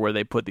interior where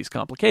they put these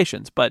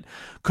complications. But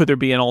could there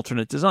be an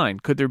alternate design?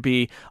 Could there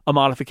be a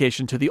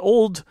modification to the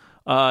old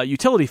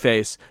utility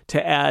face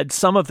to add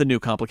some of the new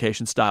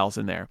complication styles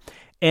in there?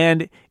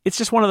 And it's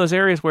just one of those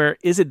areas where,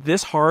 is it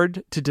this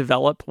hard to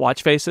develop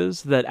watch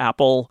faces that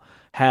Apple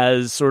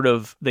has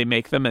they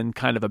make them and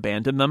kind of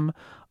abandon them?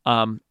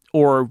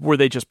 Or were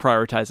they just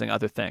prioritizing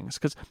other things?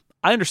 Because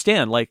I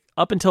understand, like,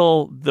 up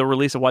until the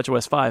release of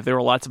watchOS 5, there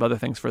were lots of other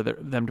things for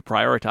them to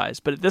prioritize.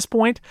 But at this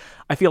point,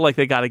 I feel like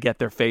they got to get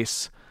their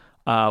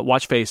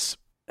watch face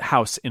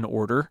house in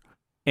order.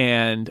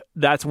 And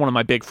that's one of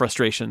my big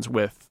frustrations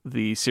with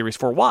the Series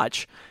 4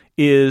 watch,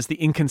 is the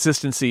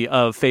inconsistency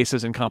of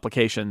faces and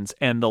complications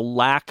and the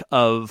lack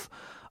of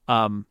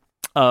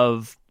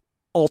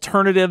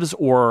alternatives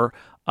or,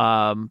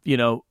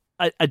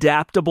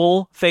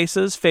 adaptable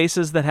faces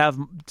that have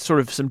sort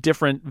of some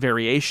different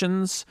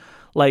variations.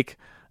 Like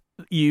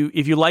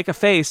if you like a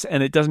face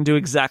and it doesn't do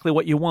exactly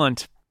what you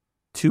want,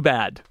 too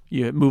bad.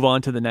 You move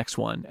on to the next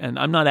one. And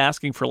I'm not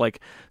asking for like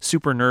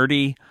super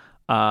nerdy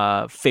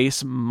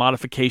face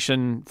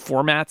modification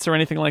formats or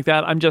anything like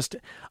that.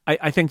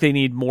 I think they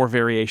need more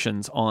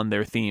variations on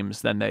their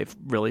themes than they've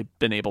really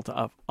been able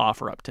to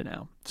offer up to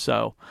now.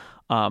 So,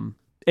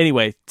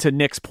 anyway, to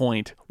Nick's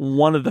point,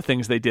 one of the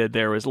things they did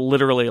there was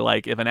literally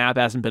like, if an app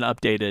hasn't been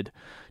updated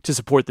to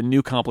support the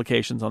new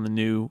complications on the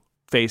new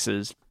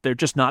faces, they're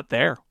just not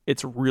there.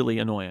 It's really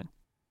annoying.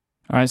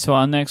 All right, so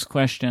our next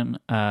question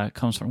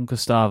comes from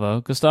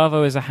Gustavo.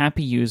 Gustavo is a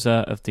happy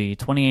user of the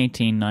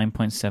 2018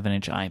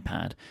 9.7-inch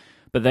iPad,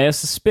 but they are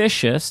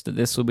suspicious that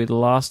this will be the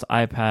last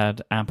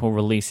iPad Apple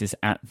releases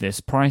at this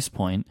price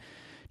point.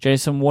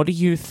 Jason, what do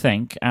you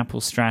think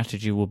Apple's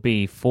strategy will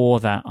be for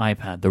that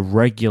iPad, the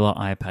regular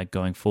iPad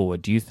going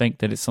forward? Do you think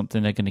that it's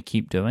something they're going to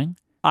keep doing?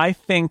 I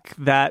think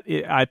that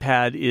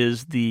iPad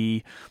is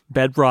the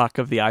bedrock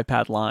of the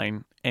iPad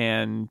line,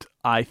 and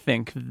I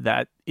think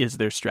that is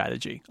their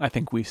strategy. I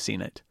think we've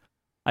seen it.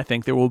 I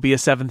think there will be a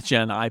 7th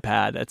gen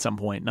iPad at some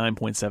point,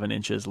 9.7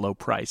 inches, low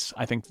price.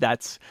 I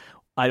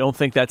don't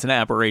think that's an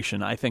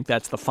aberration. I think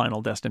that's the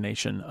final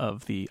destination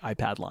of the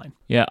iPad line.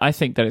 Yeah, I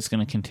think that it's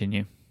going to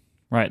continue.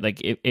 Right,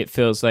 like it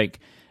feels like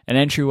an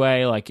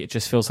entryway, like it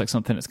just feels like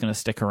something that's going to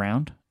stick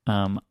around.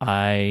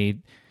 I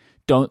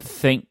don't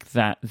think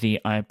that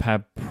the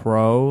iPad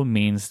Pro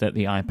means that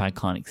the iPad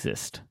can't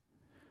exist.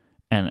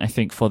 And I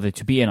think for there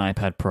to be an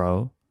iPad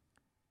Pro,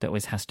 there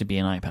always has to be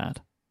an iPad.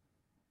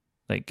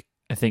 Like,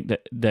 I think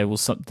that there will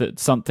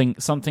something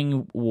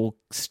will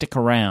stick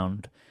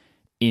around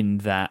in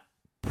that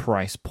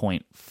price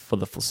point for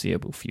the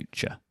foreseeable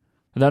future.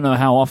 I don't know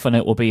how often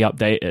it will be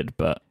updated,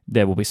 but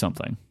there will be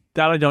something.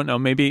 That I don't know.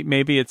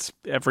 Maybe it's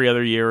every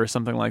other year or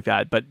something like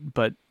that.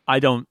 But I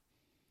don't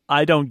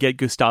get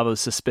Gustavo's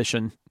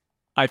suspicion.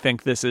 I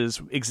think this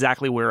is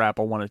exactly where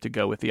Apple wanted to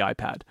go with the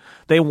iPad.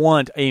 They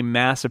want a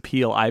mass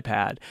appeal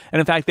iPad.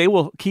 And in fact, they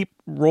will keep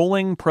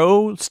rolling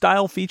Pro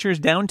style features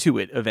down to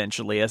it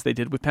eventually, as they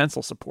did with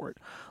Pencil support.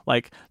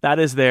 Like, that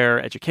is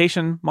their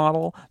education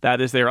model.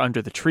 That is their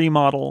under the tree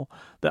model.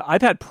 The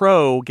iPad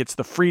Pro gets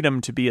the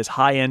freedom to be as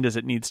high end as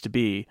it needs to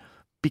be,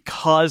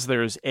 because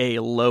there's a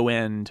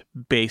low-end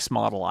base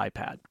model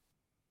iPad.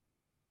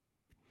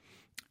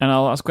 And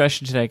our last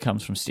question today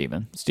comes from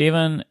Stephen.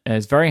 Stephen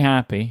is very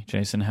happy,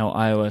 Jason, how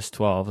iOS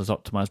 12 has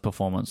optimized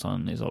performance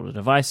on his older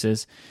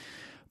devices,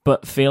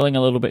 but feeling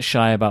a little bit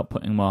shy about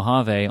putting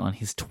Mojave on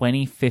his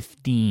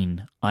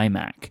 2015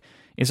 iMac.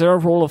 Is there a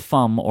rule of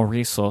thumb or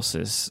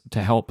resources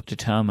to help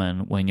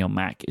determine when your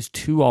Mac is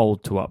too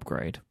old to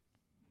upgrade?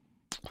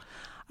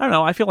 I don't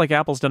know. I feel like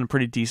Apple's done a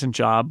pretty decent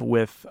job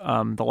with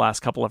the last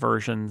couple of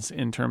versions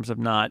in terms of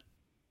not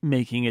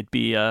making it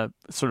be a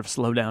sort of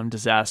slow down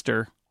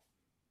disaster.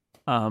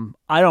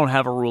 I don't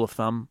have a rule of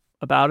thumb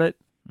about it.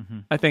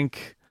 Mm-hmm. I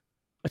think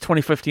a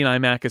 2015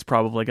 iMac is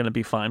probably going to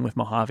be fine with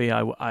Mojave.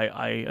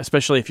 I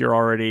especially if you're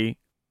already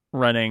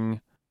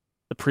running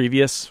the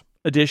previous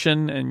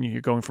edition and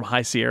you're going from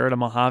High Sierra to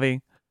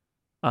Mojave.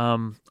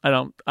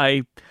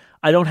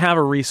 I don't have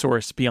a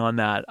resource beyond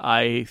that.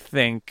 I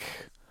think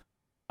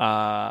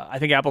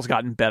Apple's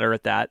gotten better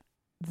at that.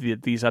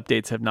 These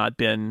updates have not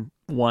been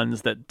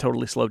ones that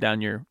totally slow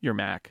down your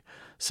Mac.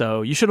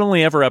 So you should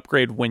only ever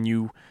upgrade when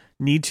you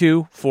need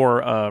to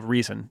for a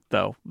reason,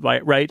 though.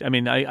 Right? I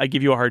mean, I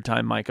give you a hard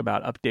time, Mike,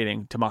 about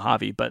updating to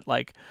Mojave, but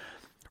like,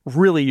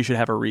 really, you should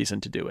have a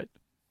reason to do it.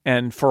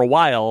 And for a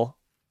while,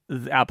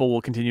 Apple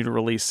will continue to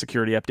release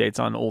security updates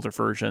on older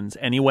versions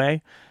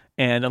anyway.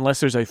 And unless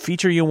there's a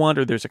feature you want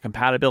or there's a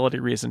compatibility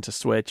reason to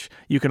switch,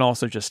 you can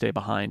also just stay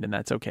behind, and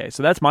that's okay.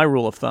 So that's my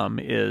rule of thumb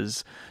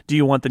is, do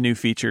you want the new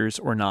features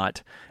or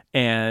not?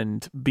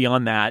 And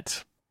beyond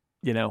that,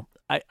 you know,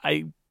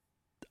 I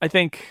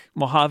think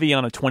Mojave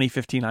on a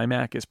 2015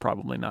 iMac is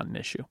probably not an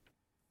issue.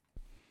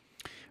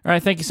 All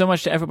right, thank you so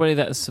much to everybody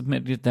that has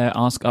submitted their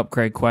Ask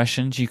Upgrade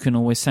questions. You can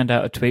always send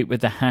out a tweet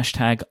with the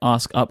hashtag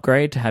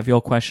AskUpgrade to have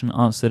your question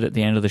answered at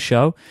the end of the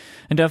show.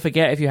 And don't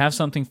forget, if you have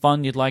something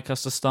fun you'd like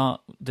us to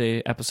start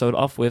the episode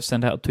off with,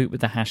 send out a tweet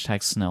with the hashtag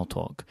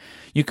SnellTalk.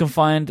 You can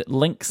find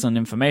links and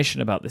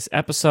information about this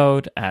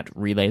episode at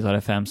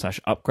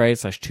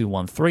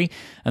relay.fm/upgrade/213,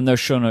 and those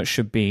show notes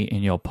should be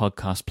in your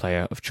podcast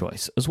player of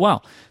choice as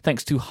well.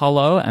 Thanks to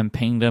Hollow and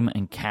Pingdom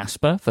and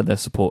Casper for their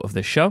support of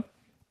this show.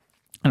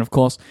 And of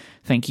course,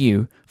 thank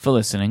you for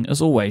listening.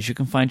 As always, you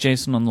can find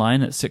Jason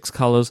online at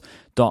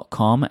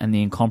sixcolors.com and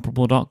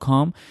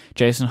theincomparable.com.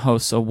 Jason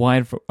hosts a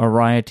wide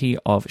variety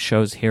of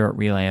shows here at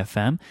Relay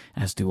FM,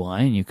 as do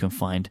I, and you can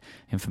find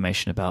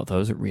information about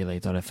those at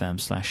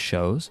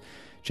relay.fm/shows.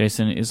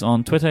 Jason is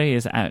on Twitter. He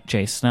is at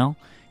jsnell.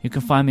 You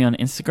can find me on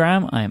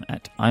Instagram. I am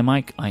at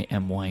imyke,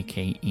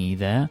 IMYKE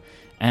there.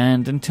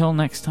 And until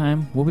next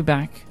time, we'll be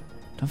back.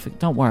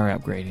 Don't worry,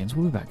 Upgradians.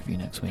 We'll be back with you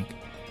next week.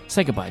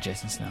 Say goodbye,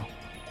 Jason Snell.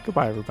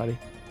 Goodbye, everybody.